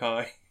like to call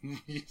it.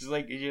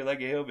 You're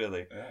like a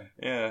hillbilly. Yeah.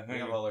 Yeah. We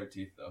have all our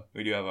teeth, though.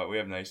 We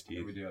have nice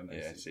teeth. We do have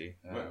nice Yeah, teeth. see.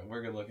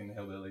 We're good looking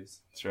hillbillies.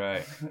 That's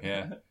right.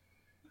 Yeah.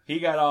 He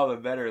got all the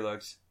better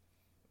looks.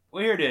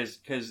 Well, here it is,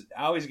 because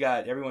I always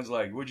got, everyone's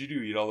like, what'd you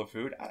do? Eat all the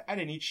food? I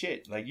didn't eat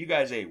shit. Like, you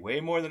guys ate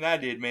way more than I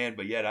did, man,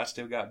 but yet I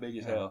still got big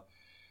as hell.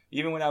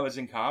 Even when I was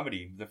in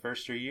comedy, the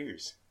first 3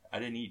 years, I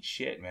didn't eat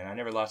shit, man. I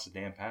never lost a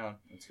damn pound.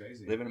 That's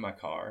crazy. Living in my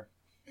car.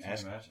 Can't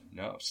imagine.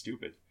 No,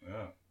 stupid.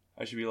 Yeah.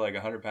 I should be like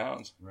 100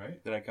 pounds.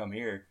 Right? Then I come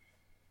here,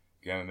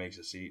 Grandma makes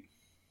a seat.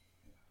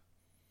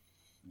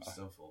 I'm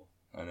still full.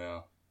 I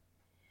know.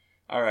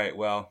 All right,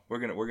 well, we're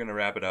gonna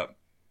wrap it up.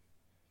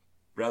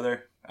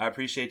 Brother, I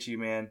appreciate you,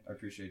 man. I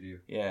appreciate you.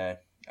 Yeah,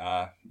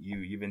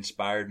 you've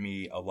inspired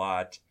me a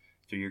lot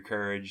through your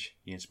courage.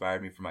 You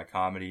inspired me for my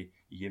comedy.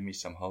 You give me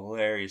some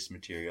hilarious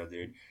material,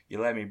 dude. You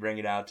let me bring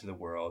it out to the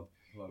world.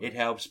 It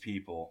helps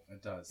people.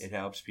 It does. It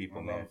helps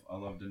people, man. I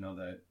love to know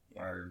that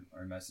our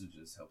message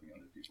is helping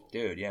other people.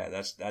 Dude, yeah,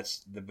 that's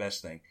the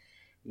best thing.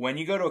 When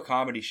you go to a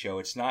comedy show,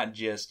 it's not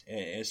just,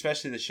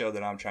 especially the show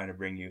that I'm trying to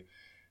bring you,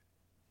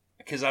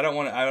 because I don't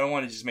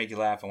want to just make you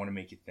laugh. I want to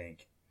make you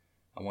think.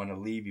 I want to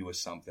leave you with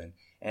something.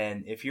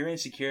 And if you're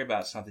insecure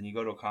about something, you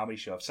go to a comedy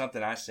show. If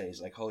something I say is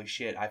like, holy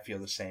shit, I feel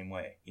the same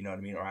way. You know what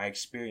I mean? Or I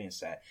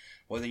experience that.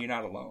 Well, then you're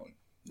not alone.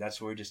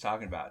 That's what we're just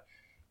talking about.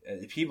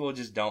 People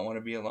just don't want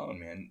to be alone,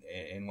 man,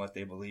 in what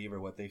they believe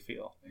or what they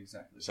feel.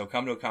 Exactly. So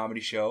come to a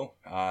comedy show,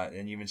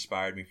 and you've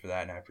inspired me for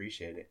that, and I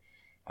appreciate it.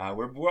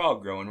 We're all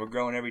growing. We're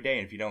growing every day,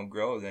 and if you don't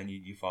grow, then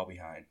you fall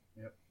behind.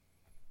 Yep.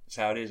 That's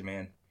how it is,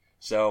 man.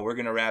 So we're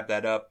going to wrap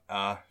that up.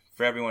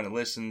 For everyone that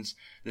listens,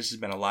 this has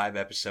been a live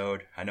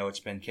episode. I know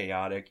it's been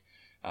chaotic,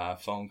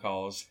 phone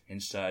calls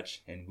and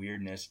such, and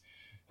weirdness.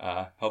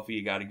 Hopefully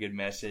you got a good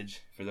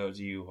message for those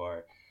of you who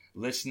are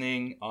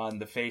listening on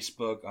the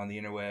Facebook, on the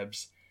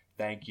interwebs.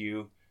 Thank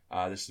you.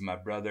 This is my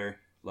brother.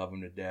 Love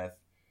him to death.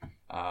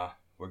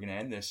 We're going to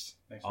end this.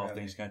 Thanks for All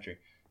having Things me. Country.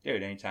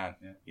 Dude, anytime.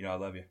 Yeah. You know I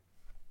love you.